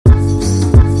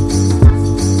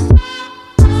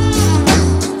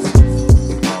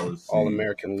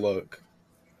American look.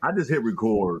 I just hit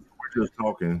record. We're just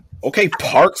talking. Okay,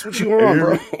 Parks, what you on,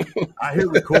 bro? I hit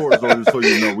record so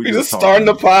you know we just starting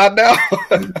the pod now.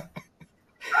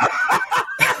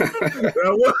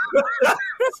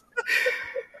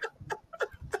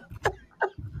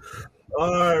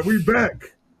 All right, we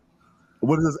back.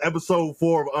 What is this, episode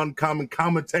 4 of Uncommon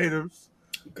Commentators?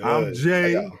 Good. I'm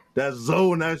Jay. That's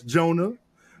Zoe and that's Jonah.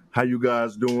 How you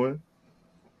guys doing?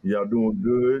 Y'all doing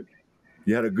good?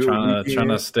 You had a good weekend? Trying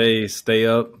to stay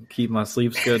up, keep my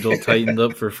sleep schedule tightened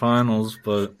up for finals,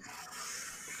 but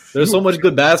there's so much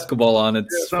good basketball on.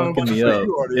 It's fucking me up.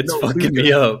 It's fucking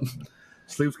me up.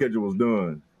 Sleep schedule was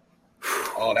done.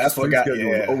 Oh, that's what got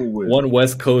over with. One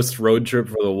West Coast road trip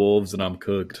for the Wolves, and I'm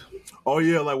cooked. Oh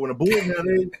yeah, like when the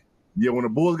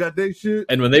Bulls got their shit,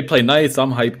 and when they play nights,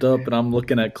 I'm hyped up and I'm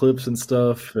looking at clips and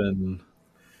stuff, and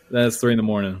that's 3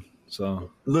 a.m.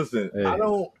 So listen, hey. I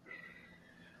don't.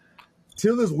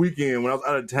 Till this weekend, when I was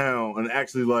out of town and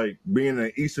actually like being in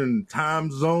the Eastern time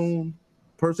zone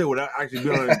per se, without actually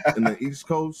being in the East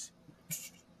Coast,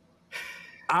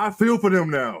 I feel for them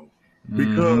now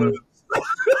because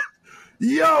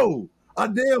yo, a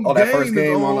damn that first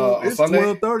game on it's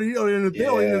Sunday? 12:30 in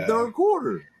the third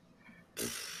quarter.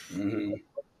 Mm-hmm.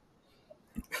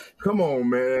 Come on,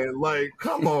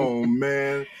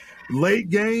 man! Late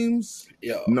games.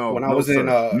 Yeah. No. When I was in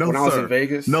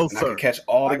Vegas, I could catch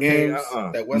all the games.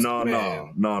 That West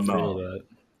No.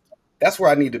 That's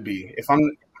where I need to be. If I'm.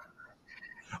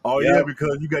 Oh yeah,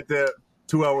 because you got that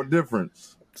 2-hour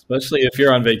difference. Especially if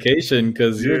you're on vacation,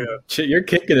 because you're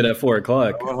kicking it at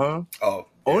 4:00. Oh.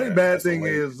 Only bad thing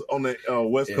is on the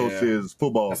West Coast is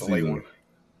football season.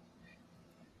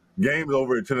 Game's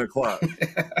over at 10:00.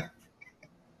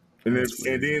 and then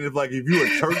if you're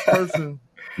a church person,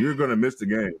 you're gonna miss the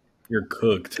game. You're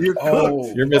cooked. You're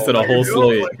cooked. You're missing a whole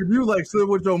slate. If you sit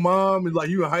with your mom and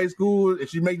you in high school and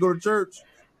she may go to church,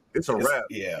 it's a wrap.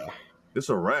 Yeah, it's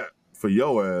a wrap for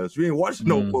your ass. You ain't watching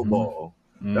no football.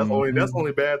 That's the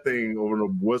only bad thing over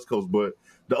the West Coast. But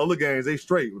the other games, they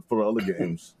straight for the other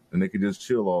games, and they can just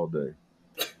chill all day.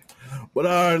 But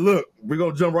all right, look, we're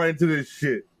gonna jump right into this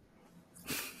shit.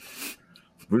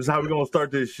 This is how we're gonna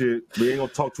start this shit. We ain't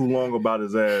gonna talk too long about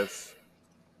his ass,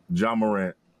 Ja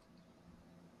Morant.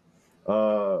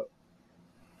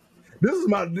 This is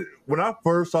when I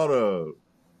first saw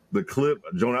the clip,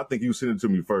 Jonah, I think you sent it to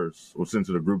me first or sent it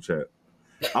to the group chat.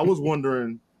 I was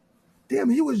wondering, damn,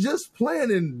 he was just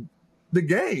playing in the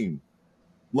game.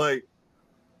 Like,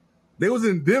 they was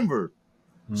in Denver.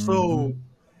 So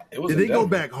did they go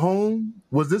back home?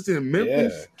 Was this in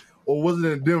Memphis or was it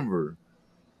in Denver?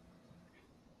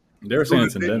 They were saying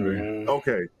it's in Denver.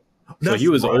 Okay. So he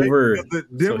was over.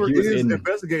 Denver is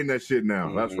investigating that shit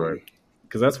now. That's right.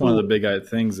 Because that's one of the big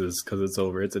things is because it's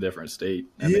over. It's a different state.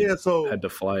 And so had to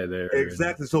fly there.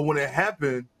 Exactly. So when it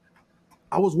happened,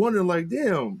 I was wondering,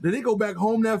 damn, did they go back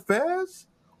home that fast?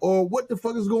 Or what the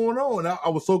fuck is going on? I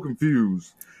was so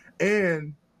confused.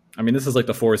 And I mean, this is the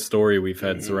 4th story we've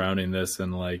had surrounding this.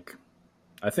 And I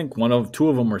think two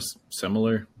of them are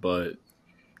similar, but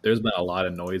there's been a lot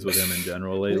of noise with him in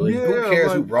general lately. Yeah, who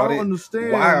cares who brought it?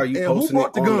 Understand. Why are you posting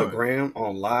it on the gram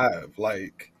on live?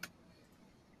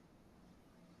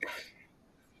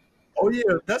 Oh yeah,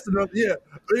 that's enough. Yeah.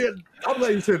 I'm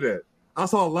glad you said that. I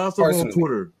saw a lot of stuff on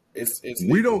Twitter.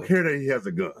 We don't care that he has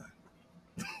a gun.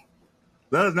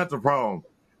 That is not the problem.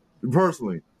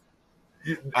 Personally,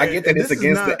 I get that it's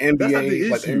against the NBA.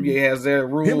 The NBA has their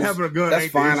rules. Him having a gun, that's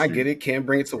fine. I get it. Can't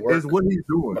bring it to work. It's what he's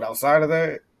doing. But outside of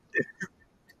that,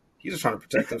 he's just trying to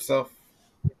protect himself.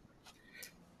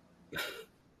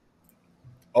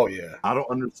 Oh yeah, I don't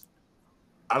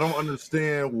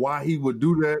understand why he would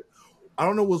do that. I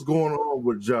don't know what's going on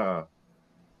with Ja,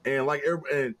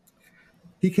 and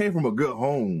he came from a good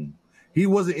home. He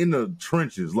wasn't in the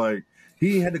trenches.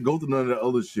 He had to go through none of that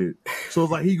other shit. So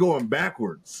it's he going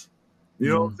backwards. You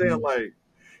know what I'm saying?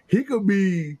 He could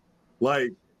be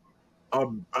a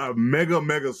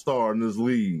mega star in this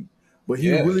league. But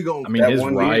he really going. I mean, his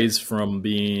rise from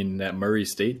being at Murray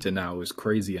State to now is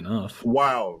crazy enough.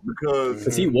 Wow,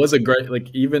 because he was a great,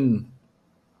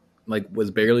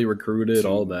 was barely recruited,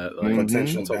 all that.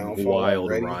 Potential it's a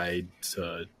wild ride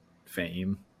to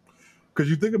fame. Because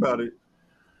you think about it,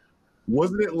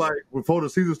 wasn't it before the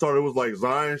season started? It was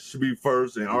Zion should be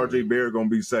first and RJ Barrett gonna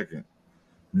be second.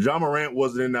 Ja Morant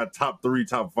wasn't in that top 3,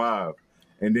 top 5,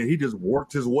 and then he just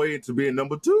worked his way into being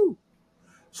number 2.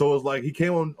 So it's he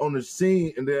came on the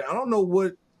scene, and then I don't know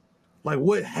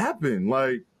what happened.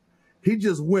 He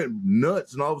just went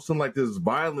nuts, and all of a sudden, this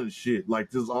violent shit,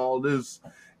 this all this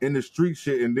in the street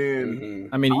shit, and then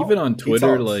I mean, even on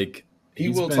Twitter,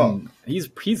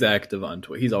 He's active on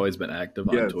Twitter. He's always been active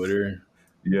on Twitter.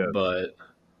 Yeah, but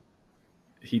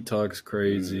he talks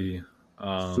crazy.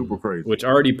 Super crazy. Which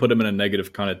already put him in a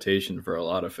negative connotation for a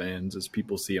lot of fans as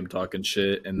people see him talking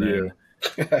shit. And then,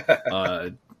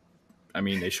 I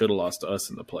mean, they should have lost to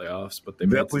us in the playoffs, but they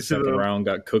made the second round,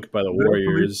 got cooked by the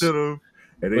Warriors. But,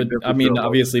 I mean,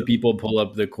 obviously people pull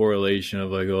up the correlation of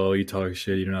like, oh, you talk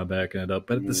shit, you're not backing it up.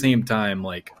 But at the same time,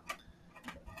 like,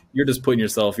 you're just digging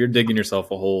yourself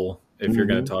a hole if you're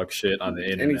going to talk shit on the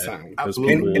internet. Anytime. Because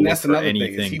people will look for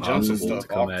anything he possible to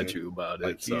come often. at you about it.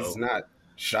 Like, so he's not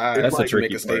shy. That's to a tricky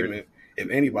make a statement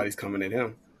if anybody's coming at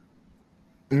him.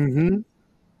 Mm-hmm.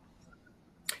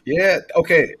 Yeah.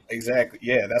 Okay. Exactly.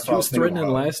 Yeah. That's what I was threatening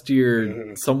last year.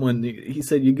 Mm-hmm. Someone he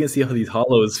said you can see how these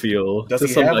hollows feel. Does to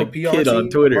he some have like a PR kid on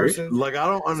Twitter? Person? Like I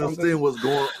don't understand what's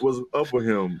up with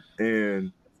him.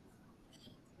 And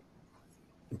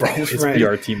bro, his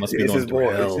PR team must be going through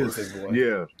hell. His boy.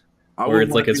 Yeah. Or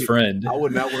it's like his friend. I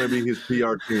would not want to be his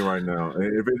PR team right now.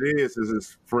 And if it is, it's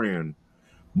his friend.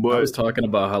 But I was talking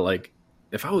about how like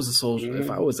if I was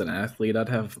if I was an athlete, I'd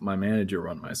have my manager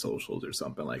run my socials or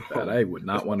something like that. I would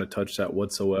not want to touch that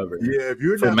whatsoever. Yeah, if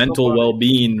you're for mental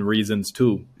well-being reasons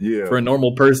too. Yeah. For a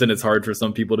normal person, it's hard for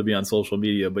some people to be on social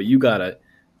media, but you gotta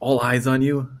all eyes on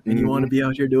you, and you want to be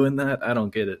out here doing that. I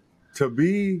don't get it. To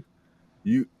be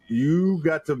you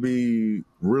got to be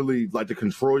really like to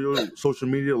control your social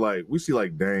media. Like we see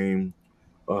like Dame.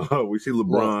 We see LeBron.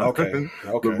 Well, okay.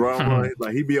 LeBron,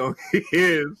 like he be on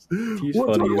his.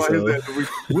 We'll talk about his.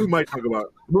 We might talk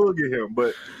about. We'll get him,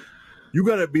 but you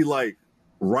got to be like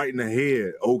right in the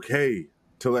head, okay,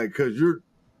 to like because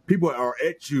people are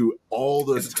at you all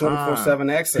the time.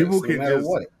 24/7 access. People can no matter just.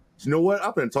 What. You know what?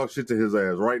 I'm gonna talk shit to his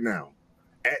ass right now.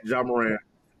 At Ja Morant.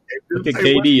 Look at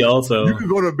KD also. You can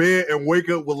go to bed and wake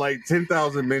up with like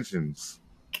 10,000 mentions.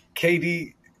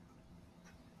 KD.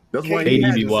 That's why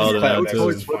KD be wild out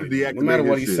too. No matter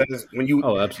what he says, when you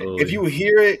absolutely. If you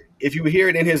hear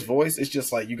it in his voice, it's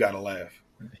just like you gotta laugh.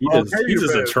 He's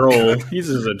just a troll. He's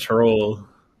just a troll.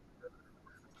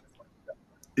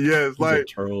 Yeah, it's like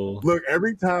look,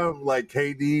 every time like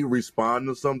KD respond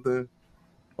to something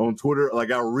on Twitter, like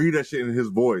I read that shit in his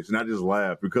voice and I just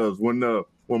laugh because when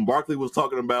Barkley was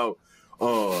talking about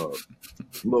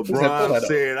LeBron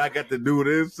said I got to do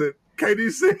this and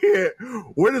KD said,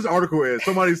 where this article at?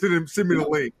 Somebody send me the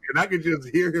link. And I can just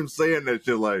hear him saying that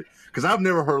shit like, because I've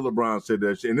never heard LeBron say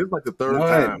that shit. And it's like the third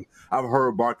time I've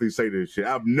heard Barkley say this shit.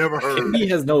 I've never heard. He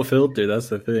has no filter. That's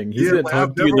the thing. He's going to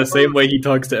talk to you the same way he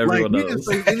talks to everyone else. He can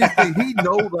say anything. He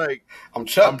know like, I'm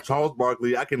Charles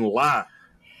Barkley. I can lie.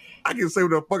 I can say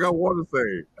what the fuck I want to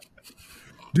say.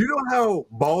 Do you know how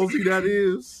ballsy that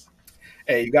is?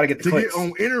 Hey, you got to get the clicks. Get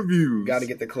on interviews. You got to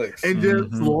get the clicks. And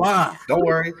just lie. Don't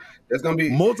worry. There's going to be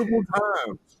multiple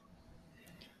times.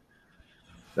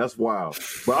 That's wild.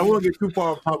 But I want to get too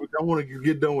far off topic. I want to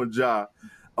get done with Ja.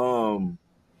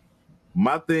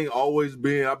 My thing always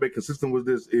been, I've been consistent with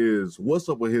this, is what's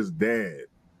up with his dad?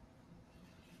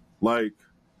 Like,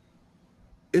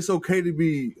 it's okay to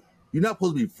be, you're not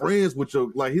supposed to be friends with your,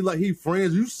 he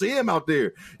friends, you see him out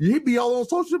there. He be all on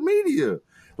social media.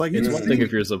 Like, it's one thing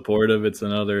if you're supportive, it's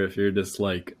another if you're just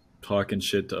like talking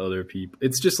shit to other people.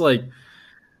 It's just like,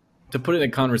 to put it in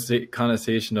a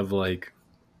connotation of like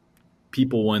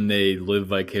people when they live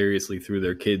vicariously through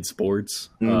their kids' sports,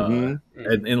 and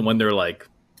when they're like,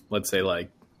 let's say like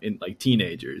in like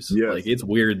teenagers, like it's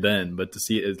weird then, but to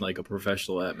see it as like a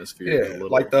professional atmosphere,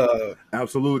 like the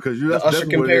absolutely because the Usher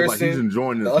comparison, like he's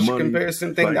enjoying this the Usher money.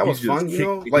 Comparison thing, like, that was fun, you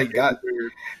know, like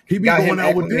he be going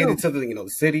out with them to the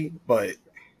city, but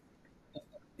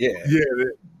yeah.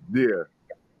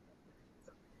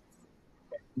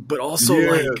 But also,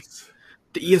 like,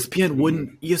 the ESPN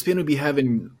would be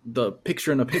having the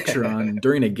picture-in-a-picture on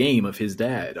during a game of his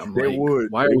dad. I'm like,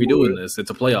 why are we doing this?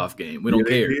 It's a playoff game. We don't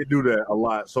care. They do that a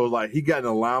lot. So, like, he got in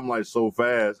the limelight so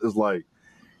fast. It's like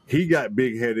he got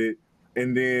big-headed.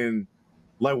 And then,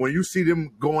 like, when you see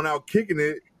them going out kicking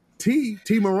it, T.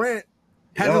 Morant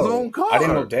has his own car. I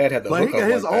didn't know Dad had the like, he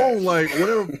got his own, like,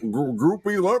 whatever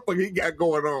groupie he got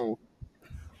going on.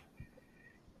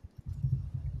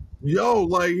 Yo,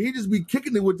 like, he just be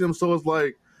kicking it with them. So it's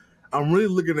like, I'm really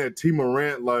looking at T.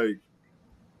 Morant, like,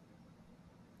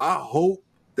 I hope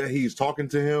that he's talking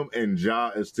to him and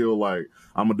Ja is still like,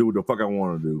 I'm going to do what the fuck I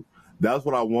want to do. That's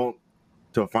what I want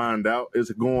to find out is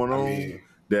going on,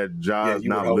 that Ja is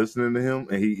not listening to him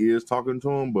and he is talking to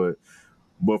him. But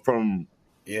from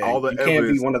all the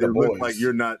evidence, one of the it looks like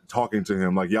you're not talking to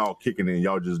him. Like, y'all kicking it and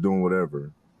y'all just doing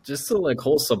whatever. Just a, like,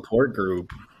 whole support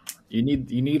group.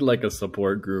 You need like a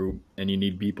support group, and you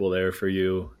need people there for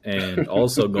you. And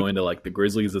also going to like the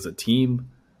Grizzlies as a team.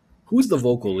 Who's the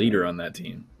vocal leader on that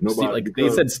team? Nobody. They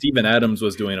said Steven Adams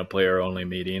was doing a player only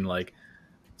meeting. Like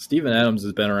Steven Adams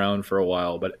has been around for a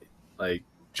while, but like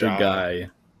good guy.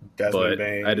 But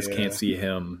Bane, I just can't see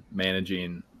him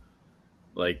managing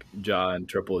like Ja and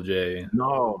Triple J.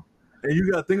 No, and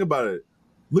you got to think about it.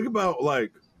 Look about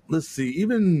like, let's see,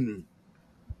 even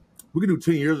we could do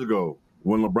 10 years ago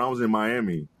when LeBron was in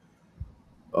Miami.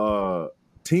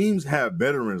 Teams have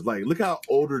veterans. Like, look how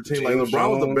older team. Like LeBron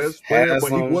was the best player,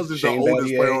 but he wasn't the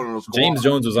oldest player on the squad. James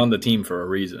Jones was on the team for a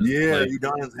reason. Yeah,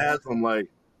 Udonis has them. Like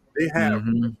they have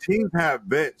teams have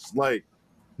vets. Like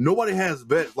nobody has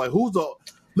vets. Like who's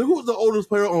the oldest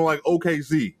player on like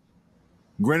OKC?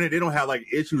 Granted, they don't have like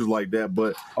issues like that,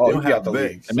 but they don't have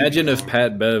vets. Imagine if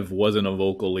Pat Bev wasn't a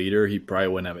vocal leader, he probably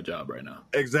wouldn't have a job right now.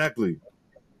 Exactly.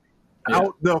 Yeah.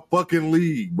 Out the fucking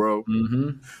league, bro.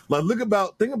 Like,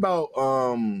 think about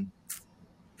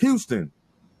Houston.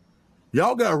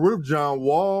 Y'all got rid of John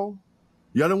Wall.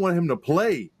 Y'all didn't want him to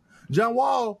play. John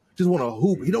Wall just want to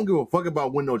hoop. He don't give a fuck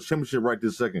about winning no championship right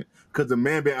this second because the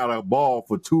man been out of ball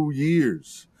for 2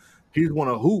 years. He just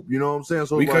want to hoop. You know what I'm saying?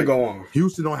 So we could go on.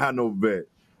 Houston don't have no vet,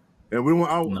 and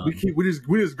we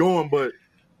just going, but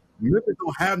Memphis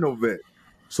don't have no vet.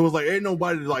 So it's like ain't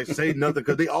nobody to like say nothing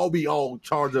because they all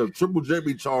charged up. Triple J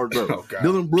be charged up. Oh,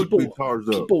 Dylan Brooks be charged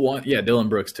up. People want Dylan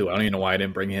Brooks too. I don't even know why I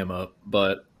didn't bring him up,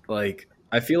 but like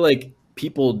I feel like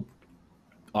people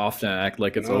often act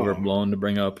like it's overblown to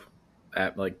bring up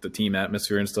at like the team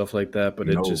atmosphere and stuff like that, but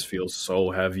it just feels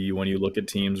so heavy when you look at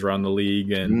teams around the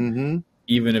league and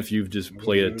even if you've just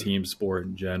played a team sport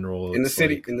in general. In the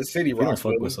city, you don't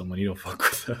fuck with someone, you don't fuck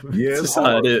with them. Yeah, it's just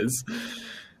how it is.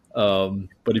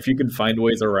 But if you can find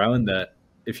ways around that,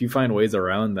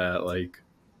 like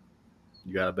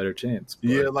you got a better chance. But,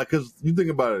 yeah, like because you think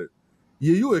about it,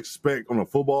 you expect on a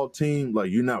football team like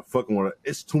you're not fucking with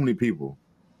it's too many people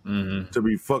to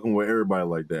be fucking with everybody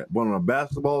like that. But on a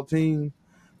basketball team,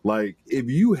 like if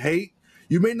you hate,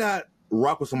 you may not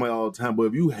rock with somebody all the time, but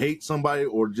if you hate somebody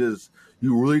or just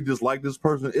you really dislike this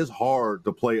person, it's hard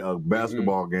to play a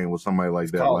basketball game with somebody like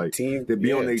that. Like to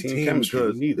be on their team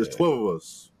because there's 12 of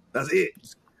us. That's it.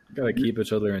 You gotta keep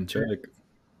each other in check.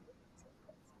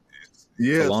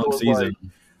 Yeah, it's a long season.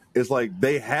 It's like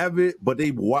they have it, but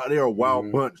they're a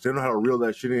wild bunch. They know how to reel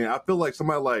that shit in. I feel like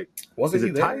somebody like is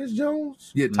it Tyus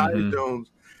Jones? Yeah, Tyus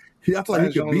Jones. I feel like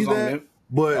he could be that.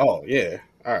 But all right.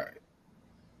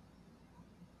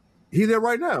 He's there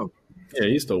right now. Yeah,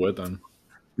 he's still with them.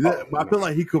 Yeah, I feel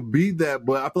like he could be that,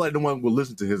 but I feel like no one will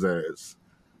listen to his ass.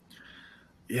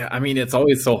 Yeah, I mean, it's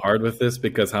always so hard with this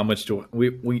because how much do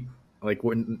we like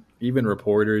when even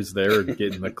reporters, they're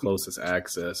getting the closest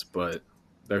access, but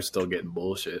they're still getting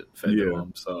bullshit fed to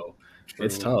them. So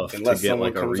it's tough to get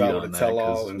like a read on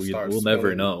that because we'll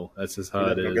never know. That's just how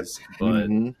it is. But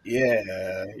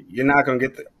you're not gonna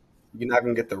get the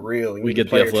real. We get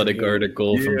the Athletic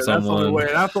article from someone.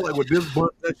 And I feel like with this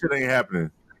bunch, that shit ain't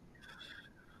happening.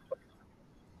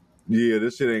 Yeah,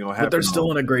 this shit ain't gonna happen. But they're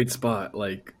still in a great spot.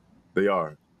 Like they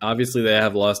are. Obviously, they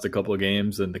have lost a couple of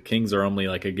games, and the Kings are only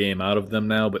like a game out of them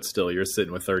now. But still, you're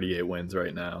sitting with 38 wins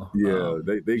right now. Yeah,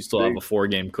 they still have a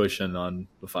 4-game cushion on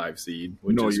the 5 seed,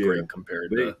 which is great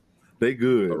compared to they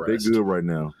good. They good right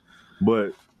now.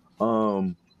 But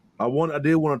I want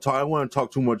to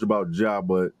talk too much about Ja,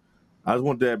 but I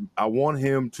want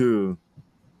him to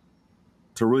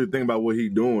really think about what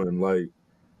he's doing. Like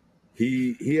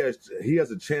he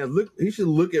has a chance. Look, he should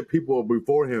look at people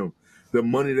before him, the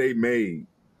money they made.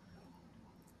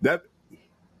 That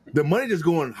the money just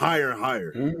going higher and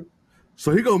higher.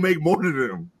 So he gonna make more than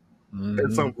them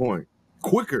at some point,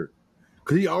 quicker,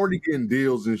 because he already getting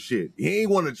deals and shit. He ain't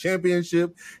won a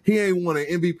championship. He ain't won an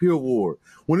MVP award.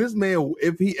 When this man,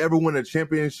 if he ever win a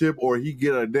championship or he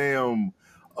get a damn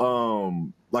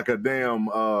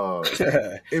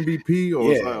MVP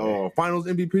or Finals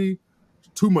MVP,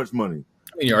 too much money.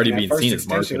 I mean, you're already being seen as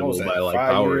marketable by like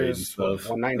Powerade and stuff.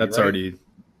 That's already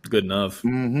good enough.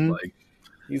 Like.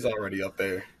 He's already up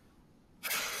there.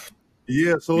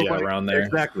 Yeah, so like, around there.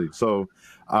 Exactly. So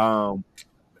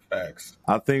facts.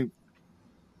 I think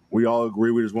we all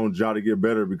agree we just want Ja to get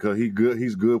better because he's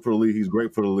good for the league, he's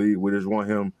great for the league. We just want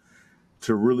him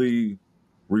to really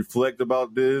reflect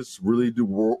about this, really do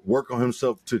work on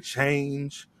himself to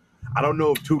change. I don't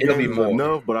know if 2 games is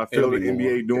enough, but I feel the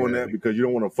NBA doing that because you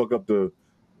don't want to fuck up the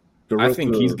I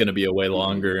think he's going to be away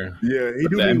longer. Yeah, the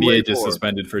NBA just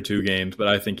suspended for 2 games, but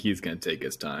I think he's going to take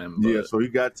his time. But. Yeah, so he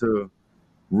got to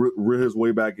reel his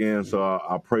way back in. So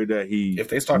I pray that if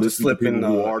they start to slip in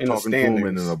who are in talking the to him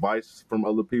and advice from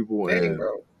other people. Dang,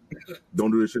 bro.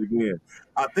 Don't do this shit again.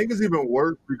 I think it's even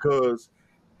worse because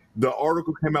the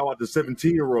article came out about the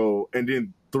 17-year-old, and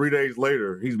then 3 days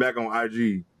later, he's back on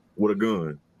IG with a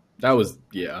gun. That was,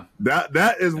 yeah.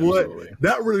 That is Absolutely.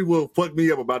 That really will fuck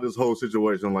me up about this whole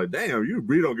situation. I'm like, damn, you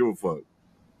really don't give a fuck.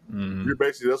 Mm-hmm. You're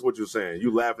basically, that's what you're saying.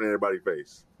 You laughing at everybody's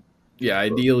face. Yeah,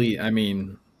 ideally, I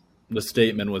mean, the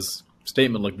statement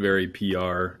looked very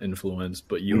PR influenced,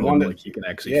 but you look like he can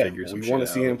actually figure some shit out. We want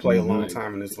to see him play a long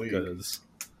time in this league. Because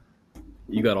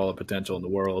you got all the potential in the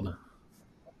world.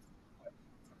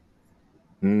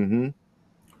 Mm-hmm.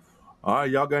 All right,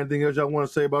 y'all got anything else y'all want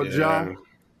to say about Ja?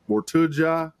 Or to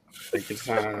Ja?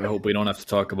 I hope we don't have to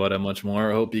talk about it much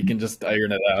more. I hope you can just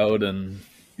iron it out. And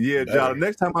yeah, Ja, the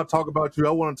next time I talk about you,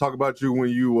 I want to talk about you when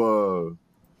you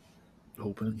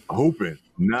hoping,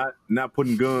 not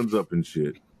putting guns up and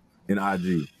shit in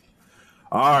IG.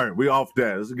 All right, we off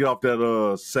that. Let's get off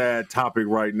that sad topic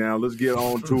right now. Let's get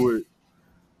on to it.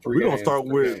 We're gonna start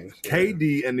with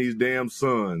KD and these damn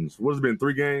Suns. What has it been?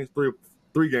 3 games?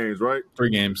 Three games, right? 3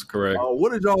 games, correct.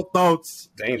 What are y'all thoughts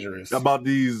dangerous about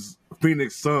these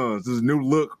Phoenix Suns, this new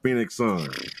look Phoenix Suns?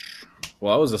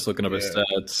 Well, I was just looking up his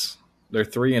stats. They're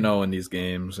 3-0 in these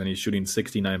games, and he's shooting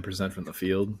 69% from the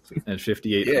field and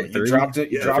 58 from 3.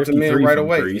 You dropped him in right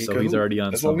away. 3, so he's already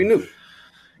on. That's what we knew.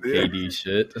 KD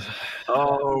shit.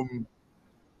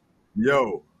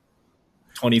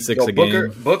 26 a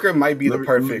game. Booker might be the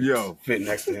perfect fit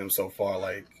next to him so far.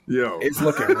 Like, it's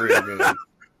looking real good.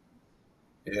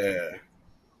 Yeah.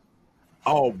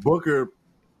 Oh, Booker.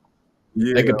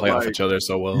 Yeah, they can play off each other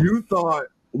so well.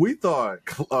 We thought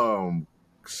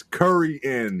Curry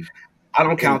and I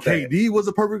don't count that. KD was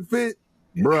a perfect fit,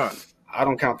 bruh. I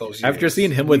don't count those years. After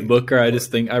seeing him with Booker, I just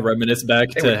think I reminisce back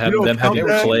to having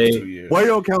play. Why you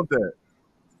don't count that?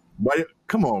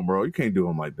 Come on, bro. You can't do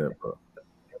them like that, bro.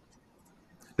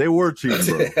 They were cheating,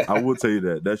 bro. I will tell you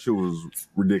that. That shit was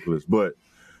ridiculous. But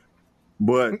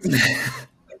that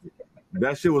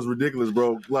shit was ridiculous,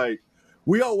 bro. Like,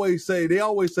 they always say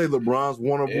LeBron's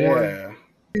one of one.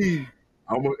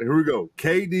 Here we go.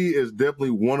 KD is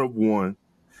definitely one of one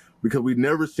because we've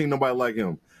never seen nobody like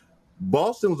him.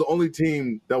 Boston was the only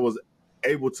team that was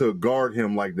able to guard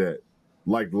him like that,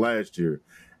 like last year.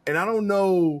 And I don't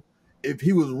know if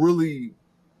he was really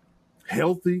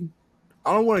healthy.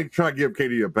 I don't want to try to give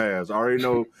KD a pass. I already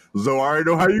know, Zoe, I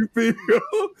already know how you feel.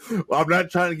 I'm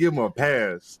not trying to give him a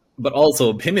pass. But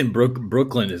also, him in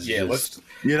Brooklyn is that was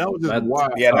just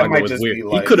wild. Yeah, that might just be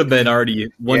like, he could have been already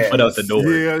one foot out the door.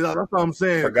 Yeah, that's what I'm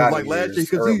saying. Like last year,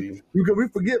 because we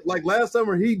forget, like last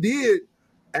summer, he did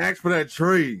ask for that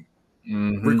trade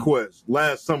request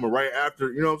last summer, right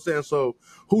after, you know what I'm saying? So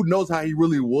who knows how he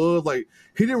really was? Like,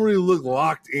 he didn't really look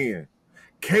locked in.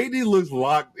 KD looks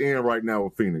locked in right now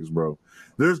with Phoenix, bro.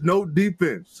 There's no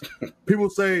defense.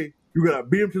 People say you got to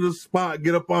beat him to the spot,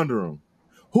 get up under him.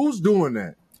 Who's doing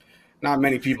that? Not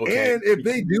many people can. And if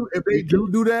they do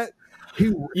that,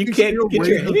 you can't get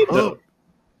your head up.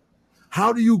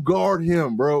 How do you guard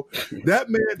him, bro? That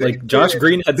man, like Josh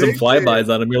Green had some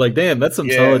flybys on him. You're like, damn, that's some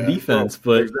solid defense.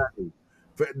 But exactly.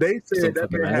 They said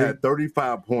that man had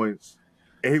 35 points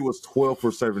and he was 12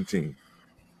 for 17.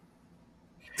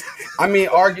 I mean,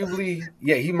 arguably,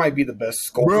 he might be the best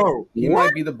scorer. Bro, he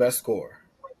might be the best scorer.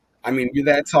 I mean, you're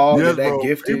that tall, you're that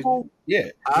gifted.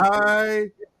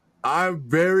 I'm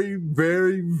very,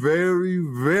 very, very,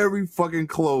 very fucking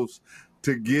close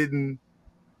to getting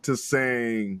to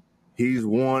saying he's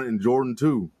 1 and Jordan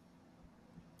 2.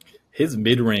 His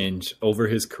mid-range over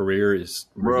his career is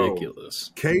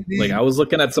ridiculous. KD, like, I was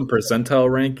looking at some percentile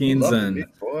rankings and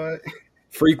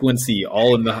frequency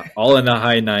all in the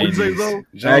high 90s.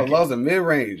 John loves a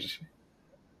mid-range.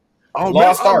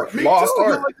 Lost start.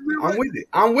 I'm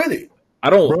with it. I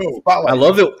love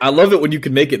it. I love it when you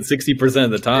can make it 60%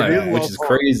 of the time, which is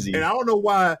crazy. And I don't know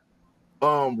why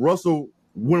Russell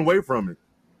went away from it.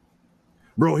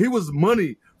 Bro, he was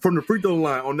money from the free throw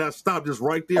line on that stop just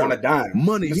right there. On a dime.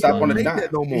 Money. He stop on a dime.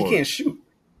 That no more. He can't shoot.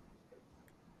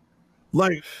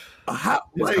 Like,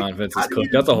 his confidence is cooked.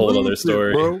 That's a whole other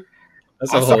story. Bro.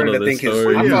 That's a whole other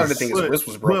story. I started to think his wrist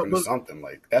was broken or something.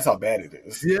 Like, that's how bad it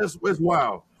is. Yes, it's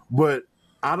wild. But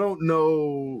I don't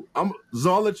know. I'll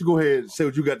let you go ahead and say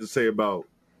what you got to say about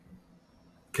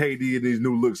KD and these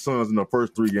new look Suns in the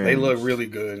first 3 games. They look really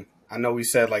good. I know we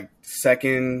said like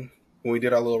second when we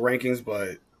did our little rankings,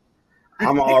 but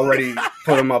I'm already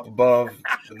put them up above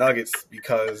the Nuggets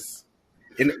because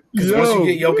once you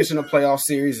get Jokic in a playoff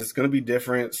series, it's going to be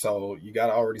different. So you got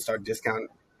to already start discounting.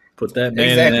 Put that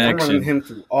man in action. I'm running him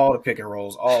through all the pick and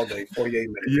rolls all day, 48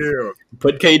 minutes. Yeah.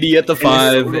 Put KD at the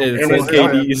 5 and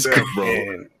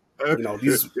KD.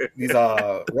 these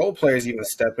role players even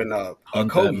stepping up. Hunt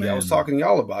that Kobe, I was man. talking to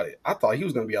y'all about it. I thought he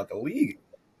was going to be out the league,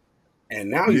 and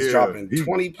now he's dropping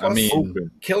 20 plus,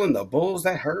 killing the Bulls.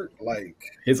 That hurt. Like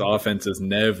his offense has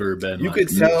never been. You could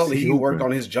tell he worked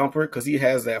on his jumper because he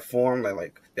has that form,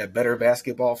 like that better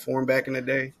basketball form back in the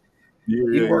day.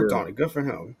 He worked on it. Good for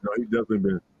him. No, he definitely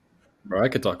been. Bro, I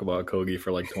could talk about Kogi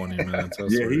for like 20 minutes.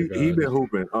 He been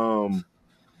hooping.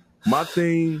 My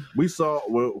team, we saw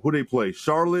who they play: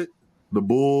 Charlotte, the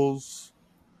Bulls,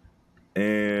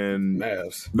 and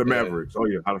the Mavericks. Oh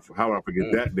yeah, how did I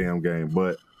forget that damn game?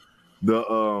 But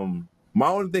the my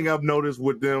only thing I've noticed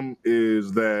with them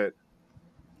is that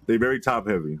they very top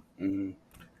heavy, and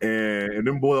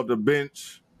them boys up the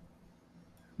bench.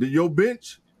 Your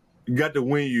bench got to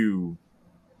win you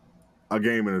a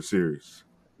game in a series.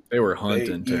 They were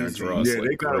hunting Terrence Ross. Yeah,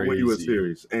 they got to win you a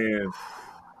series. And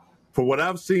for what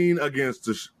I've seen against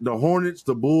the Hornets,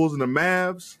 the Bulls, and the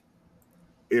Mavs,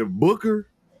 if Booker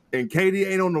and KD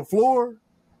ain't on the floor,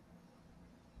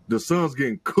 the Suns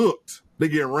getting cooked. They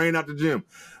getting rained out the gym.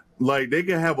 Like, they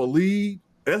can have a lead.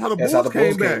 That's how the Bulls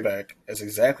came back. That's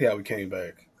exactly how we came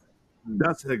back.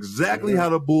 That's exactly how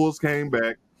the Bulls came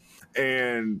back.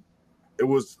 And it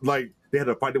was like they had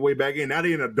to fight their way back in. Now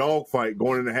they're in a dogfight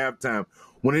going into halftime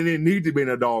when they didn't need to be in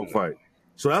a dogfight.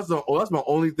 So that's my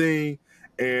only thing.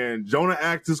 And Jonah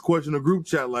asked this question in the group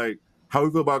chat, like, how we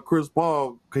feel about Chris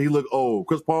Paul? Because he look old.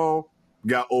 Chris Paul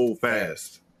got old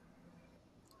fast.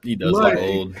 He does look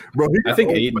old. Bro, I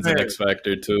think Aiden's an X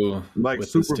factor, too. Like,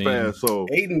 super fast. So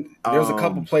Aiden, there's a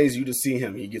couple plays you just see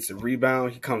him. He gets a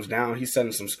rebound. He comes down. He's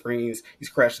setting some screens. He's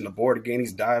crashing the board again.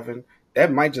 He's diving.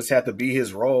 That might just have to be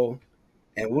his role.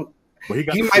 And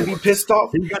he might be pissed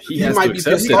off. He might be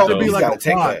pissed off. He's got to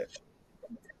take that.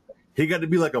 He got to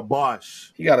be like a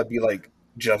Bosch. He got to be like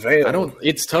JaVale.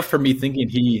 It's tough for me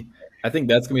thinking I think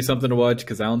that's going to be something to watch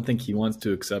because I don't think he wants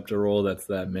to accept a role that's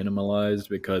that minimalized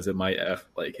because it might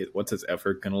what's his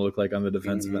effort going to look like on the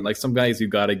defensive end? Like some guys you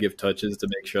got to give touches to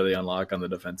make sure they unlock on the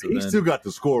defensive end. He still got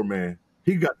the score, man.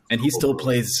 He still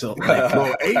plays so.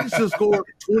 Bro, Aiden should score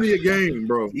 20 a game,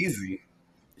 bro. Easy.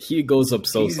 He goes up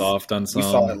so soft on some. We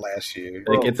saw it last year.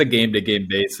 Like it's a game-to-game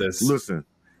basis. Listen,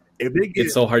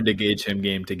 it's so hard to gauge him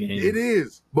game to game. It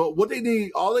is, but what they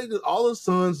need, all the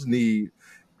Suns need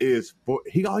is all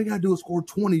you gotta do is score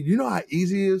 20. You know how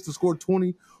easy it is to score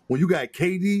 20 when you got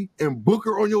KD and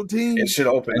Booker on your team. It should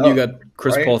open. And you got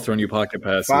Chris Paul throwing you pocket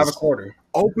passes. 5 a quarter.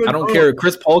 I don't care.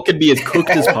 Chris Paul could be as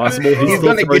cooked as possible. He's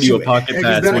still throwing you a pocket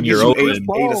pass when you're open.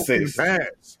 8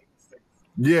 assists.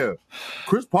 Yeah,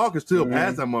 Chris Paul can still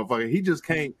pass that motherfucker. He just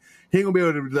can't. He ain't gonna be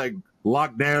able to like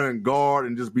lock down and guard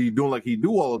and just be doing like he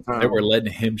do all the time. They were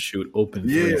letting him shoot open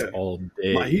threes all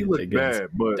day. Like, he looked bad,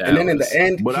 but and then in the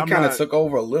end, he kind of took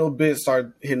over a little bit,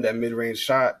 started hitting that mid-range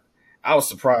shot. I was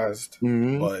surprised,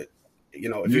 but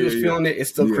if he was feeling it,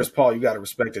 it's still Chris Paul. You got to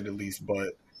respect it at least,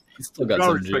 but he still got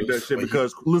some juice. Respect that shit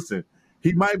because listen,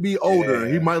 he might be older,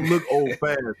 he might look old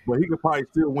fast, but he could probably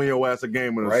still win your ass a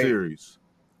game in a series.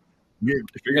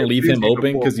 If you're gonna leave him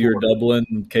open because you're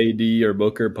doubling KD or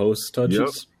Booker post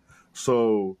touches,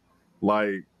 so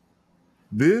like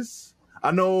this,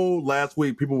 I know last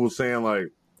week people were saying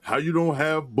like, how you don't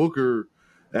have Booker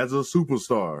as a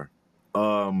superstar.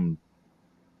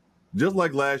 Just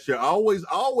like last year, I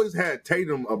always had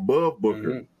Tatum above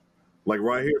Booker, like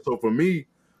right here. So for me,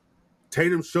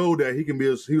 Tatum showed that he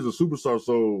was a superstar.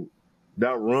 So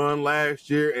that run last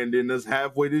year and then this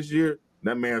halfway this year,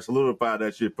 that man solidified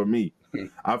that shit for me.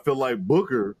 I feel like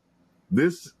Booker,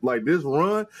 this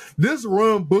run,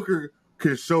 Booker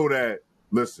can show that,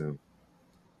 listen,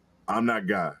 I'm that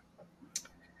guy.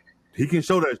 He can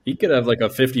show that. He could have like a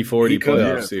 50-40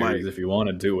 playoff series if he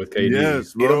wanted to with KD.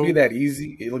 Yes, bro. It'll be that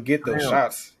easy. It'll get those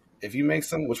shots. If you make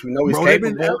some, which we know he's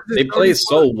capable. They play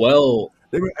so well.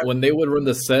 When they would run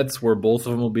the sets where both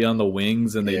of them will be on the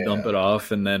wings and they dump it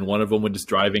off, and then one of them would just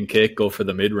drive and kick, go for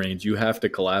the mid-range, you have to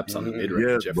collapse on the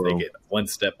mid-range if they get one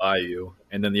step by you,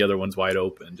 and then the other one's wide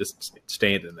open, just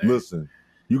standing there. Listen,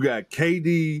 you got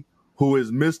KD, who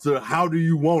is Mr. How do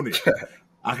you want it?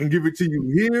 I can give it to you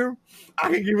here.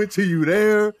 I can give it to you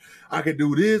there. I can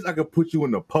do this. I can put you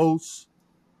in the post.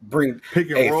 Pick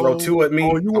and roll. Throw 2 at me.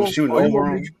 I'm shooting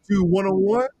over him. You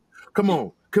 1-on-1? Come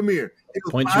on. Come here.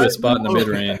 Point you a spot in the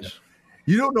mid-range.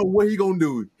 You don't know what he going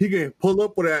to do. He can pull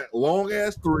up with that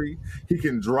long-ass 3. He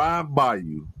can drive by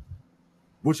you.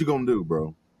 What you going to do,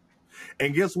 bro?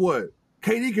 And guess what?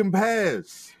 KD can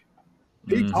pass.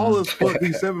 He tall as fuck.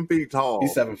 He's 7 feet tall.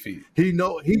 He's 7 feet. He's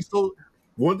so.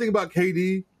 One thing about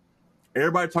KD,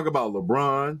 everybody talk about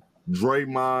LeBron,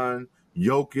 Draymond,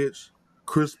 Jokic,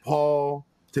 Chris Paul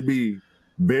to be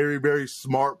very, very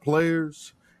smart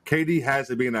players. KD has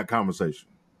to be in that conversation.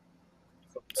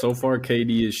 So far,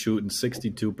 KD is shooting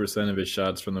 62% of his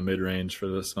shots from the mid-range for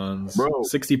the Suns. Bro.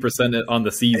 60% on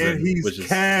the season. And he's which is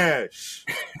cash.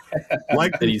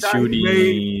 Like and he's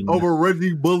shooting over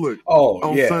Reggie Bullock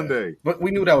on Sunday. But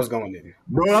we knew that was going in.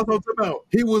 Bro, that's what I'm talking about.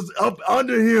 He was up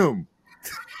under him.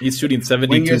 He's shooting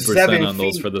 72% on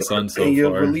those for the Suns so and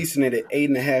you're far. releasing it at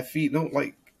 8.5 feet. No,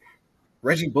 like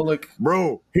Reggie Bullock.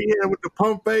 Bro, he hit him with the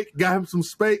pump fake, got him some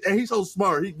space, and he's so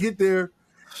smart. He get there,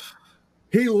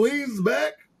 he leans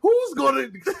back. Who's gonna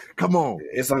come on?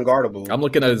 It's unguardable. I'm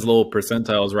looking at his little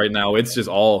percentiles right now. It's just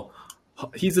all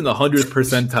he's in the 100th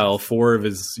percentile 4 of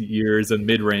his years in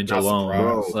mid range alone.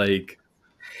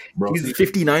 Bro, he's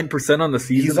 59% on the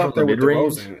season. He's up there with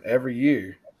mid-range DeRozan every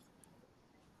year.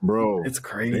 Bro, it's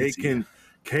crazy. They can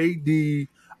KD.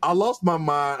 I lost my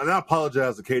mind, and I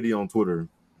apologize to KD on Twitter.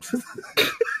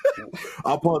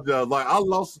 I apologize. Like I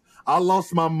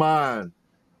lost my mind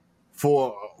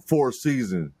for a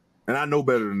season. And I know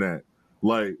better than that.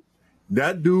 Like,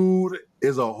 that dude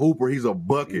is a hooper. He's a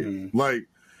bucket. Mm-hmm. Like,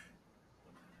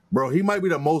 bro, he might be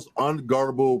the most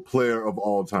unguardable player of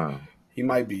all time. He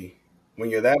might be. When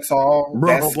you're that tall, bro,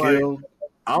 that skilled.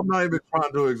 I'm not even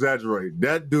trying to exaggerate.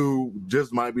 That dude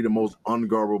just might be the most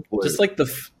unguardable player. Just like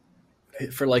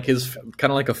for like his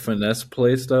kind of like a finesse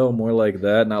play style, more like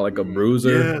that, not like a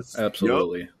bruiser. Yes.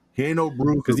 Absolutely. Yep. He ain't no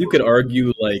bruiser. Because you could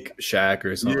argue like Shaq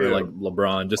or something, or like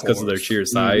LeBron, just because of their sheer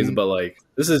size. Mm-hmm. But like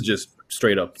this is just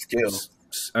straight up skill.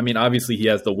 I mean, obviously he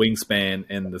has the wingspan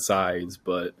and the size,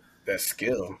 but that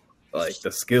skill, like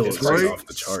the skill is right off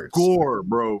the charts. Score,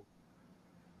 bro.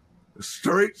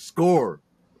 Straight score.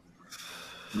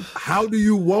 How do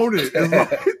you want it?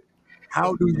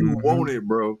 How do you want it,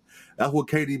 bro? That's what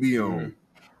KD be on. Mm-hmm.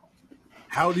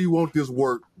 How do you want this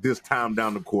work this time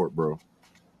down the court, bro?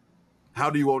 How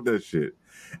do you want that shit?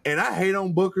 And I hate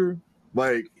on Booker.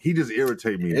 Like, he just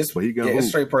irritates me. But he it's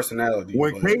straight personality.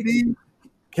 When KD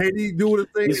do the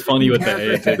thing, he's funny with the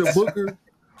antics. Booker,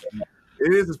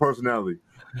 it is his personality.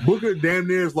 Booker damn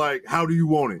near is like, how do you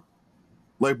want it?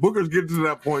 Like, Booker's getting to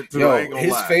that point too. Yo, I ain't gonna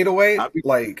his lie. fadeaway,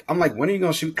 I'm like, when are you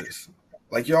gonna shoot this?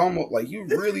 Like, you're almost like you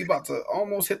really about to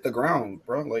almost hit the ground,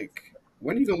 bro. Like,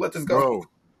 when are you gonna let this go? Bro,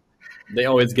 they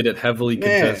always get it heavily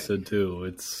contested too.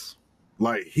 It's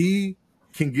like he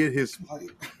can get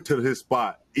to his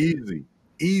spot easy.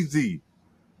 He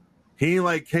ain't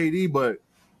like KD, but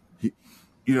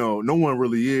no one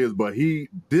really is. But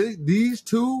these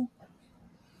two,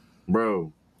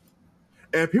 bro.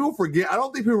 And people forget. I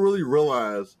don't think people really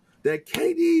realize that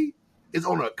KD is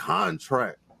on a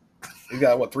contract. You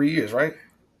got 3 years, right?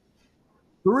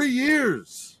 3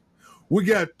 years. We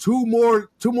got two more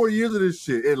years of this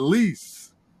shit at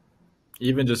least.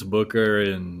 Even just Booker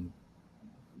and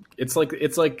it's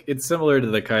similar to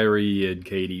the Kyrie and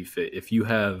KD fit. If you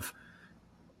have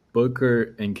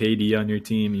Booker and KD on your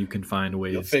team, you can find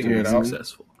ways to be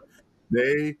successful.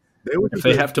 They if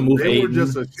they have to move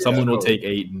Ayton, someone will take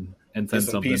Ayton and send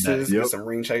some something pieces, next. get some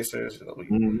ring chasers.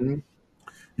 Mm-hmm.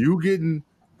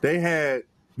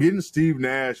 Getting Steve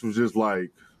Nash was just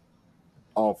like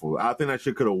awful. I think that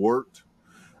shit could have worked.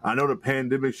 I know the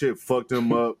pandemic shit fucked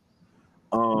him up.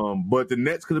 But the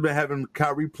Nets could have been having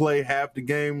Kyrie play half the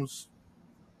games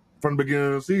from the beginning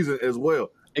of the season as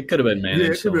well. It could have been managed.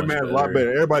 Yeah, it could have been managed a lot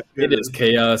better. Everybody, it is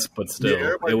chaos, but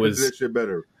still, it was that shit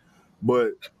better.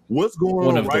 But what's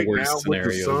going on right now with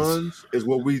the Suns is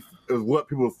what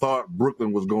people thought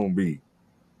Brooklyn was going to be.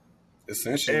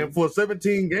 Essentially, and for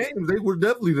 17 games, they were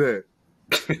definitely that.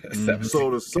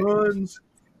 So the Suns,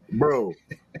 bro,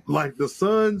 like the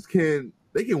Suns can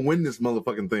win this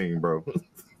motherfucking thing, bro.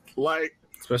 Like,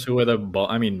 especially with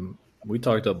we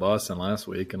talked about Boston last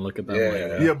week, and look at them.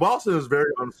 Yeah, Boston is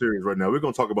very unserious right now. We're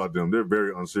gonna talk about them. They're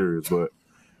very unserious, but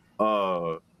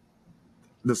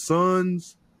the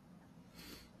Suns,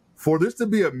 for this to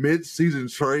be a mid-season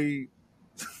trade,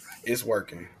 it's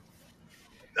working.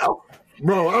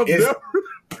 Bro,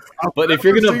 but if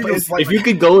you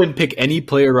could go and pick any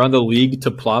player around the league to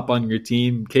plop on your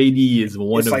team, KD is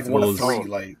one of those. 3,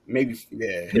 like maybe,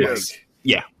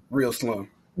 real slim.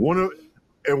 One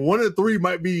of 3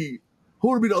 might be. Who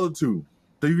would be the other 2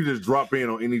 that you can just drop in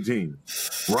on any team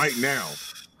right now?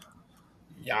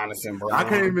 Giannis and Brown. I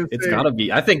can't even. It's gotta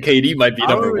be. I think KD might be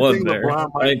number 1 there. I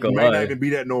ain't gonna lie. Might not even be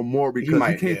that no more because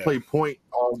he can't play point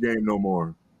all game no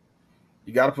more.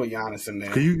 You got to put Giannis in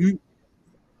there.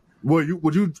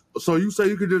 So you say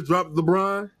you could just drop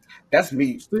LeBron? That's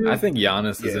me. I think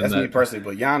Giannis is in that's that. me personally,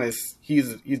 but Giannis,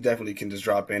 he's definitely can just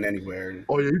drop in anywhere.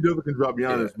 Oh yeah, you definitely can drop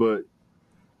Giannis, but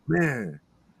man,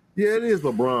 yeah, it is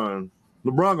LeBron.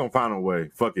 LeBron gonna find a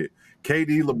way. Fuck it,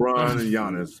 KD, LeBron, and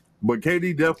Giannis. But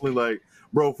KD definitely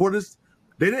bro. For this,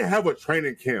 they didn't have a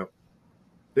training camp.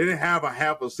 They didn't have a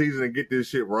half a season to get this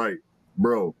shit right,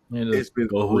 bro. It's been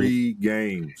 3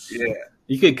 games. Yeah.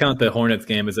 You could count the Hornets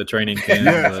game as a training camp.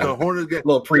 Yes, the Hornets game.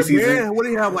 Little preseason. Man, what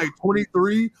do you have, like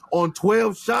 23 on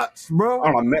 12 shots, bro?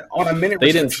 On a minute They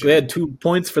restriction. They had 2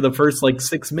 points for the first like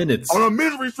 6 minutes. On a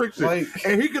minute restriction.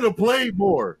 And he could have played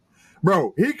more.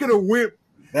 Bro, he could have went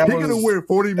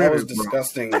 40 minutes. That was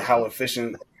disgusting how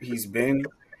efficient he's been.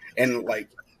 And like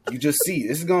you just see,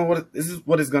 this is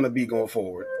what it's gonna be going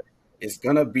forward. It's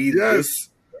gonna be this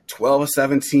 12 of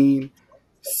 17,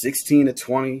 16 to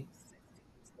 20.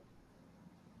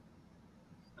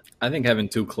 I think having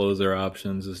 2 closer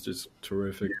options is just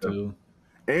terrific too.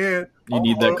 And you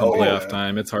need that come playoff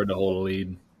time. It's hard to hold a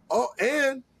lead. Oh,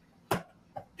 and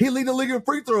he lead the league in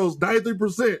free throws,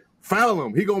 93%. Foul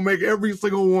him. He gonna make every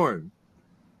single one.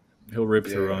 He'll rip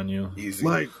through on you. Easy.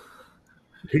 Like,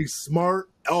 he's smart.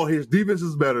 Oh, his defense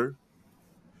is better.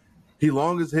 He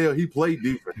long as hell. He played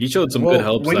defense. He showed some good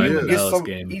help side in the Dallas some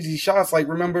game. Easy shots, like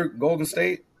remember Golden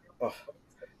State?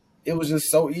 It was just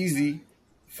so easy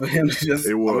for him to just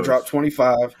drop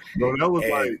 25. Bro, that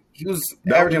was he was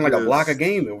averaging like a block a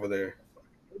game over there.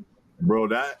 Bro,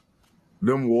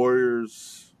 them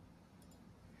Warriors.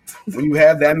 When you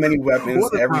have that many weapons,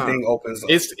 everything opens up.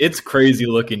 It's crazy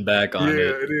looking back on it.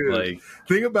 It is. Like,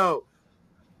 think about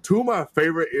 2 of my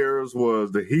favorite eras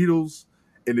was the Heatles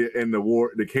and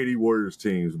the KD Warriors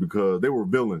teams because they were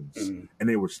villains and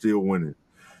they were still winning.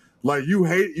 Like you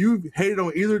hated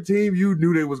on either team, you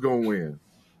knew they was gonna win.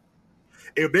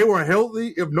 If they were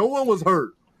healthy, if no one was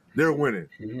hurt, they're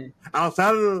winning.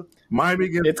 Outside of the Miami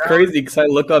against it's crazy because I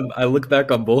look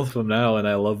back on both of them now and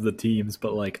I love the teams,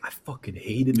 but like I fucking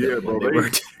hated them. Bro,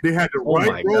 they had the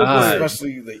right role players,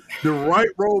 especially the right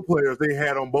role players they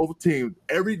had on both teams.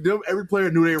 Every player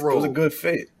knew their role. It was a good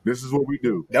fit. This is what we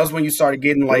do. That was when you started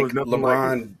getting like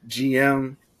LeBron,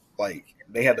 GM, like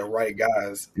they had the right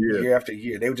guys year after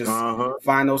year. They would just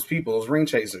find those people, those ring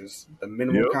chasers, the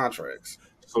minimum contracts.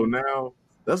 So now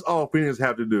that's all Phoenix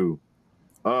have to do.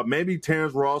 Maybe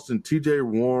Terrence Ross and TJ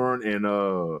Warren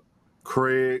and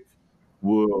Craig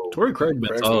will. Torrey Craig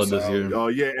been solid this year. Oh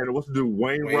yeah, and what's the dude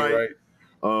Wainwright,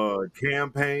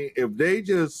 Campaign. If they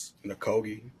just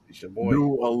Nakogi, it's your boy.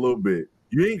 Do a little bit.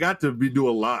 You ain't got to do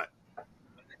a lot.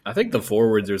 I think the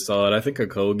forwards are solid. I think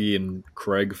Okogie and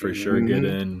Craig for sure get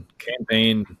in.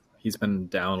 Campaign, he's been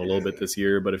down a little bit this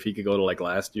year, but if he could go to like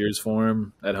last year's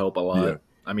form, that'd help a lot. Yeah.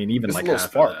 I mean, even like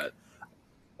half of that.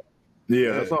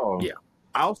 Yeah, that's all. Yeah.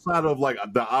 Outside of like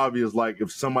the obvious, like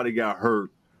if somebody got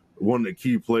hurt, one of the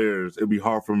key players, it'd be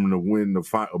hard for them to win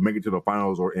or make it to the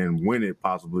finals and win it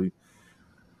possibly.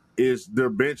 Is their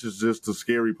bench is just the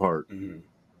scary part.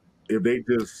 If they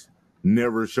just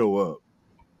never show up.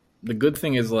 The good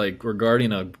thing is like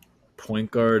regarding a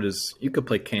point guard is you could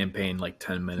play Campaign like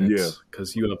 10 minutes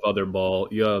because you have other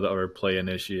play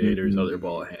initiators, other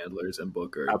ball handlers, and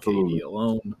Booker and KD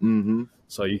alone.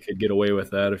 So you could get away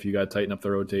with that if you got to tighten up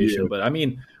the rotation. But I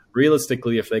mean,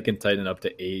 realistically, if they can tighten up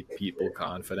to 8 people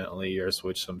confidently or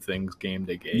switch some things game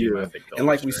to game, I think. And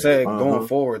like we said, going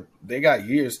forward, they got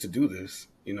years to do this.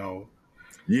 You know,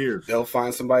 years. They'll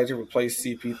find somebody to replace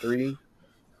CP3,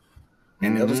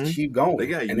 and they'll just keep going. They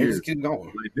got years. They just keep going.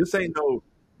 Like, this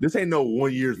ain't no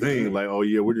 1 year thing. Like, oh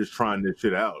yeah, we're just trying this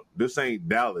shit out. This ain't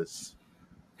Dallas.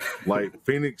 Like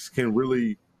Phoenix can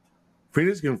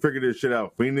figure this shit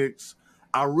out. Phoenix,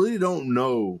 I really don't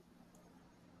know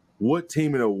what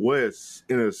team in the West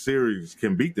in a series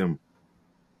can beat them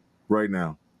right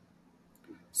now.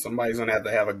 Somebody's gonna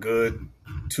have a good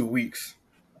 2 weeks.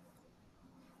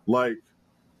 Like,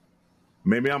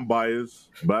 maybe I'm biased,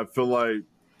 but I feel like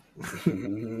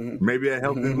maybe a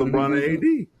healthy LeBron and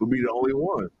AD would be the only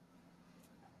one.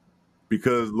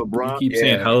 Because LeBron... You keep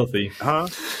saying healthy. Huh?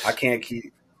 I can't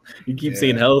keep... You keep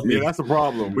saying healthy. Yeah, that's the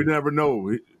problem. We never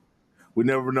know. We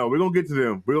never know. We're going to get to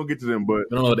them. But...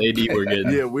 I don't know what AD we're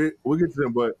getting. Yeah, we'll get to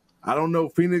them, but I don't know.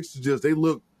 Phoenix they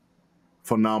look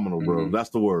phenomenal, bro.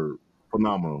 That's the word.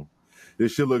 Phenomenal.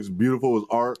 This shit looks beautiful as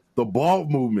art. The ball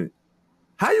movement.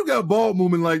 How you got ball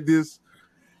movement like this?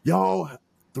 Y'all,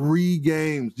 3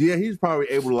 games. Yeah, he's probably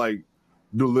able to like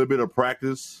do a little bit of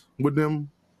practice with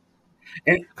them.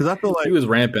 Because I feel like he was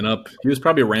ramping up. He was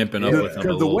probably ramping up with them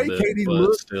a little bit. Because the way KD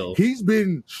looks, he's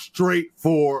been straight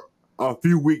for a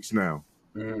few weeks now.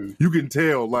 You can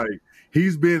tell, like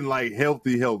he's been like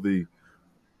healthy.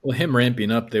 Well, him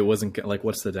ramping up, they wasn't like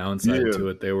what's the downside to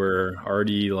it? They were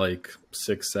already like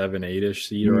 6, 7, 8-ish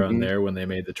seed around there when they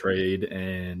made the trade,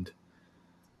 and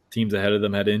teams ahead of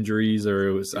them had injuries, or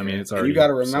it was. I mean, it's already. And you got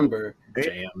to remember,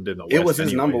 jammed in the West. It was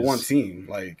his number 1 team.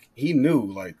 Like he knew,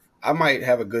 like I might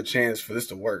have a good chance for this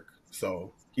to work.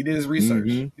 So he did his research.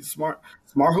 He's smart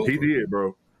hooper. He did,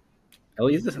 bro. At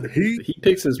least he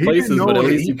picks his places, know but at it.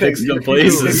 least he picks good He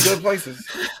places. good places.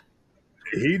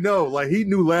 He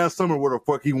knew last summer where the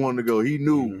fuck he wanted to go. He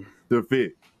knew the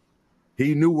fit.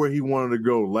 He knew where he wanted to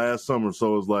go last summer.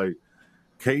 So it's like,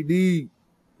 KD,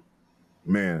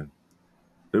 man,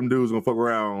 them dudes gonna fuck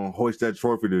around and hoist that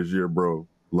trophy this year, bro.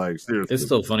 Like, seriously. It's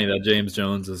still funny that James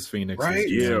Jones is Phoenix. Right?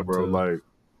 Yeah, bro. Too. Like,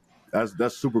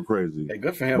 that's super crazy. Hey,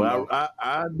 good for him. But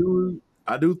I do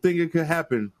think it could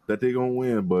happen that they're gonna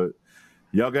win. But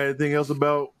y'all got anything else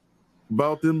about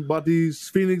these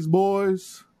Phoenix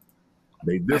boys?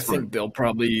 They different.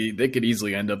 I think they could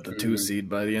easily end up the 2 seed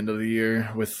by the end of the year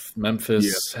with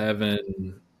Memphis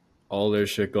having all their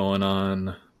shit going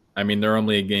on. I mean, they're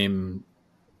only a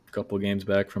couple games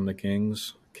back from the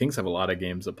Kings. Kings have a lot of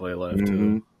games to play left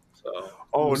too. So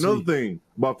another thing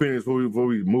about Phoenix before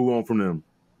we move on from them.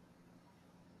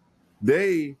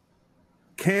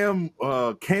 Cam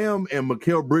and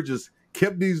Mikal Bridges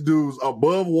kept these dudes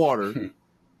above water.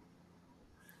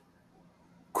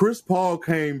 Chris Paul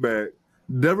came back.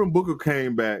 Devin Booker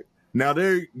came back. Now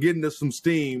they're getting us some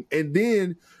steam. And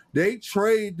then they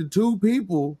trade the two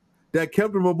people that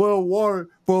kept them above water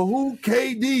for who?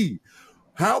 KD.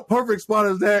 How perfect spot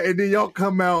is that? And then y'all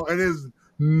come out and there's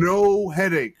no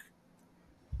headache.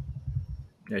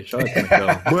 Yeah, shout out to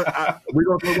Mikal. But we're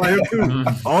going to talk about him too.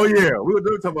 Oh, yeah. We're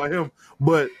going to talk about him.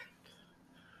 But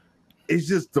it's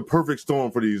just the perfect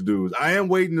storm for these dudes. I am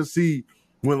waiting to see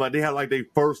when they had their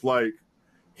first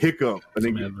hiccup. And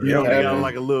they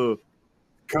got a little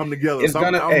come together. It's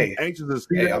I'm anxious to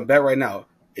see that. I'm bet right now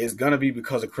it's going to be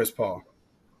because of Chris Paul.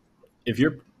 If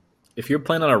you're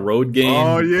playing on a road game,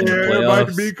 it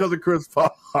might be because of Chris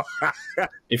Paul.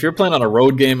 If you're playing on a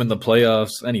road game in the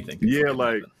playoffs, anything.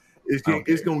 It's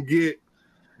gonna get.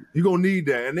 You're gonna need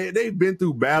that, and they've been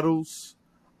through battles,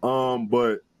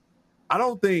 but I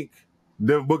don't think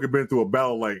Devin Booker been through a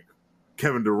battle like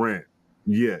Kevin Durant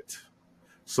yet.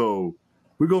 So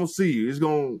we're gonna see.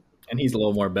 And he's a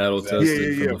little more battle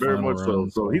tested. Yeah, very much so.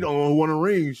 So he don't want to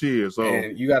ring shit. So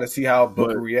and you got to see how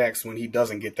Booker reacts when he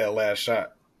doesn't get that last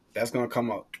shot. That's gonna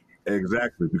come up.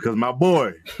 Exactly, because my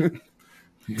boy,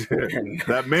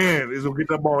 that man is gonna get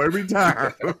that ball every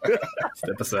time.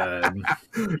 Step aside.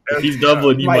 If he's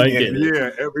doubling, you might get it.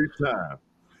 Yeah, every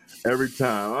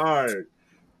time. All right.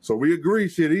 So we agree,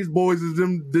 these boys is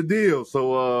the deal.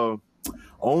 So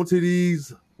on to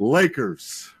these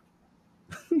Lakers.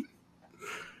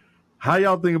 How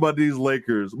y'all think about these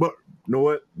Lakers? But you know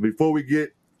what? Before we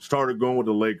get started going with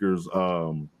the Lakers,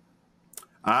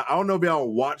 I don't know if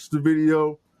y'all watched the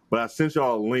video, but I sent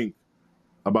y'all a link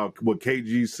about what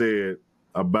KG said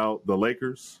about the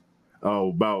Lakers,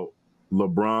 about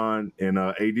LeBron and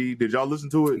AD. Did y'all listen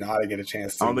to it? No, I didn't get a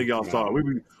chance to. I don't think y'all saw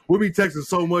it. We be texting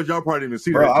so much, y'all probably didn't even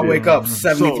see Bro, that. I wake up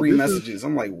 73 messages.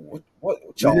 I'm like, what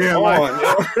y'all on?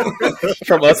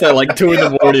 From us at 2 in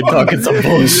the morning talking some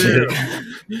bullshit.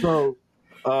 So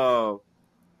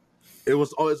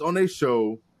it's on their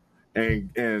show,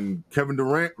 and Kevin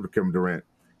Durant,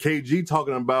 KG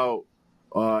talking about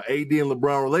AD and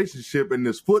LeBron relationship and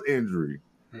this foot injury.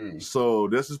 So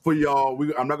this is for y'all.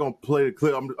 I'm not gonna play the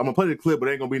clip. I'm gonna play the clip, but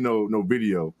it ain't gonna be no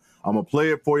video. I'm gonna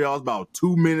play it for y'all. It's about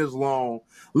 2 minutes long.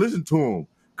 Listen to him,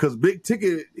 cause Big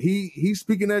Ticket he's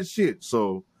speaking that shit.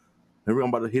 So I'm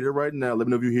about to hit it right now. Let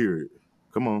me know if you hear it.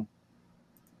 Come on,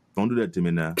 don't do that to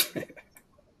me now.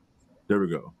 There we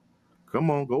go. Come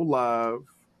on, go live.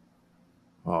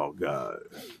 Oh God,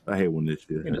 I hate when this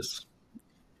shit happens.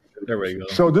 There we go.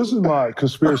 So this is my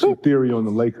conspiracy theory on the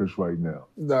Lakers right now.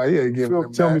 Nah, he ain't giving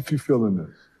them Tell me back. if you're feeling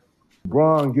this.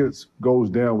 LeBron goes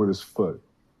down with his foot.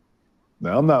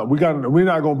 Now we're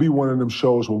not gonna be one of them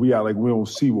shows where we act like we don't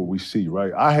see what we see,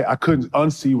 right? I couldn't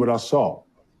unsee what I saw.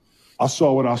 I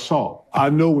saw what I saw. I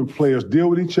know when players deal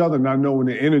with each other, and I know when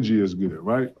the energy is good,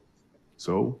 right?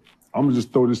 So I'm gonna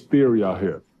just throw this theory out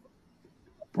here.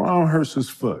 Brown hurts his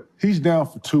foot. He's down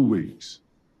for 2 weeks.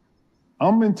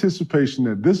 I'm in anticipation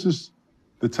that this is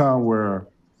the time where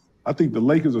I think the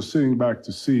Lakers are sitting back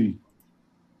to see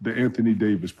the Anthony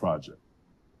Davis project.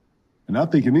 And I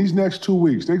think in these next 2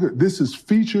 weeks, this is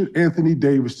featured Anthony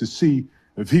Davis to see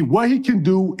what he can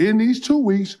do in these 2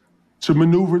 weeks to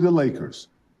maneuver the Lakers.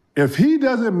 If he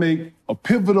doesn't make a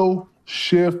pivotal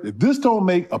shift, if this don't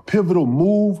make a pivotal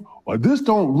move, or this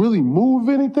don't really move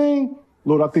anything,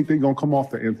 Lord, I think they're going to come off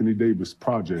the Anthony Davis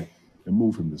project and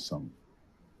move him this summer.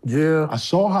 Yeah. I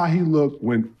saw how he looked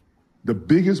when the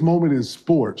biggest moment in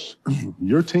sports,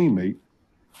 your teammate,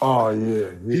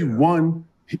 he won.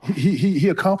 He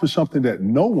accomplished something that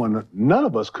none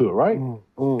of us could, right?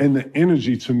 And the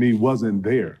energy to me wasn't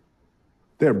there.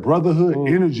 That brotherhood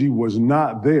energy was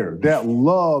not there. That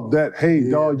love, that, hey,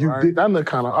 dog, you did. That looked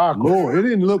kind of awkward. Lord, it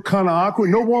didn't look kind of awkward.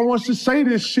 No one wants to say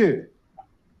this shit.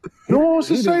 No one wants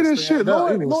to say this shit.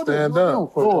 Lord, they ain't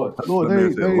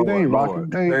rocking.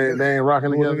 They ain't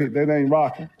rocking together. They ain't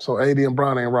rocking. So AD and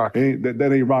Bron ain't rocking.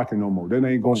 That ain't rocking no more. That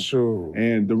ain't going. Sure.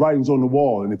 And the writing's on the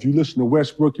wall. And if you listen to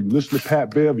Westbrook, if you listen to Pat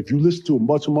Bev, if you listen to a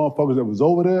bunch of motherfuckers that was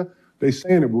over there, they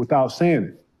saying it without saying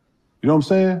it. You know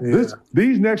what I'm saying? Yeah.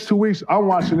 These next 2 weeks, I'm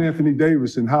watching Anthony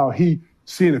Davis and how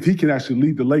seeing if he can actually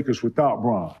lead the Lakers without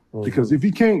Bron. Because if he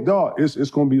can't, dog,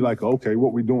 it's going to be like, okay,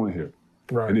 what we doing here?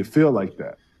 Right. And it feel like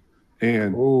that.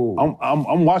 And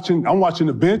I'm watching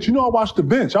the bench. You know, I watch the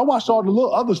bench. I watched all the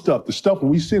little other stuff. The stuff when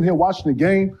we sitting here watching the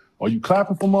game. Are you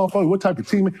clapping for motherfuckers? What type of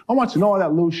team? I'm watching all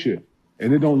that little shit.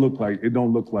 And it don't look like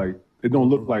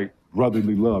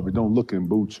brotherly love. It don't look in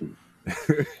Buchu.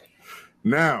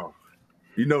 Now,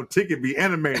 you know, Ticket be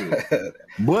animated.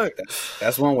 But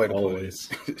that's one way to put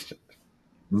it.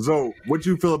 So, what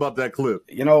you feel about that clip?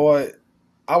 You know what?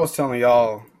 I was telling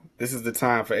y'all this is the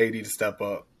time for AD to step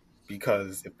up.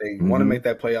 Because if they want to make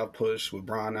that playoff push with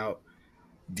Bron out,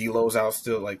 D'Lo's out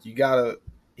still, like he's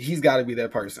got to be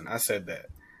that person. I said that.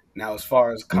 Now, as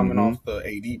far as coming off the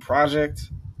AD project,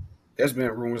 there's been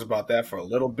rumors about that for a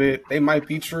little bit. They might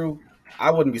be true.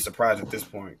 I wouldn't be surprised at this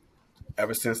point.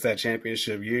 Ever since that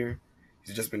championship year,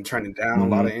 he's just been turning down a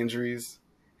lot of injuries.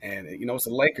 And, you know, it's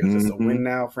the Lakers. It's a win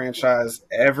now franchise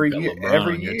every year.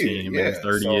 Every year. Team, yeah.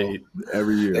 38. So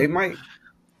every year. They might.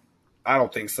 I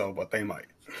don't think so, but they might.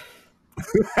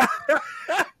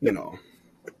 You know,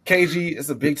 KG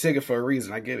is a big ticket for a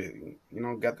reason. I get it. You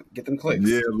know, get them clicks.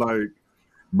 Yeah, like,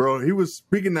 bro, he was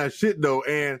speaking that shit though,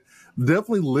 and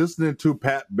definitely listening to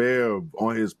Pat Bev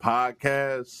on his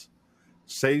podcast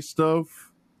say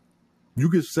stuff.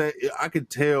 I could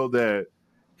tell that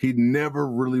he never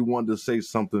really wanted to say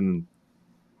something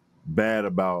bad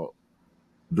about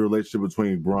the relationship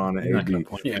between Bron and AD.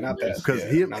 Yeah, not that. Because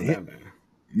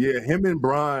him and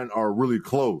Bron are really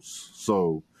close.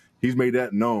 So he's made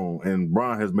that known, and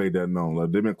Bron has made that known.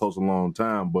 Like, they've been close a long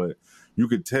time, but you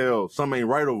could tell something ain't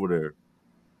right over there.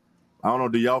 I don't know.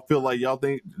 Do y'all feel like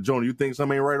Jonah, you think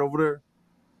something ain't right over there?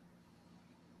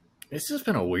 It's just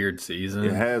been a weird season.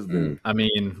 It has been. I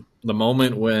mean, the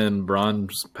moment when Bron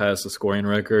passed the scoring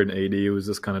record and AD was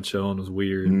just kind of chilling was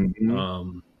weird.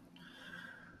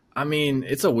 I mean,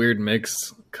 it's a weird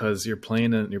mix because you're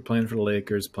playing for the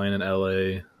Lakers, playing in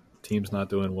LA. Team's not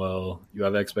doing well. You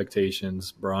have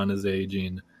expectations. Bron is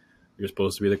aging. You're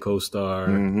supposed to be the co-star.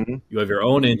 You have your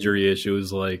own injury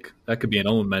issues. Like, that could be an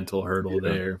own mental hurdle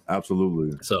there.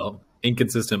 Absolutely. So,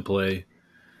 inconsistent play.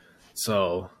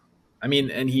 So, I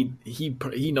mean, and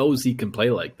he knows he can play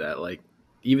like that. Like,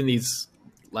 even these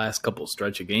last couple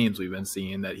stretch of games, we've been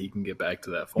seeing that he can get back to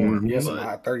that form. He has some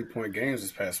high 30-point games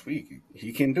this past week.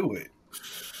 He can do it.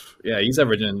 Yeah, he's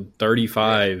averaging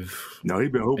 35 No, he's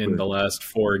been hooping in the last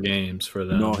 4 games for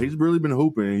them. No, he's really been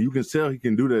hooping. You can tell he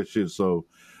can do that shit. So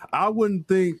I wouldn't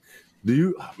think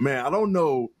I don't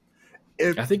know.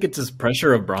 I think it's this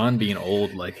pressure of Bron being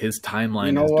old. Like, his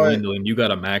timeline is dwindling. You got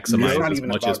to maximize as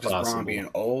much as possible. Bron being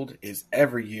old is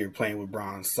every year playing with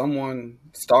Bron. Someone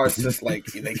starts just like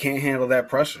they can't handle that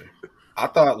pressure. I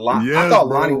thought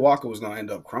Lonnie Walker was going to end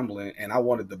up crumbling, and I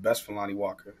wanted the best for Lonnie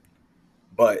Walker.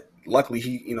 But luckily,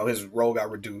 his role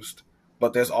got reduced.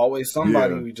 But there's always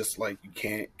somebody who just like you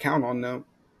can't count on them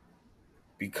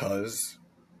because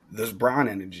there's Bron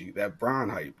energy, that Bron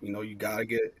hype. You gotta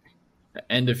get.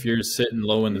 And if you're sitting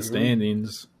low in the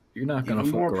standings, you're not gonna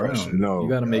fuck around. Pressure. No,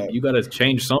 you gotta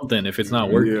change something if it's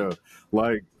not working. Yeah,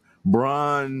 like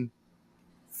Bron.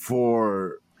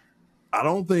 I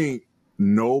don't think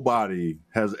nobody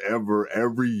has ever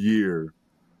every year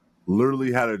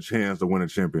literally had a chance to win a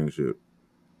championship.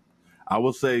 I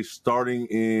would say starting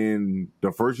in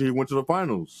the first year he went to the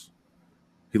finals,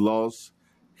 he lost.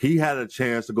 He had a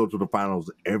chance to go to the finals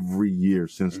every year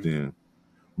since then.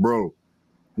 Bro,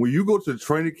 when you go to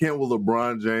training camp with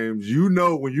LeBron James,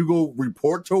 when you go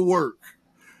report to work,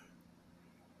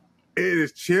 it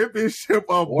is championship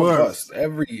or bust.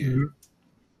 Every year.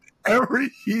 Every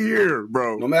year,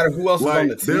 bro. No matter who else is on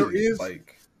the team.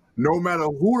 No matter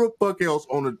who the fuck else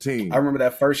on the team. I remember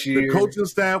that first year. The coaching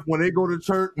staff, when they go to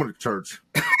church.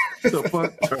 The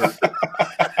fuck church.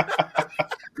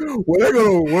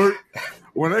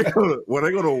 When they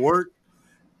go to work,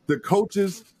 the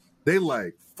coaches, they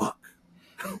like, fuck.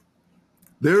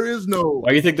 There is no. Why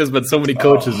do you think there's been so many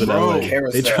coaches in LA?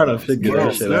 They try to figure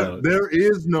that shit out. There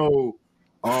is no,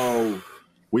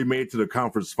 we made it to the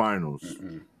conference finals.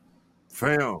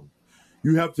 Fam,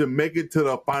 you have to make it to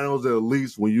the finals at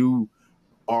least when you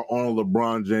are on a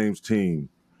LeBron James team.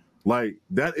 Like,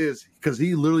 that is because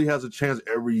he literally has a chance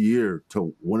every year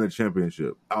to win a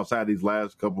championship outside these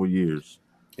last couple of years.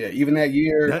 Yeah, even that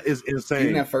year, that is insane.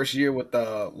 Even that first year with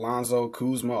Lonzo,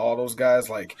 Kuzma, all those guys,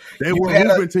 like they were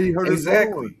hooping until he hurt his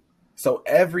exactly. So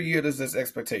every year there's this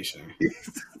expectation.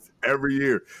 Every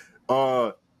year,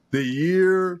 the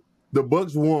year the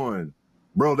Bucks won,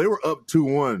 bro, they were up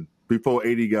 2-1 before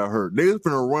AD got hurt. They was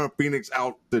gonna run Phoenix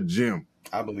out the gym.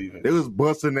 I believe it. They was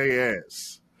busting their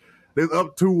ass. They was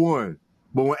up 2-1,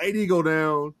 but when AD go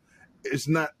down, it's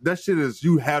not that shit. Is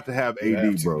you have to have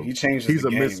AD, bro. He changes. He's the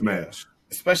a game, mismatch. Yeah.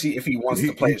 Especially if he wants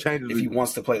to play. If he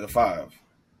wants to play the 5.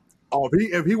 Oh,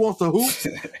 if he wants to hoop,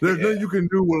 there's nothing you can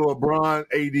do with LeBron,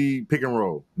 AD, pick and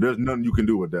roll. There's nothing you can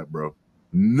do with that, bro.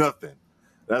 Nothing.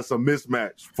 That's a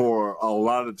mismatch for a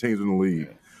lot of teams in the league.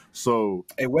 Yeah. So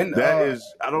hey, when that is,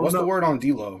 I don't know. What's the word on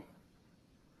D'Lo?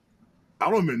 I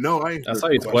don't even know. I saw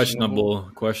he's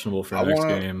questionable for next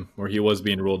game, where he was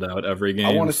being ruled out every game.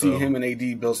 I want to see him and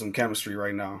AD build some chemistry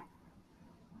right now.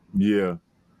 Yeah.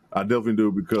 I definitely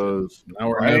do because now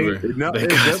or ever. It's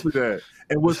definitely that.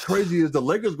 And what's crazy is the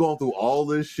Lakers going through all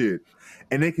this shit,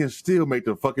 and they can still make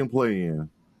the fucking play in.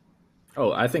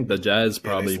 Oh, I think the Jazz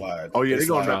probably. They're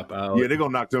gonna drop out. Yeah, they're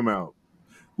gonna knock them out.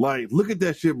 Like, look at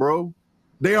that shit, bro.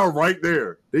 They are right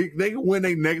there. They can win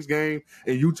their next game,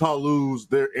 and Utah lose.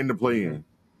 They're in the play in.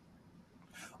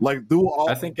 Like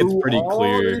I think it's pretty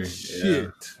clear.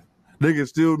 Shit, they can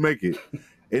still make it,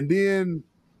 and then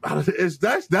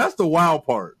that's the wild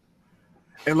part.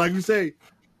 And like you say,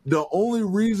 the only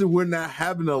reason we're not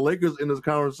having the Lakers in this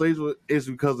conversation is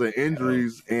because of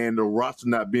injuries and the roster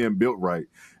not being built right.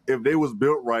 If they was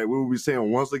built right, we would be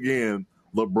saying once again,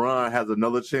 LeBron has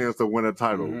another chance to win a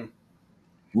title.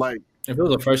 Mm-hmm. Like, if it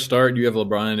was a fresh start, you have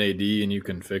LeBron and AD, and you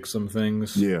can fix some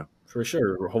things. Yeah, for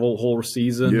sure. Whole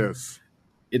season. Yes,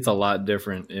 it's a lot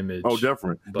different image. Oh,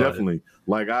 definitely.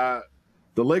 Like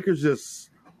the Lakers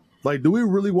just like, do we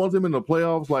really want them in the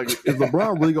playoffs? Like, is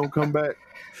LeBron really gonna come back?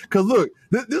 Because look,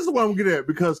 this is what I'm getting at.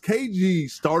 Because KG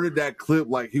started that clip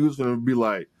like he was going to be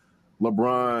like,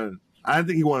 LeBron. I didn't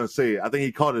think he wanted to say it. I think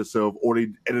he caught himself, or they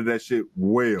edited that shit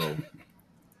well.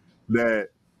 That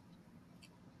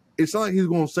it's not like he's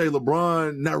going to say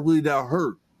LeBron not really that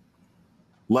hurt.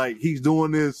 Like, he's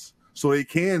doing this so they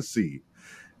can see.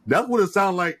 That's what it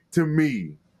sounded like to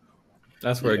me.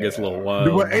 That's where it gets a little wild.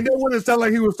 Ain't that what it sounded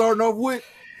like he was starting off with?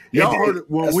 Y'all heard it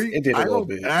when it did a little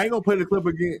bit. I ain't gonna play the clip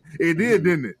again. It did,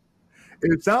 didn't it?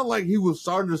 It sounded like he was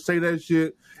starting to say that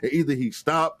shit, and either he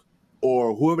stopped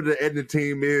or whoever the editing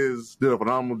team is did a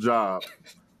phenomenal job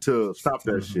to stop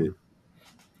that shit.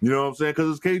 You know what I'm saying?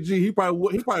 Because it's KG. He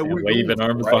probably waving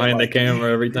arms behind the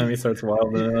camera every time he starts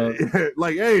wilding out.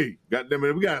 Like, hey, goddamn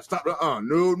it, we gotta stop.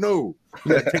 No,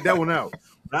 we gotta take that one out.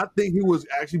 But I think he was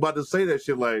actually about to say that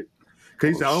shit, like,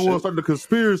 because he said, I don't want to start the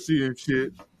conspiracy and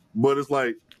shit. But it's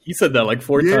like, he said that like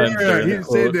 4 times. Yeah, he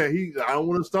said that. I don't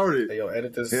want to start it. Hey, yo,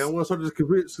 edit this. I don't want to start this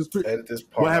conspiracy. Edit this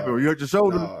part. What happened? You hurt your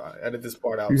shoulder? No, edit this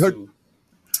part out too.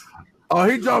 Oh,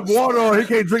 he dropped water. He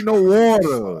can't drink no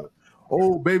water.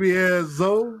 Oh, baby ass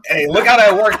Zoe. Hey, look how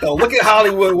that worked though. Look at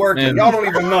Hollywood working. Man. Y'all don't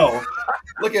even know.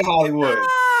 Look at Hollywood.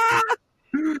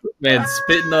 Man,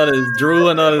 spitting on his,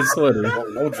 drooling on his sweater.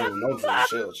 No drool.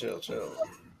 Chill.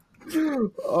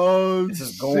 Oh, this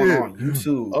is going on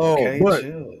YouTube. Oh, okay, but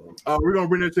chill. We're gonna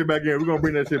bring that shit back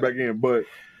in. But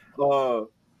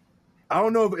I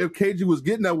don't know if KG was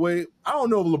getting that way. I don't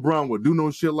know if LeBron would do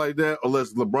no shit like that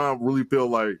unless LeBron really feel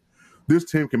like this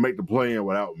team can make the play in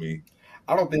without me.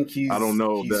 I don't think he's. I don't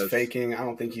know. He's faking. I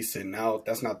don't think he's sitting out.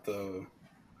 That's not the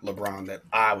LeBron that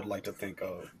I would like to think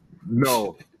of.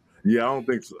 No. Yeah, I don't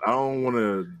think so. I don't want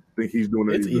to think he's doing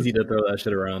that. It's easy to throw that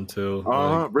shit around too.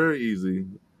 Very easy.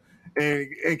 And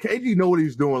KG know what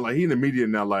he's doing. Like, he in the media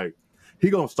now. Like, he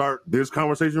gonna start this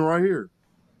conversation right here,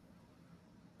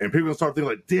 and people gonna start thinking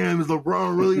like, "Damn, is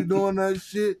LeBron really doing that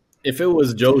shit?" If it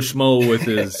was Joe Schmo with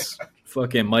his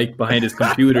fucking mic behind his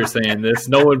computer saying this,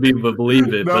 no one would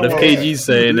believe it. But if KG's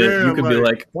saying it, you could be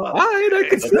like, "All right, I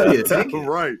can see it."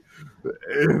 Right,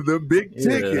 the big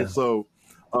ticket. So,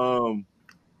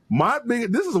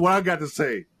 this is what I got to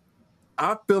say.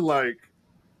 I feel like,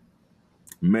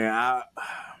 man,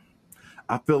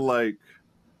 I feel like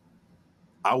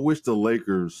I wish the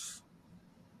Lakers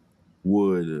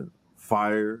would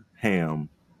fire Ham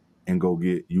and go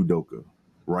get Udoka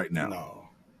right now. No.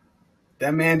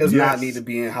 That man does not need to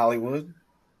be in Hollywood.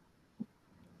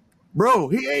 Bro,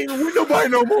 he ain't with nobody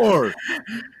no more.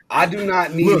 I do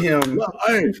not need him.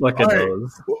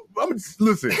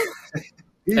 Listen.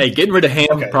 Hey, getting rid of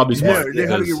Ham probably smart. Yeah,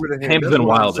 they had to get rid of Ham. Ham's been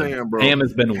wilding. Ham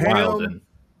has been wilding.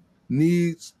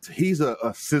 He's an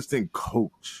assistant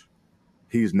coach.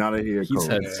 He's not a head He's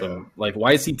coach. had some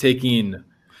why is he taking?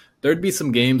 There'd be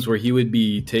some games where he would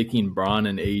be taking Bron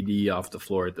and AD off the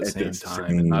floor at the same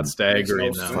time and not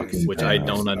staggering them, which I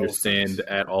don't understand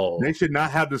at all. They should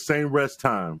not have the same rest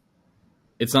time.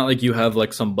 It's not like you have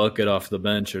like some bucket off the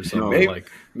bench or something.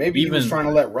 Maybe he was trying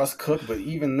to let Russ cook, but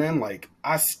even then,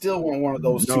 I still want one of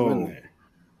those two in there.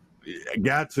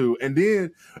 Got to. And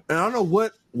I don't know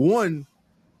what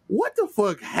the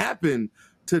fuck happened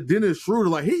to Dennis Schroeder.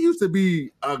 Like, he used to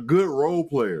be a good role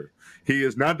player. He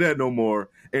is not that no more.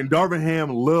 And Darvin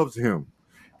Ham loves him.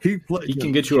 He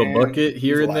can get you a bucket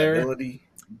here and there.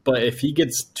 But if he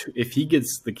gets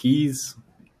the keys,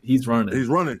 he's running. He's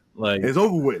running. Like, it's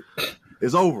over with.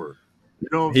 It's over. You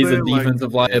know what I'm saying? He's a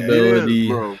defensive liability. Yes,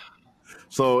 bro.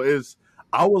 So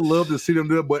I would love to see them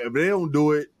do it, but if they don't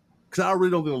do it, because I really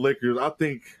don't think the Lakers, I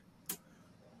think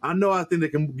they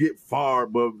can get far,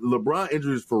 but LeBron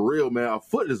injuries for real, man. A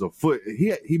foot is a foot.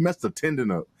 He messed a tendon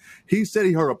up. He said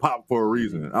he hurt a pop for a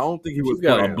reason. I don't think he was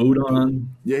got a boot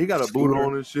on. Yeah, he got a boot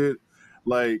on and shit.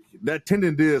 Like, that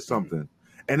tendon did something.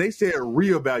 And they said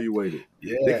reevaluate it.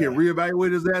 Yeah. They can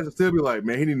reevaluate his ass and still be like,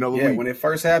 man, he need another week. Yeah, when it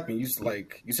first happened, you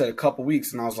said a couple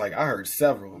weeks, and I was like, I heard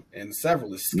several, and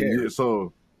several is scary.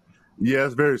 Yeah,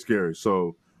 it's very scary.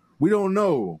 So we don't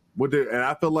know and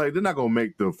I feel like they're not gonna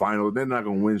make the finals. They're not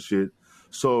gonna win shit.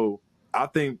 So I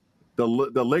think the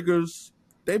Lakers,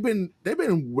 they've been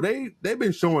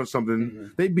showing something. Mm-hmm.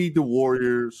 They beat the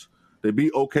Warriors. They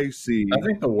beat OKC. I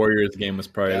think the Warriors game was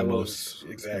probably the most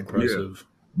impressive. Yeah.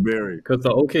 Very, because the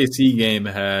OKC game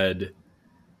had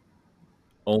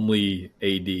only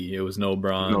AD. It was no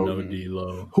Bron, no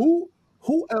D'Lo. Who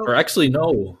else? Or actually,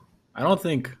 no. I don't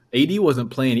think AD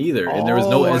wasn't playing either, and there was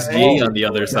no SGA on the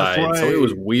other side, right. So it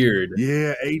was weird.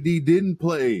 Yeah, AD didn't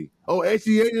play. Oh,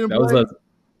 SGA didn't play.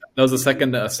 That was a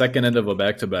second end of a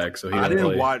back-to-back. So I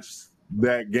didn't watch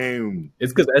that game.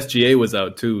 It's because SGA was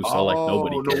out too, so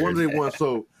nobody cared. No wonder they won.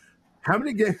 So how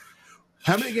many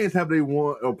games have they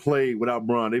won or played without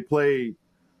Bron? They played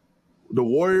the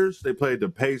Warriors. They played the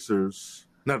Pacers.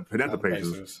 Not the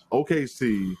Pacers.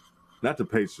 OKC. Not the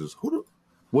Pacers.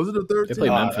 Was it the third team? They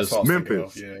played Memphis.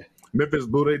 Memphis. Yeah. Memphis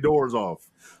blew their doors off.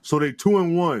 So they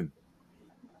 2-1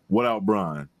 without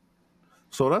Bron.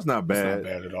 So that's not bad. That's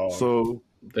not bad at all. So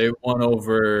they won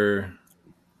over.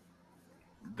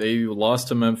 They lost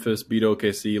to Memphis, beat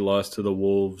OKC, lost to the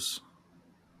Wolves.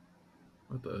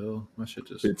 What the hell? My shit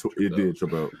just it did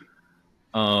trip out.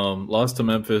 Lost to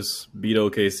Memphis, beat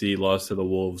OKC, lost to the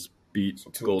Wolves, beat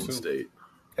Golden State.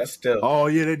 That's still. Oh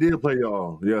yeah, they did play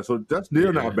y'all. Yeah, so that's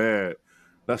still not bad.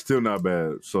 That's still not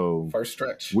bad. So first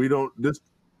stretch. We don't this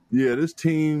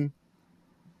team.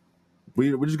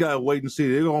 We just gotta wait and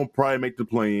see. They're gonna probably make the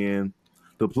play in.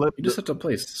 You just have to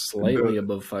play slightly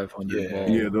above 500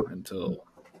 until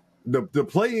the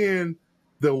play in.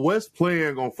 The West play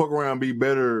in gonna fuck around and be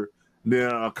better than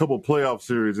a couple playoff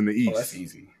series in the East. Oh, that's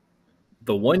easy.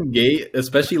 The one gate,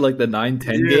 especially like the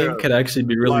 9-10 game, could actually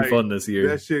be really fun this year.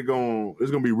 That shit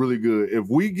it's gonna be really good. If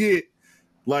we get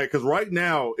because right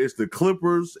now it's the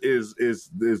Clippers, is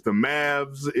the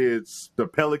Mavs, it's the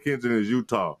Pelicans, and it's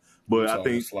Utah. But I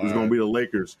think it's gonna be the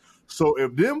Lakers. So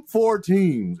if them four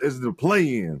teams is the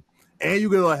play in, and you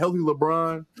get a healthy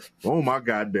LeBron, oh my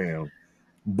goddamn,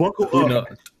 buckle up.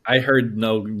 I heard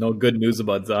no good news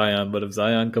about Zion, but if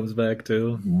Zion comes back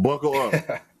too, buckle up.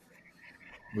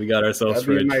 We got ourselves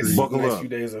for a treat. Buckle up. Few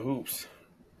days of hoops.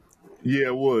 Yeah,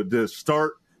 it would. Just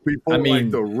start before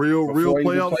the real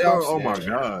playoffs start. Oh my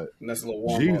god, that's a little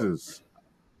warm Jesus.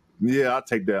 Yeah, I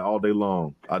take that all day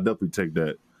long. I definitely take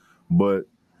that. But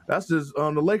that's just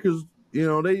the Lakers. You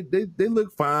know, they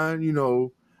look fine. You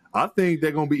know, I think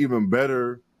they're gonna be even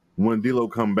better when D'Lo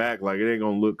come back. Like, it ain't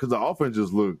gonna look, because the offense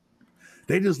just look.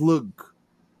 They just look.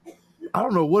 I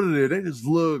don't know what it is. They just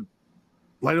look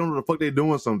like I don't know what the fuck they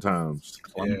doing sometimes.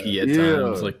 Clunky at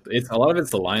times. Like, it's a lot of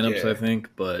it's the lineups, I think.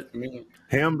 But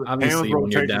obviously,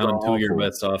 when you're down two of your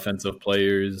best offensive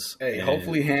players,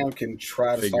 hopefully Ham can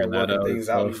try to start working things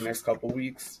out these next couple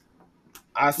weeks.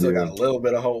 I still got a little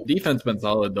bit of hope. Defense been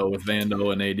solid though with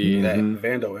Vando and AD. That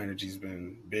Vando energy's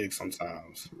been big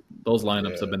sometimes. Those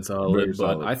lineups have been solid,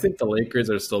 but I think the Lakers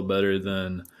are still better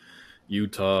than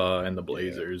Utah and the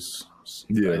Blazers.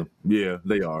 Yeah,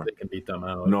 they are. They can beat them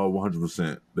out. No,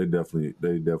 100%. They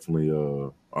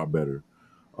definitely are better.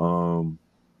 Y'all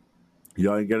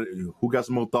ain't got who got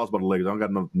some more thoughts about the Lakers? I don't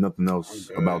got nothing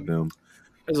else about them.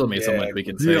 There's only so much we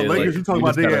can say. Yeah, Lakers, you talk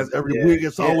about their ass every week.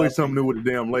 It's always something new with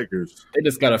the damn Lakers. They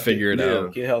just got to figure it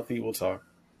out. Get healthy, we'll talk.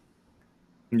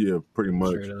 Yeah, pretty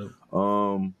much.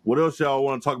 What else y'all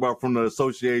want to talk about from the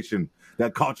association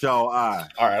that caught y'all eye?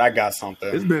 All right, I got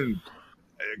something.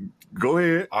 Go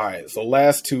ahead. All right, so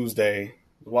last Tuesday,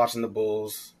 watching the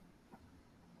Bulls,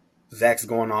 Zach's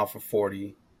going off for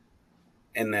 40.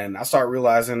 And then I start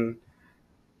realizing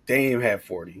Dame had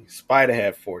 40, Spider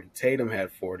had 40, Tatum had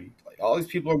 40. Like all these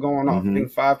people are going off. I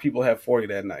think 5 people had 40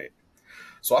 that night.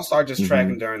 So I started just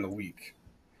tracking during the week.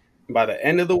 And by the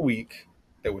end of the week,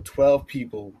 there were 12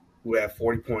 people who had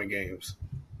 40-point games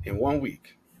in 1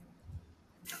 week.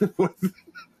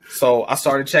 So I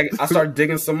started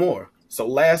digging some more. So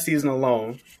last season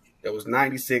alone, there was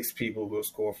 96 people who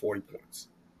scored 40 points.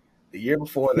 The year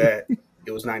before that,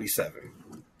 it was 97.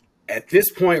 At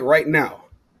this point right now,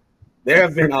 there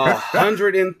have been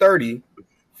 130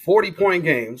 40-point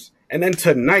games. And then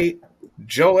tonight,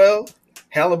 Joel,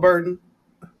 Halliburton,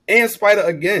 and Spider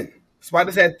again.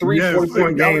 Spider's had 3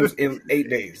 40-point games in 8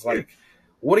 days. Like,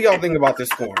 what do y'all think about this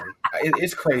scoring?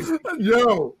 It's crazy.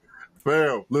 Yo,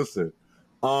 fam, listen.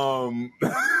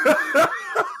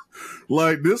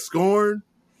 Like, this scoring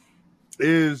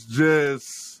is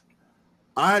just...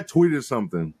 I tweeted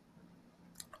something.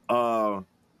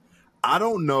 I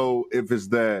don't know if it's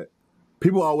that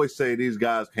people always say these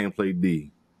guys can't play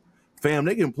D. Fam,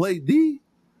 they can play D,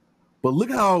 but look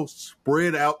how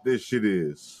spread out this shit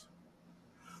is.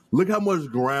 Look how much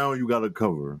ground you got to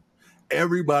cover.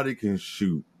 Everybody can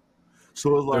shoot.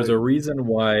 So it's like, there's a reason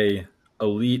why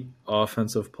elite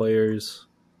offensive players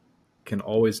can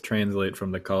always translate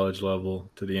from the college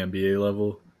level to the NBA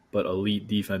level, but elite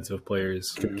defensive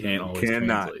players can't always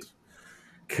translate.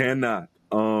 Cannot.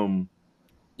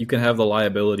 You can have the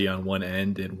liability on one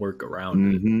end and work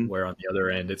around it, where on the other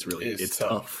end it's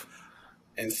tough.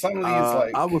 And some of these,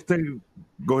 like, I was thinking,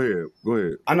 go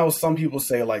ahead. I know some people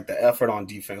say, like, the effort on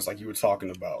defense, like you were talking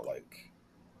about, like,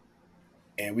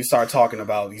 and we start talking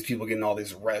about these people getting all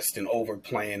this rest and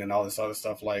overplaying and all this other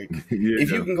stuff. Like,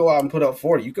 if you can go out and put up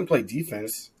 40, you can play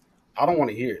defense. I don't want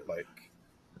to hear it. Like,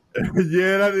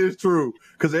 yeah, that is true.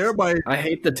 Because everybody, I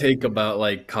hate the take about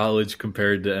like college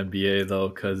compared to NBA though,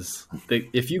 because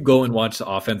if you go and watch the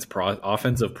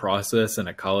offensive process in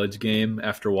a college game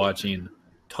after watching a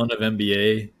ton of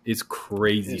NBA, it's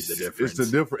crazy the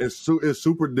difference. It's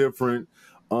super different.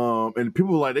 And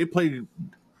people like they play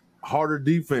harder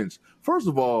defense. First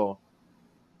of all,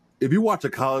 if you watch a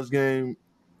college game,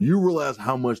 you realize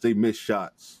how much they miss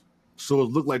shots. So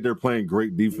it looked like they're playing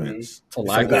great defense. It's a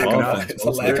lack of offense. It's a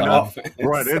lack of offense.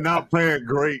 Right, they're not playing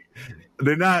great.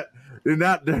 They're not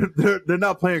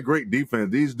playing great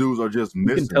defense. These dudes are just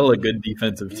missing. You can tell a good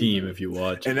defensive team if you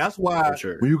watch. And that's why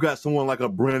when you got someone like a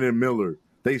Brandon Miller,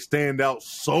 they stand out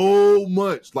so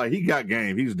much. Like he got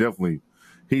game. He has an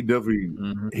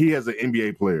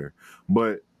NBA player.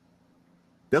 But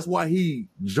that's why he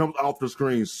jumped off the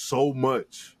screen so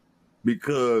much.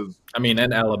 Because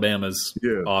and Alabama's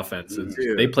offense is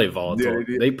they play volatile.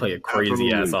 They play a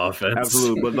crazy ass offense.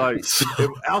 Absolutely. But like if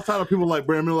outside of people like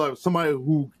Brandon Miller, like somebody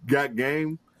who got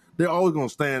game, they're always gonna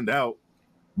stand out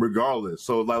regardless.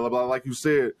 So like you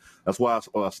said, that's why a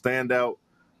standout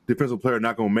defensive player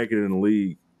not gonna make it in the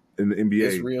league in the NBA.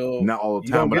 It's real. Not all the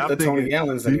You time. don't But get the Tony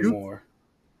Allens anymore.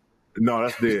 No,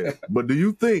 that's dead. But do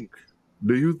you think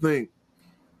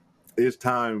it's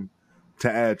time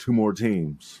to add 2 more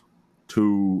teams?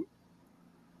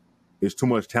 It's too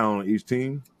much talent on each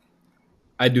team.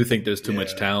 I do think there's too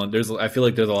much talent. I feel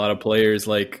like there's a lot of players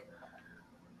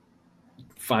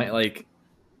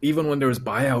even when there was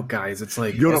buyout guys, it's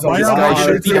like the this guy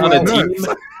should be on a team.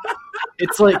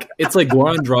 It's like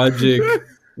Goran Dragic,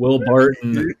 Will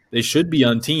Barton. They should be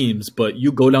on teams, but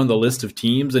you go down the list of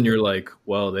teams and you're like,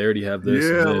 well, they already have this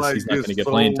and this. Like he's not going to get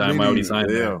playing time. Why would he sign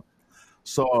there?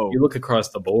 So you look across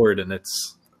the board and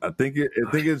it's. I think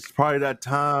it's probably that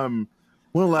time.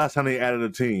 When the last time they added a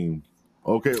team?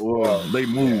 Okay, well they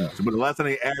moved, but the last time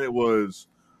they added was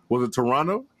it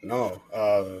Toronto? No,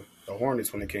 the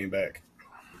Hornets when they came back.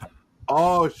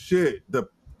 Oh shit!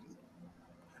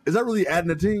 Is that really adding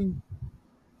a team?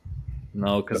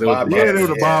 No, because they were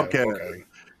the Bobcats. Okay.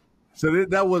 So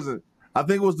that wasn't. I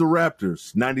think it was the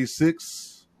Raptors.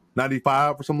 96,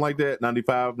 95 or something like that.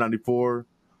 95, 94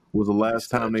 was the last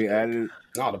time they added.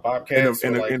 No, the Bobcats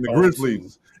and the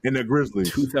Grizzlies. In the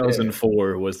Grizzlies,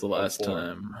 2004 was the last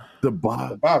time. The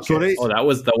Bobcats. So that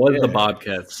was the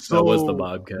Bobcats. So that was the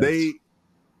Bobcats.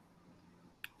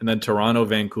 And then Toronto,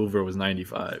 Vancouver was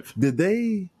 95. Did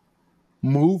they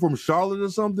move from Charlotte or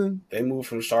something? They moved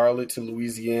from Charlotte to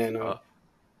Louisiana.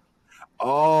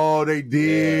 Oh, they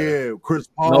did. Yeah. Chris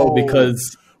Paul. No,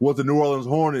 because was the New Orleans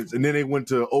Hornets, and then they went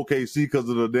to OKC because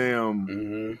of the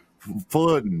damn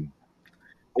flooding.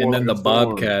 And then the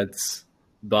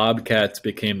Bobcats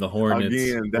became the Hornets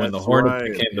when the Hornets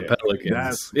became the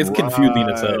Pelicans. It's confusing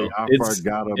as hell.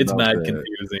 It's mad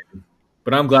confusing.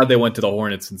 But I'm glad they went to the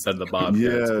Hornets instead of the Bobcats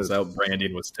because Yes. that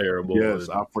branding was terrible. Yes,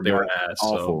 I forgot. They were ass.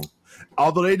 Awful. So.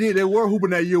 Although they were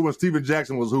hooping that year when Steven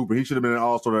Jackson was hooping. He should have been an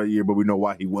All-Star that year, but we know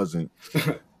why he wasn't.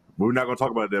 We're not going to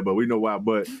talk about that, but we know why.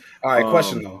 But all right,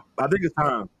 question though. I think it's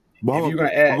time. But If you're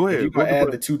gonna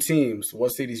add the two teams,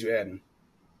 what cities you adding?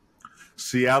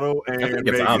 Seattle and it's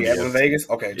Vegas. obvious. Seattle and Vegas?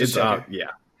 Okay, just checking.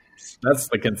 Yeah. That's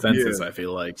the consensus, Yeah. I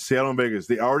feel like. Seattle and Vegas.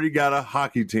 They already got a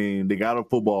hockey team. They got a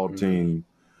football team.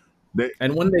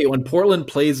 And when Portland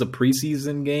plays a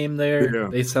preseason game there,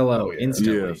 they sell out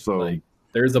instantly. Yeah, so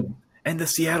and the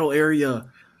Seattle area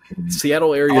hoops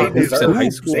in high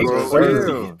school. They bro.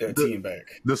 deserve their team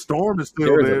back. The Storm is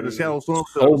still there. The Seattle Storm is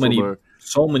still there.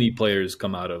 So many players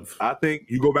come out of. I think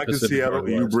you go back to Pacific Seattle and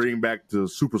you Northwest. bring back the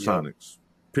Supersonics.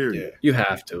 Period. Yeah. You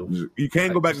have to. You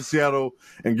can't go back to Seattle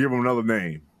and give them another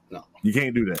name. No, you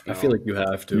can't do that. I feel like you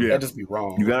have to. Yeah. that'd just be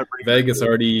wrong. You got to bring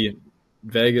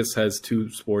Vegas has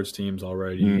 2 sports teams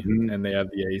already, and they have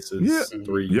the Aces. Yeah.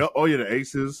 3. Yeah. Oh yeah, the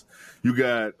Aces. You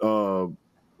got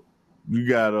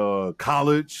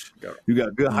college. You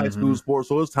got good high school sports.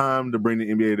 So it's time to bring the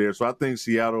NBA there. So I think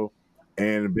Seattle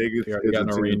and Vegas is an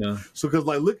arena. So because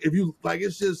look, if you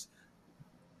it's just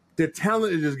the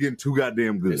talent is just getting too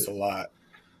goddamn good. It's a lot.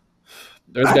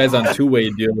 There's guys on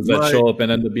 2-way deals that show up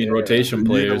and end up being rotation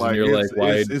players, and you're like,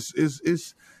 why?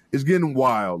 It's getting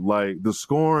wild. Like the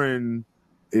scoring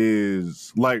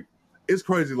is it's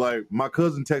crazy. Like my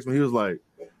cousin texted me, he was like,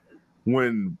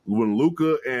 when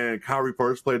Luka and Kyrie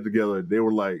first played together, he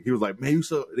was like, man,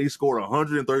 they scored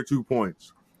 132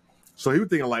 points. So he was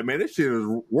thinking like, man, this shit is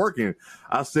working.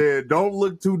 I said, don't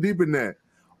look too deep in that.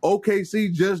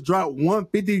 OKC just dropped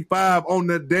 155 on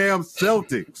the damn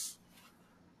Celtics.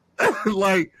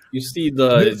 Like you see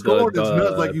the scoring is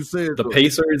nuts, like you said. The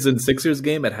Pacers and Sixers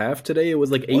game at half today, it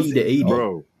was like 80-80,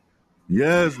 bro.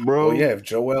 Yes, bro. Oh yeah, if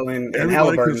Joel and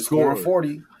Halliburton scoring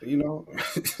 40,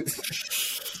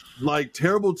 like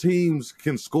terrible teams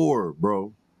can score,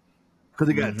 bro, because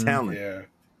they got talent. Yeah.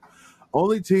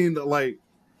 Only team that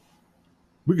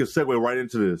we can segue right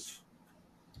into this.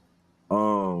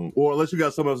 Or unless you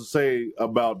got something else to say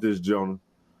about this, Jonah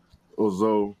or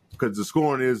Zoe, because the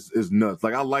scoring is nuts.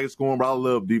 Like I like scoring, but I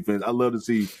love defense. I love to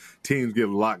see teams get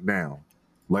locked down.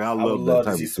 Like I love that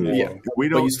type of shit. Yeah.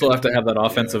 But you still have to have that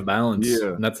offensive balance.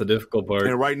 Yeah, and that's the difficult part.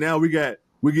 And right now we get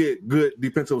good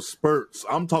defensive spurts.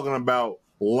 I'm talking about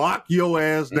lock your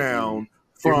ass down.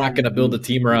 You're not going to build a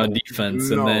team around defense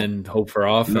and then hope for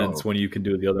offense when you can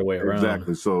do it the other way around.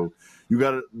 Exactly. So you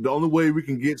got the only way we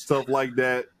can get stuff like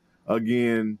that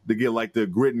again to get like the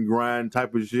grit and grind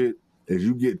type of shit is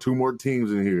you get 2 more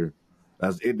teams in here.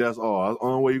 That's it. That's all. That's the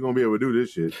only way you're gonna be able to do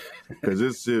this shit because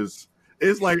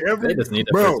it's like they just need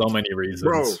it for so many reasons.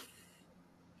 Bro,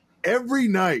 every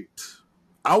night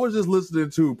I was just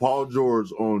listening to Paul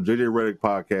George on JJ Redick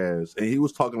podcast, and he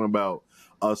was talking about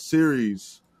a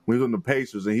series when he was on the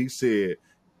Pacers, and he said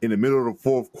in the middle of the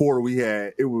fourth quarter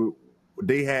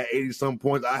they had 80-some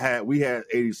points. We had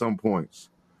 80-some points.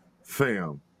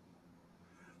 Fam,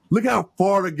 look how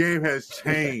far the game has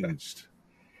changed.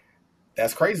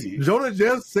 That's crazy. Jonah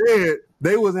just said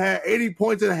they had 80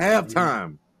 points at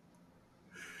halftime.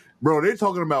 Bro, they're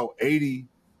talking about 80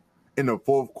 in the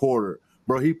fourth quarter.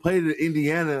 Bro, he played in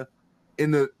Indiana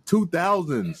in the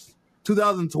 2000s,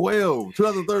 2012,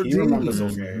 2013. He remembers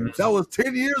those games. That was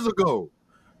 10 years ago.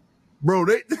 Bro,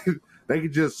 they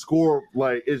could just score.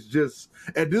 Like, it's just,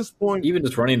 at this point. Even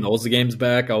just running those games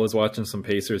back, I was watching some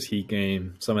Pacers Heat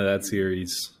game, some of that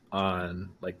series on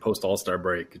like post All-Star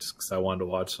break, just because I wanted to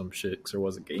watch some shit because there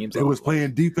wasn't games. It was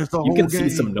playing defense the whole game. You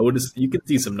can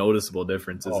see some noticeable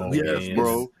differences in the games,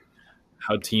 bro.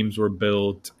 How teams were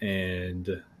built,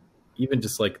 and even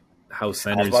just like how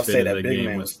centers in fit the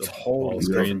game with the ball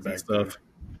screens and stuff.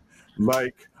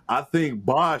 Like, I think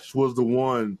Bosch was the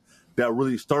one that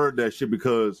really started that shit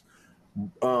because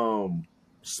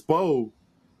Spo,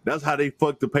 that's how they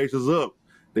fucked the Pacers up.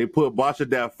 They put Bosch at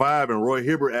that 5, and Roy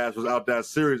Hibbert ass was out that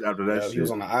series after that shit. He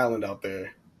was on the island out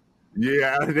there.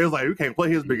 Yeah, they was like, we can't play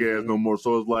his big ass no more.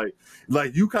 So it's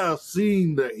like you kind of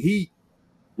seen the Heat,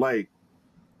 like,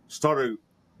 started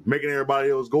making everybody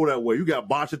else go that way. You got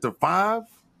Bosch at the 5.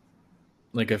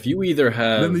 Like, if you either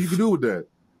have nothing you can do with that.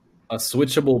 A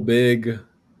switchable big,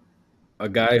 a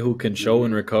guy who can show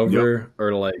and recover,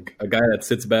 or like a guy that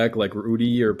sits back like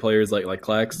Rudy, or players like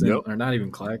Claxton, or not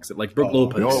even Claxton, like Brook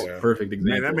Lopez, perfect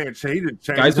example. Man, that man changed.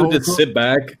 Guys who just sit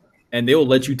back and they will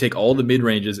let you take all the mid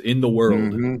ranges in the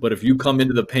world, but if you come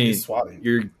into the paint,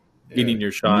 you're getting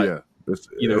your shot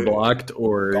either blocked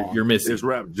or you're missing. It's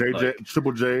rap. JJ,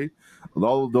 Triple J,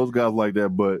 all of those guys like that.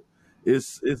 But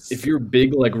It's If you're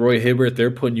big like Roy Hibbert,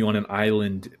 they're putting you on an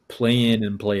island, play in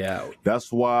and play out.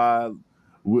 that's why,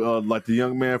 like the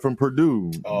young man from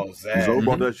Purdue, Oh, Zach. Zoe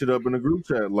brought that shit up in the group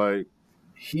chat. Like,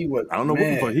 He would. I don't know what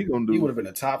the fuck he gonna do. He would have been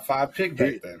a top 5 pick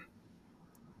back then.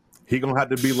 He gonna have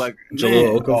to be like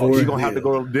Jaleel Okafor. He gonna have to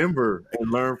go to Denver and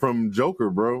learn from Joker,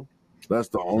 bro. That's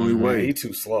the only way. He's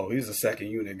too slow. He's a second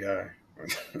unit guy.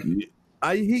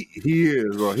 He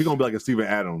is, bro. He gonna be like a Steven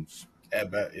Adams. I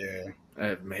bet, yeah.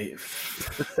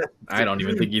 I don't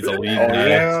even think he's a league Oh,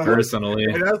 yeah. personally.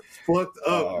 And that's fucked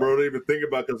up, bro. To even think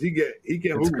about, because he can It's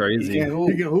hoop. crazy. He can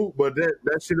hoop. He can hoop, but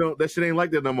that shit ain't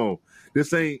like that no more.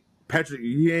 This ain't Patrick.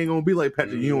 He ain't gonna be like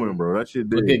Patrick Ewing, bro. That shit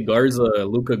Look dead. at Garza,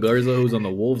 Luka Garza, who's on the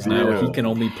Wolves now. Yeah. He can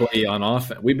only play on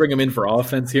offense. We bring him in for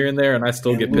offense here and there, and I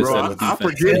still get pissed Bro, at his I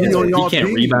defense. forget he on y'all He can't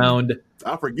team. rebound.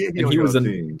 I forget And he was a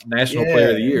team. national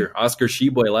player of the year. Oscar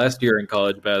Sheboy last year in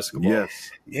college basketball. Yes.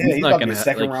 Yeah, he's he's not about to going be a to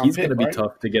second round he's pick, going to be right?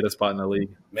 tough to get a spot in the league.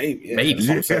 Maybe. Yeah, Maybe. That's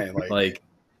what I'm saying. Like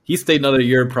he stayed another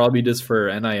year probably just for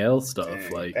NIL stuff.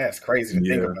 dang, Like that's crazy to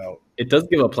think about. it does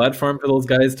give a platform for those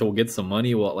guys to get some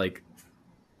money. Well, like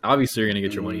obviously you're going to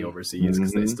get your money overseas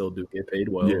because they still do get paid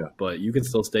well. Yeah. But you can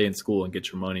still stay in school and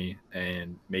get your money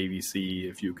and maybe see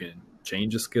if you can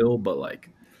change a skill. But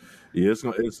like, Yeah,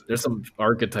 there's some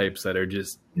archetypes that are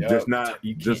just not.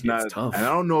 It's tough. And I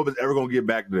don't know if it's ever gonna get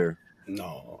back there.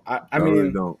 No. I I mean,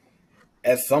 really don't.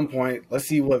 at some point, let's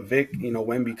see what Vic,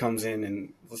 Wemby comes in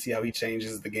and let's see how he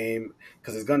changes the game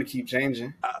because it's going to keep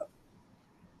changing.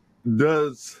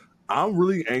 I'm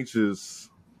really anxious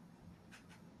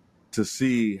to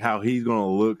see how he's gonna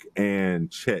look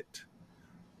and Chet.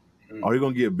 Are you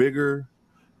gonna get bigger?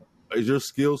 Is your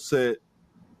skill set?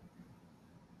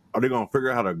 Are they gonna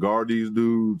figure out how to guard these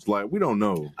dudes? Like, we don't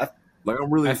know. I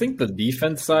think the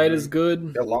defense side is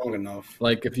good. They're long enough.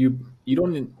 Like if you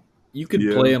could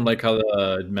play him like how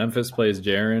the Memphis plays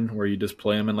Jaren, where you just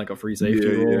play him in like a free safety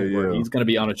role, where he's going to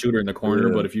be on a shooter in the corner,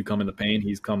 but if you come in the paint,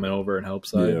 he's coming over and help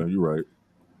side. Yeah, you're right.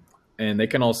 And they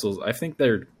can also, I think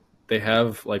they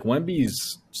have like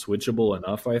Wemby's switchable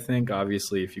enough. I think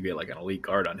obviously if you get like an elite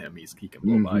guard on him, he can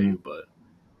blow by you, but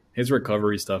his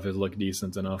recovery stuff has looked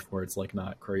decent enough where it's like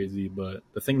not crazy. But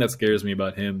the thing that scares me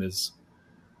about him is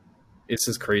it's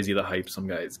just crazy the hype some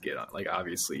guys get on. Like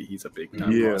obviously he's a big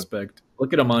time prospect.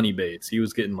 Look at Amani Bates. He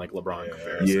was getting like LeBron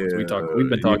comparisons. We've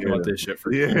been talking about this shit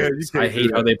for years. I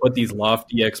hate how they put these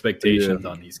lofty expectations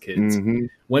on these kids.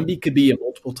 Wemby could be a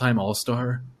multiple time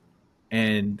All-Star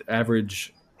and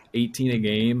average 18 a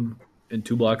game and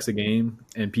 2 blocks a game,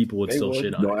 and people would still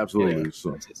shit on it. No, absolutely.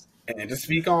 So. And to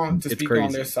speak on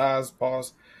their size,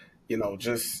 pause,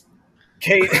 just